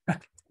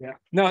 Yeah.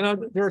 No,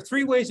 there are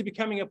 3 ways of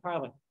becoming a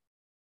pilot.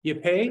 You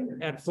pay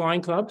at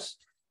flying clubs.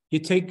 You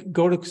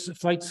go to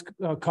flight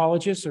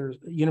colleges or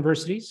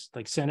universities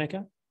like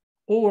Seneca,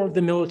 or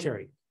the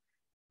military.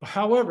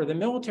 However, the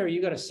military,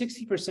 you got a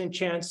 60%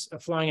 chance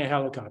of flying a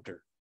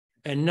helicopter.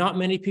 And not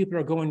many people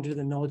are going to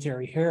the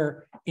military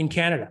here in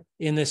Canada.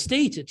 In the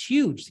States, it's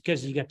huge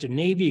because you got the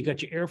Navy, you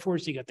got your Air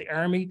Force, you got the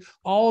Army.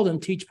 All of them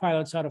teach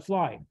pilots how to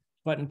fly.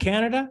 But in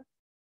Canada,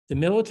 the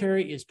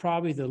military is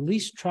probably the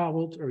least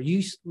traveled or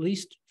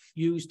least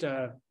used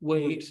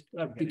way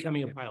of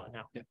becoming a pilot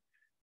now.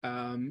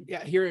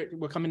 Yeah. Here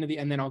we'll come into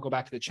and then I'll go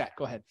back to the chat.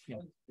 Go ahead. Yeah.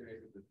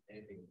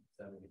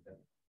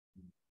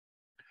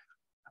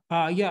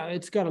 Yeah,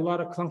 it's got a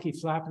lot of clunky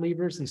flap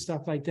levers and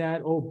stuff like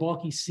that. Oh,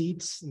 bulky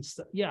seats and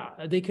stuff. Yeah,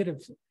 they could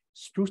have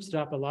spruced it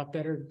up a lot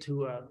better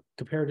to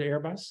compare to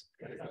Airbus.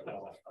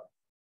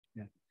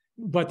 Yeah,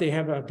 but they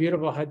have a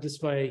beautiful HUD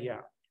display.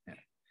 Yeah.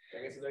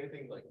 I guess is there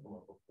anything like from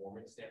a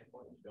performance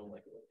standpoint you don't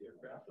like it with the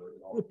aircraft, or is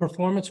it all...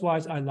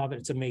 Performance-wise, I love it.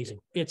 It's amazing.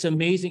 It's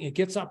amazing. It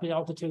gets up the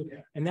altitude,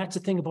 and that's the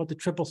thing about the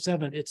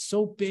 777. It's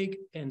so big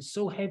and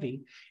so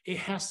heavy. It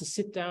has to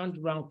sit down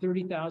around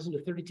 30,000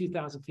 to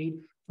 32,000 feet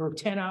for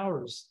 10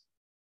 hours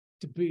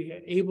to be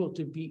able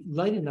to be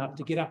light enough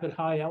to get up at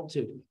high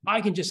altitude. I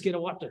can just get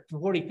up to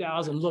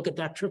 40,000, look at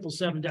that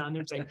 777 down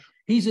there and say,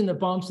 he's in the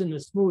bumps in the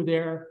smooth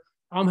air.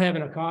 I'm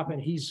having a cough and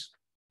he's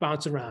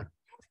bouncing around.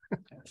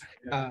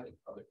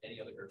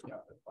 Any other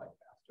aircraft that fly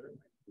faster?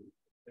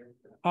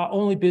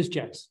 Only biz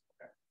jets.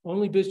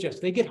 Only biz jets.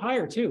 They get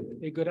higher too.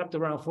 They get up to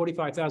around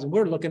 45,000.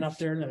 We're looking up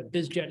there in a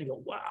biz jet and you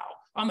go, wow,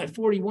 I'm at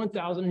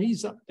 41,000 and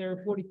he's up there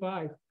at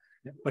 45.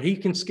 But he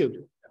can scoot.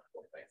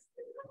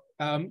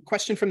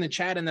 Question from the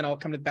chat, and then I'll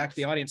come back to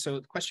the audience. So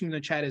the question in the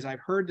chat is,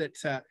 I've heard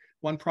that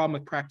one problem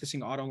with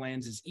practicing auto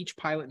lands is each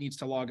pilot needs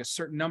to log a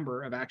certain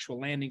number of actual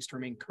landings to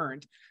remain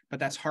current, but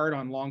that's hard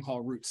on long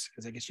haul routes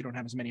because I guess you don't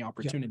have as many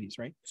opportunities,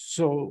 right?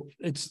 So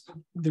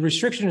the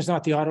restriction is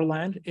not the auto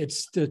land,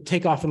 it's the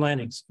takeoff and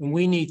landings. And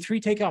we need 3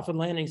 takeoff and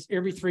landings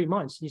every 3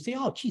 months. And you say,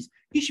 oh, geez,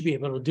 you should be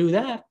able to do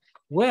that.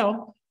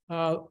 Well,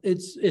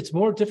 it's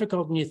more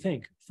difficult than you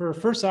think. For a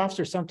first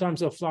officer, sometimes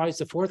they'll fly as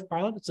the 4th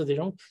pilot, so they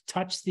don't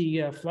touch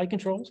the flight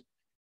controls.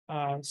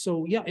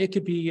 So yeah, it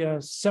could be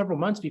several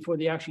months before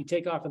they actually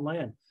take off and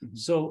land. Mm-hmm.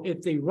 So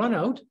if they run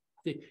out,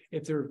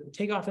 if their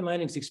takeoff and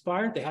landings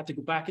expired, they have to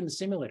go back in the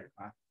simulator,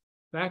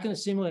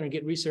 and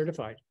get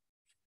recertified.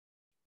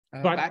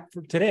 But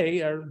for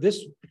today, or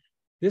this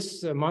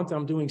month,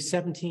 I'm doing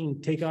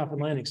 17 takeoff and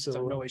landings,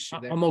 so no issue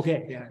there. I'm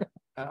okay. Yeah,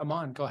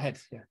 Aman, go ahead.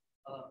 Yeah.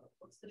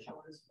 What's the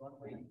shortest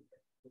runway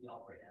we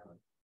operate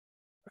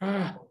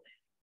on?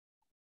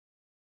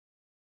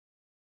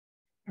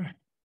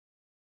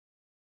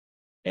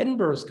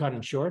 Edinburgh's kind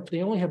of short.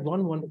 They only have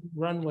one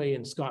runway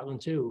in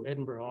Scotland too.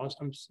 Edinburgh.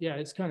 Yeah,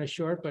 it's kind of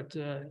short, but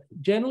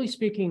generally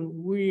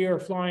speaking, we are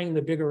flying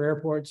the bigger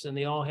airports, and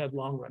they all have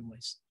long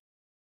runways.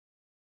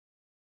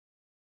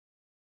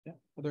 Yeah.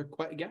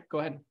 Go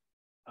ahead.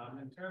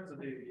 In terms of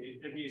the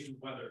aviation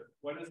weather,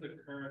 what is the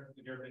current,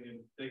 in your opinion,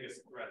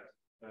 biggest threat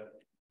that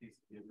needs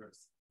to be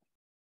addressed?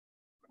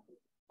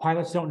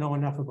 Pilots don't know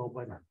enough about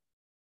weather.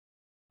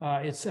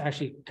 It's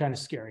actually kind of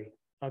scary.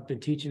 I've been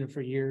teaching it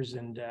for years,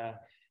 and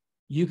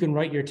you can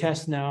write your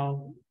test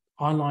now,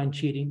 online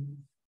cheating,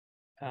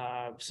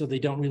 so they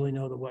don't really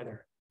know the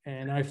weather.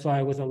 And I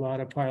fly with a lot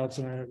of pilots,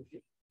 and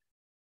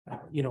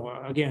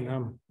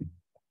again,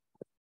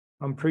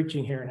 I'm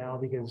preaching here now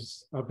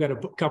because I've got a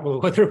couple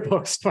of weather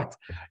books. But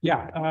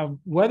yeah,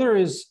 weather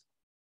is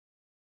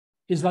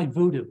like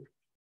voodoo.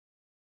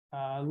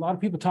 A lot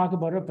of people talk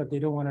about it, but they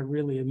don't want to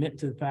really admit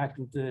to the fact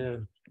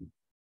that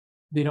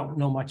they don't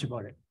know much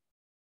about it.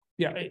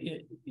 Yeah,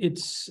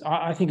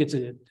 I think it's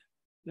a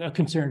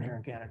concern here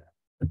in Canada.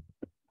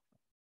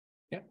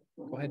 Yeah,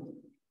 go ahead.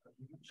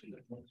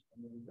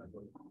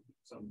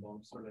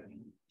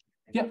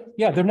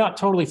 Yeah, they're not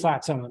totally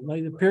flat. Some of them,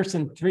 like the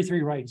Pearson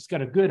 33 right, it's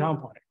got a good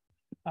hump on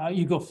it.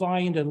 You go fly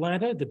into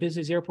Atlanta, the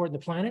busiest airport in the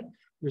planet.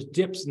 There's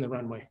dips in the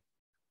runway.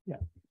 Yeah.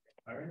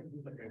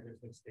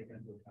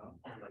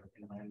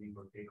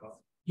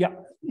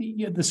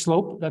 Yeah, the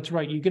slope. That's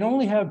right. You can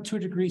only have 2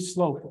 degrees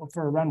slope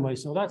for a runway,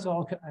 so that's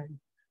all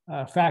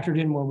factored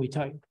in when we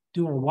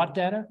do our watt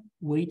data,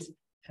 weight,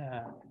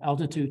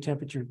 altitude,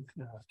 temperature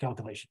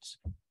calculations.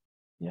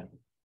 Yeah.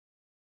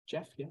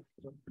 Jeff, yeah.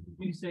 Can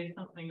you say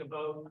something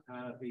about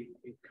the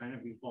kind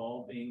of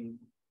evolving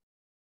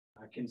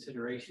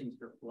considerations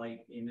for flight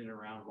in and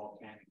around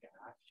volcanic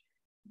ash?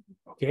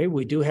 Okay,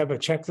 we do have a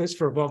checklist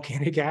for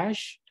volcanic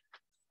ash.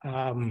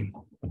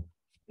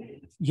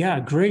 Yeah,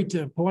 great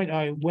point.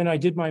 When I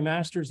did my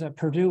master's at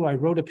Purdue, I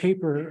wrote a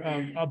paper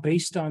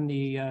based on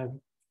the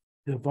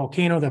the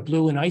volcano that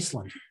blew in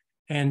Iceland.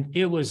 And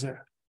it was a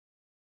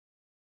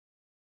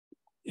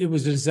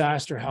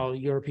disaster how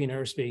European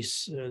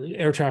airspace,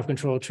 air traffic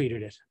control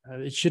treated it.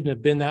 It shouldn't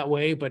have been that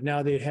way, but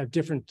now they have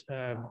different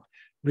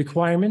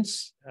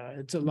requirements.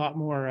 It's a lot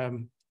more,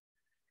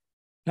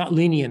 not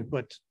lenient,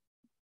 but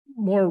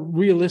more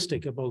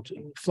realistic about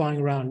flying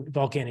around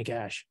volcanic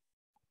ash.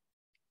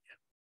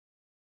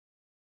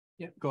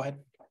 Yeah, go ahead.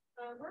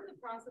 We're in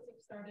the process of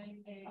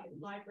starting a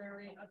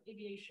library of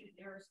aviation and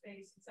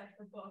aerospace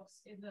section of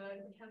books in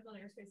the Mechanical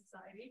and Aerospace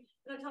Society.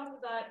 And on top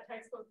of that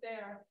textbook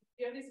there,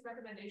 do you have these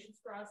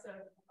recommendations for us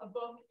of a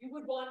book you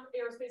would want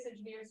aerospace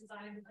engineers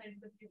designing the plane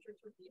for the future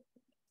to read?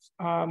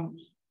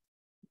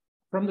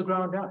 From the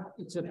ground up,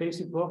 it's a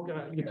basic book.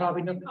 You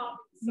probably know.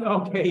 So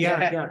Okay,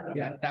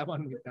 Yeah, that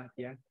one we've got.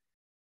 Yeah,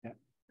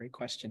 great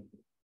question.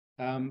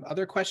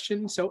 Other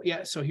questions? So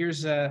yeah, so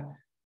here's a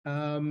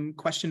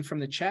question from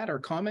the chat or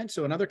comment.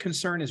 So another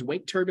concern is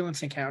wake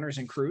turbulence encounters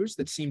and crews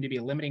that seem to be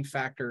a limiting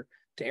factor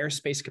to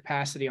airspace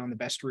capacity on the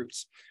best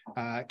routes.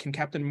 Can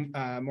Captain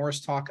Morris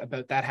talk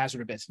about that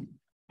hazard a bit?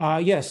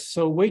 Yes,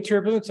 so wake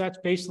turbulence, that's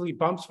basically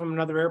bumps from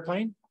another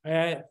airplane.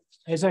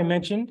 As I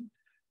mentioned,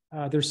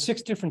 there's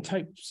 6 different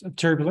types of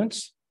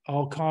turbulence,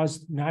 all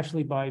caused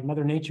naturally by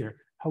Mother Nature.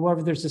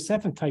 However, there's a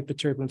 7th type of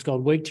turbulence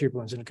called wake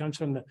turbulence, and it comes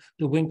from the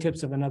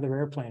wingtips of another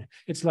airplane.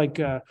 It's like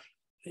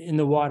in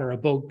the water, a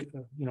boat,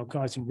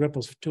 causing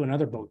ripples to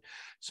another boat.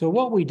 So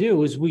what we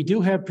do is we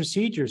do have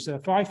procedures.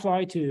 If I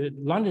fly to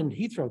London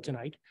Heathrow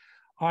tonight,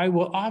 I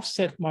will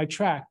offset my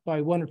track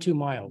by 1 or 2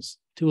 miles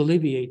to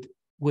alleviate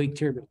wake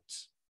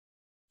turbulence.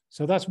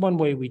 So that's one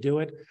way we do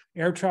it.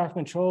 Air traffic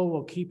control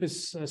will keep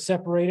us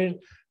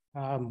separated.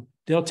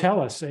 They'll tell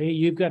us, hey,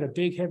 you've got a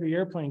big heavy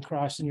airplane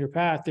crossing your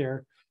path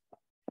there.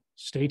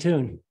 Stay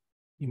tuned.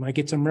 You might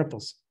get some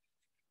ripples.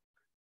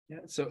 Yeah,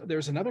 so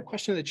there's another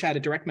question in the chat, a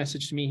direct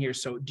message to me here.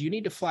 So do you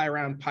need to fly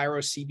around Pyro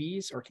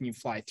CVs or can you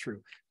fly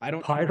through? I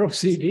don't. Pyro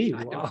CV.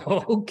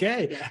 Wow.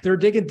 Okay. Yeah. They're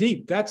digging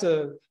deep. That's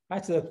a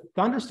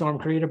thunderstorm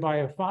created by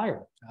a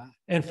fire.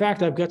 In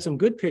fact, I've got some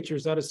good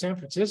pictures out of San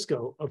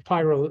Francisco of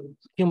pyro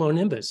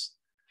cumulonimbus.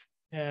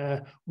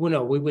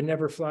 No, we would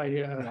never fly.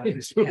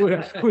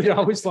 We'd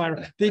always fly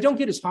around. They don't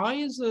get as high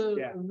as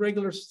a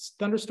regular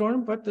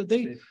thunderstorm, but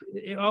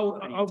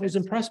I was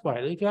impressed by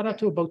it. They got up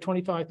to about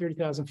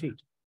 30,000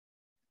 feet.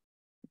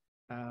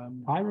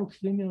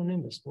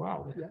 Pyrocumulonimbus.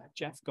 Wow. Yeah,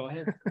 Jeff, go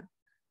ahead.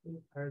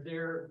 Are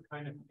there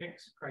kind of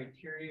fixed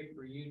criteria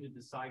for you to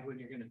decide when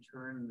you're going to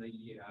turn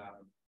the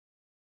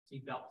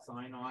seatbelt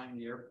sign on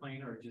the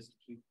airplane, or just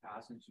keep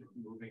passengers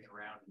moving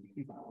around?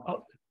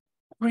 Oh,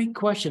 great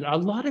question. A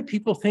lot of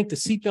people think the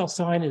seatbelt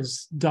sign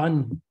is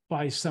done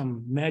by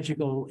some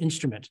magical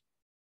instrument.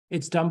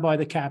 It's done by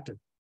the captain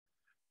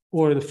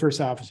or the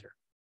first officer.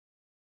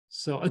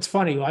 So it's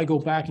funny, I go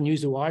back and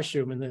use the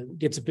washroom and then it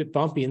gets a bit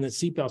bumpy and the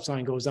seatbelt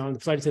sign goes on. The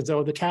flight says,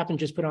 oh, the captain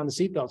just put on the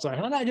seatbelt sign.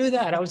 How did I do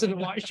that? I was in the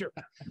washroom.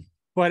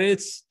 But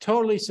it's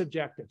totally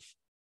subjective.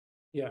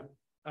 Yeah.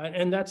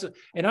 And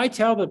I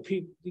tell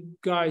the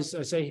guys,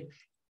 I say,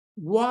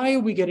 why are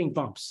we getting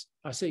bumps?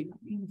 I say,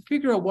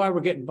 figure out why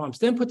we're getting bumps,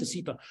 then put the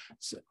seatbelt.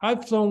 So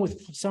I've flown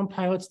with some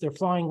pilots, they're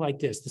flying like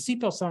this. The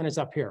seatbelt sign is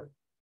up here.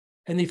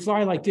 And they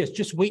fly like this,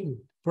 just waiting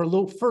for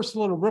a first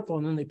little ripple,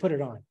 and then they put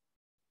it on.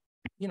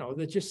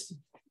 That just,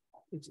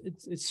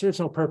 it serves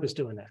no purpose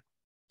doing that.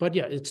 But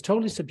yeah, it's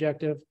totally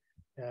subjective.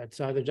 It's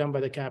either done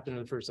by the captain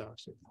or the first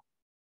officer.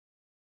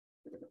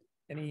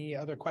 Any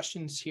other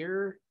questions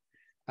here?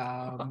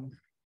 Yeah,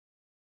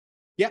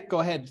 go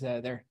ahead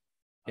there.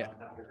 Yeah.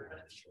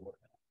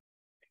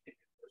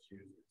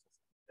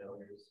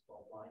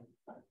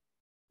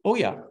 Oh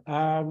yeah.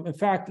 In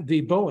fact,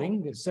 the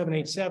Boeing, the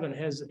 787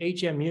 has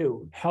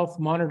HMU, health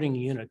monitoring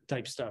unit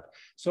type stuff.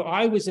 So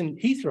I was in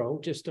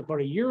Heathrow just about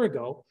a year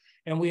ago,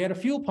 and we had a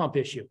fuel pump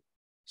issue.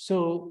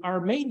 So our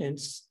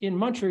maintenance in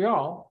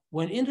Montreal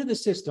went into the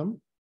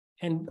system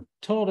and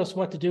told us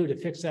what to do to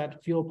fix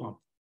that fuel pump.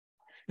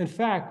 In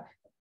fact,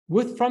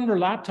 from their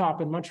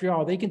laptop in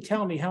Montreal, they can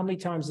tell me how many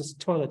times this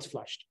toilet's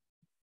flushed.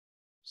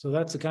 So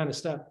that's the kind of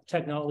stuff,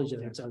 technology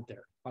that's out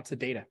there. Lots of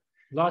data.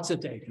 Lots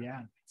of data.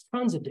 Yeah.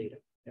 Tons of data.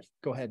 Yeah.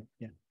 Go ahead.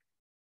 Yeah.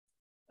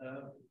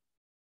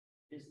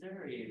 Is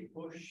there a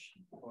push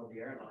for the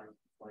airline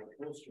like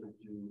closer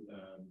to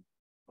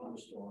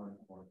thunderstorm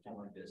or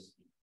something like this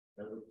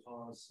that would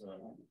cause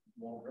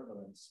more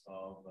prevalence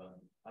of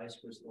ice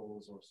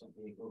crystals or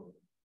something equivalent?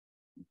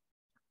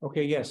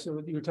 Okay, yes.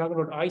 So you're talking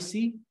about ice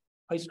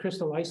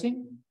crystal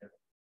icing,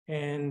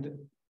 and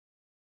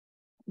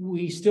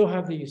we still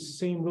have the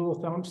same rule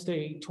of thumb: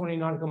 stay 20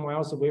 nautical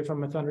miles away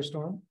from a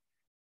thunderstorm.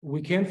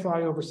 We can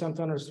fly over some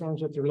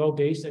thunderstorms at their low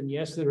base, and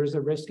yes, there is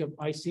a risk of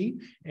icy.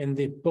 And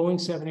the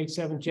Boeing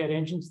 787 jet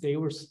engines, they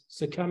were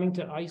succumbing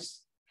to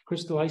ice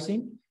crystal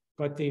icing,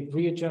 but they've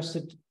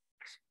readjusted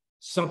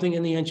something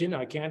in the engine.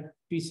 I can't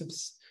be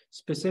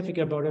specific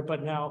about it,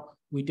 but now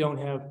we don't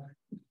have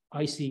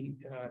icy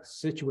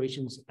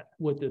situations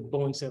with the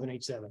Boeing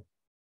 787.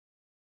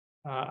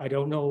 I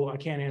don't know. I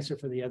can't answer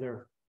for the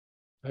other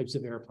types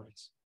of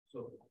airplanes.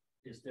 So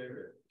is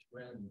there a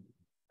trend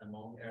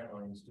among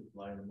airlines to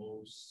fly the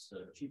most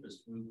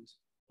cheapest route.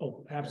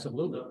 Oh,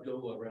 absolutely.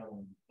 Go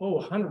around. Oh,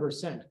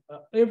 100%.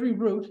 Every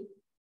route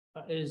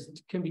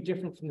can be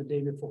different from the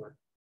day before.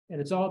 And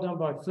it's all done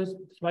by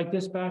flight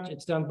dispatch.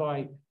 It's done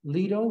by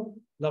Lido,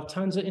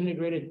 Lufthansa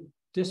integrated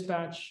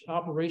dispatch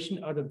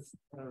operation out of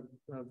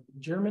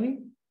Germany.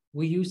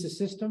 We use the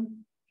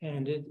system,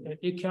 and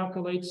it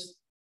calculates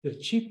the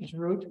cheapest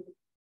route,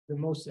 the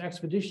most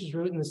expeditious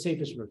route, and the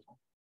safest route.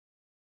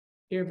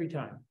 Every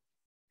time.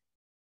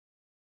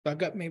 I've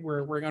got, maybe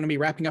we're going to be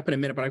wrapping up in a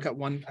minute, but I've got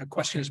a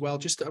question as well,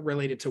 just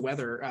related to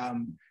weather.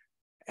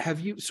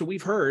 So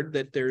we've heard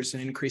that there's an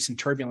increase in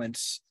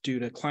turbulence due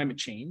to climate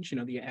change,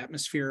 the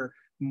atmosphere,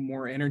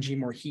 more energy,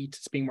 more heat,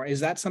 it's being more, is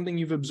that something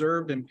you've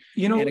observed? And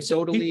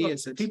anecdotally,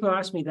 so people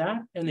ask me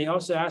that, and they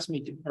also ask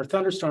me, are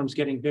thunderstorms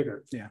getting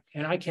bigger? Yeah.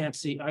 And I can't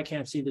see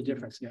the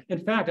difference. Yeah. In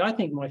fact, I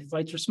think my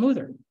flights are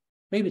smoother.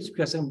 Maybe it's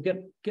because I'm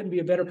getting to be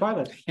a better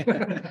pilot.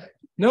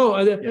 No,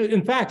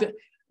 in fact,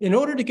 in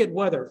order to get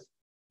weather,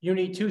 you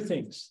need two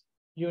things.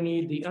 You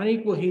need the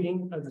unequal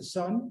heating of the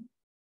sun,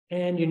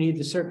 and you need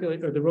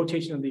the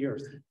rotation of the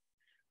earth.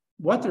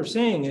 What they're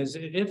saying is,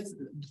 if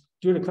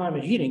due to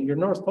climate heating, your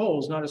North Pole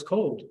is not as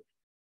cold,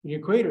 your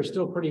equator is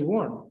still pretty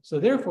warm. So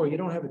therefore, you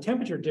don't have a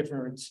temperature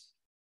difference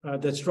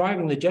that's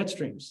driving the jet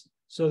streams.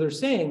 So they're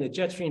saying that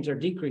jet streams are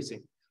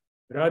decreasing.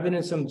 But I've been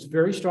in some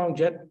very strong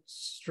jet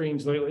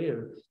streams lately,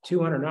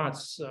 200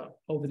 knots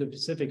over the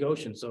Pacific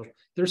Ocean. So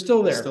they're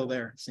still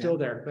there. Still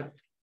there. But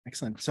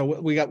excellent. So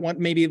we got one,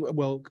 maybe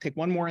we'll take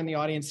one more in the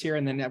audience here,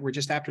 and then we're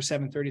just after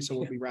 7:30, so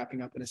we'll be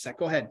wrapping up in a sec.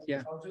 Go ahead.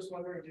 Yeah. I was just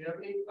wondering, do you have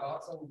any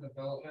thoughts on the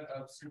development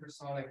of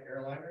supersonic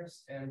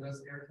airliners? And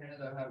does Air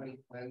Canada have any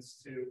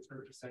plans to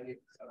purchase any,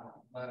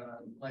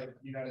 like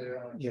United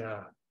Airlines?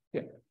 Yeah.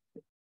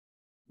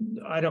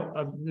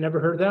 I've never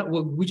heard of that.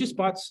 Well, we just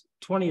bought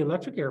 20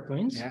 electric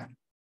airplanes. Yeah.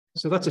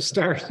 So that's a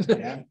start.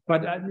 Yeah.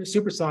 But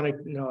supersonic,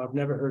 no, I've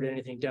never heard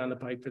anything down the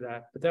pipe for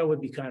that. But that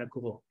would be kind of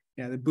cool.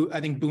 Yeah, I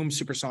think Boom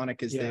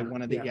Supersonic is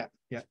one of the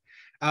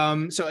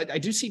So I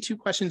do see two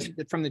questions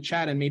from the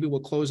chat, and maybe we'll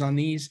close on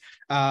these.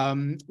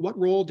 What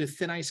role do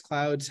thin ice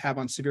clouds have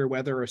on severe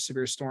weather or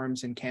severe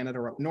storms in Canada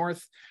or up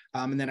north?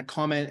 And then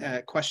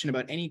a question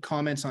about any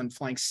comments on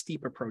flying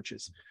steep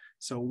approaches.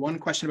 So one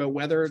question about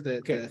weather,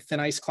 the thin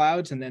ice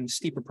clouds, and then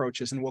steep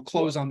approaches, and we'll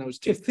close on those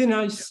two. If thin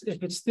ice,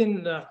 if it's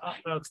thin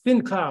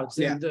clouds,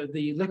 then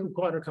the liquid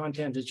water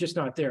content is just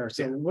not there.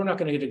 So we're not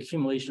going to get an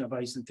accumulation of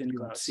ice and thin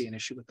clouds. See an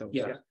issue with those.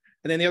 Yeah.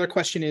 And then the other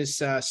question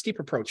is steep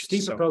approaches.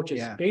 Steep approaches.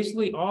 Yeah.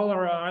 Basically, all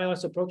our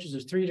ILS approaches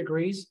is 3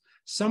 degrees.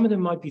 Some of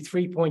them might be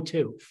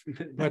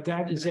 3.2, but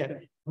that is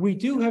it. We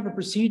do have a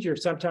procedure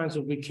sometimes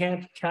when we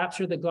can't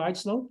capture the glide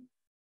slope.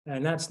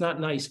 And that's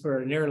not nice for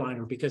an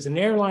airliner, because an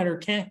airliner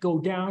can't go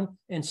down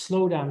and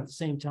slow down at the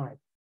same time.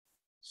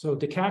 So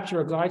to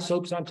capture a glide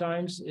slope,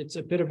 sometimes it's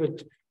a bit of a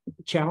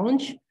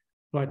challenge,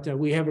 but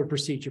we have a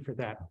procedure for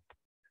that.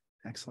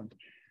 Excellent.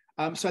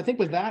 So I think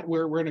with that,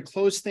 we're going to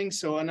close things.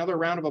 So another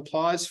round of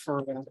applause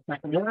for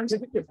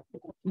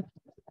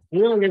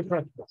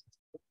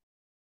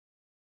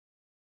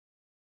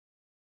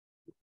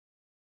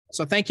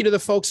So thank you to the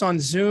folks on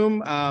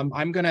Zoom.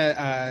 I'm going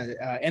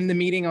to end the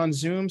meeting on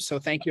Zoom. So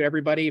thank you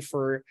everybody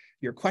for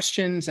your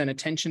questions and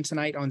attention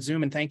tonight on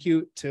Zoom. And thank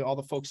you to all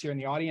the folks here in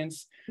the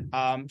audience.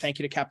 Thank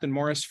you to Captain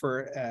Morris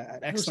for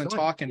an excellent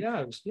talk and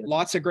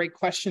lots of great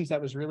questions.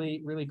 That was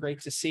really, really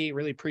great to see.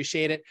 Really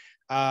appreciate it.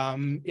 I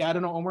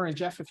don't know, Omar and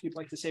Jeff, if you'd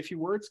like to say a few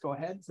words, go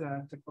ahead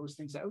to close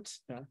things out.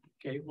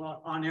 Okay,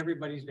 well, on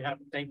everybody's behalf,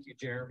 thank you,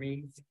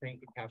 Jeremy.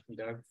 Thank you, Captain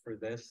Doug, for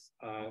this.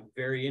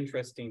 Very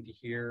interesting to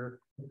hear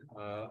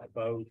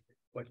about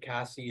what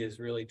CASI is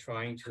really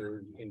trying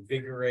to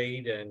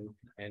invigorate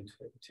and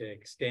to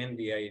extend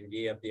the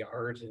idea of the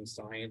art and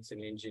science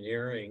and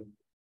engineering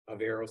of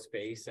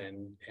aerospace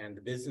and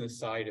the business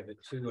side of it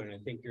too. And I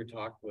think your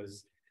talk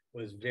was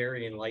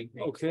very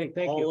enlightening. Okay,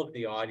 thank you. All of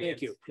the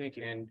audience. Thank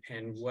you.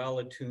 And well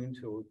attuned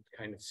to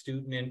kind of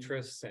student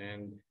interests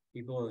and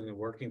people in the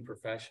working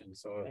profession.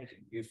 So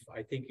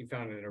I think you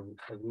found it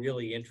a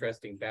really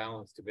interesting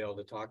balance to be able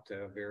to talk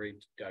to a very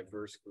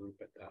diverse group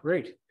at that.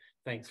 Great.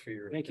 Thanks for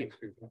your. Thank you.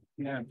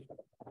 Yeah.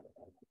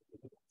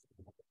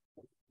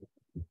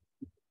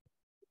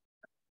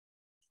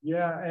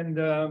 Yeah,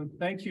 and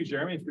thank you,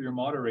 Jeremy, for your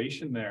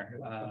moderation there.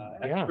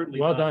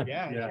 Well done.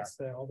 Yeah.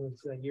 All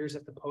those years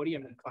at the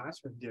podium and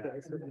classroom.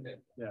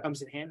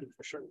 Comes in handy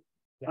for sure.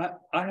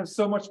 I have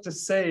so much to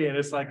say, and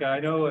it's like I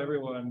know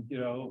everyone,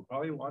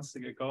 probably wants to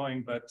get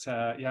going, but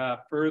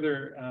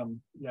further,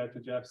 to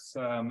Jeff's,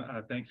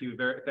 thank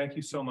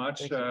you so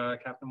much,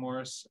 Captain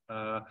Morris.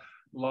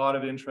 A lot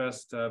of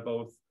interest,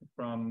 both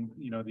from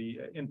the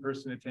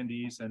in-person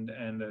attendees and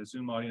the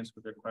Zoom audience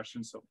with their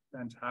questions. So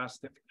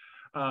fantastic.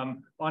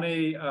 On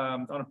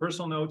a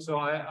personal note, so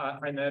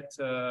I met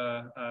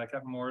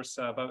Captain Morris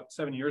about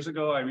 7 years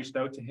ago. I reached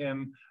out to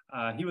him.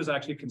 He was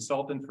actually a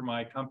consultant for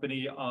my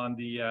company on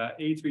the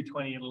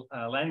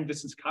A320 landing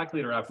distance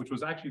calculator app, which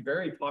was actually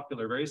very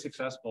popular, very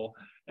successful.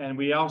 And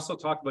we also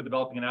talked about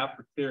developing an app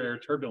for clear air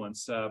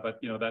turbulence, but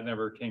that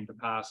never came to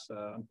pass,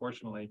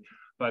 unfortunately.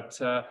 But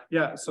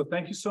yeah, so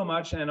thank you so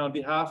much. And on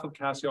behalf of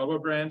CASI Ottawa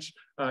branch,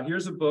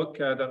 here's a book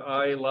that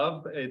I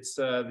love. It's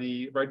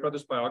the Wright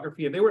brothers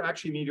biography, and they were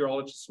actually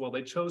meteorologists as well.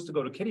 They chose to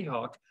go to Kitty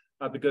Hawk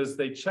because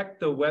they checked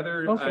the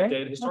weather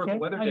data, historical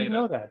weather I didn't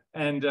data, know that.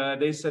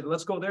 and they said,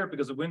 let's go there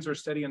because the winds are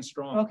steady and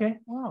strong Okay,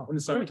 wow. in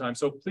the summertime.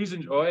 So please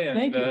enjoy. And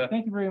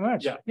Thank you very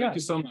much. Yeah, thank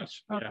you so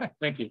much. Okay. Yeah,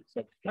 thank you.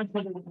 So,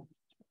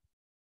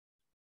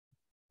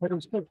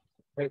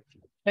 Great.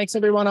 Thanks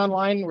everyone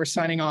online. We're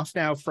signing off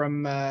now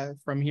from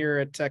here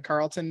at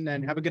Carleton,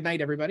 and have a good night,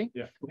 everybody.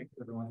 yeah, thanks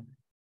everyone.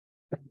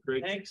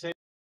 Great. Thanks.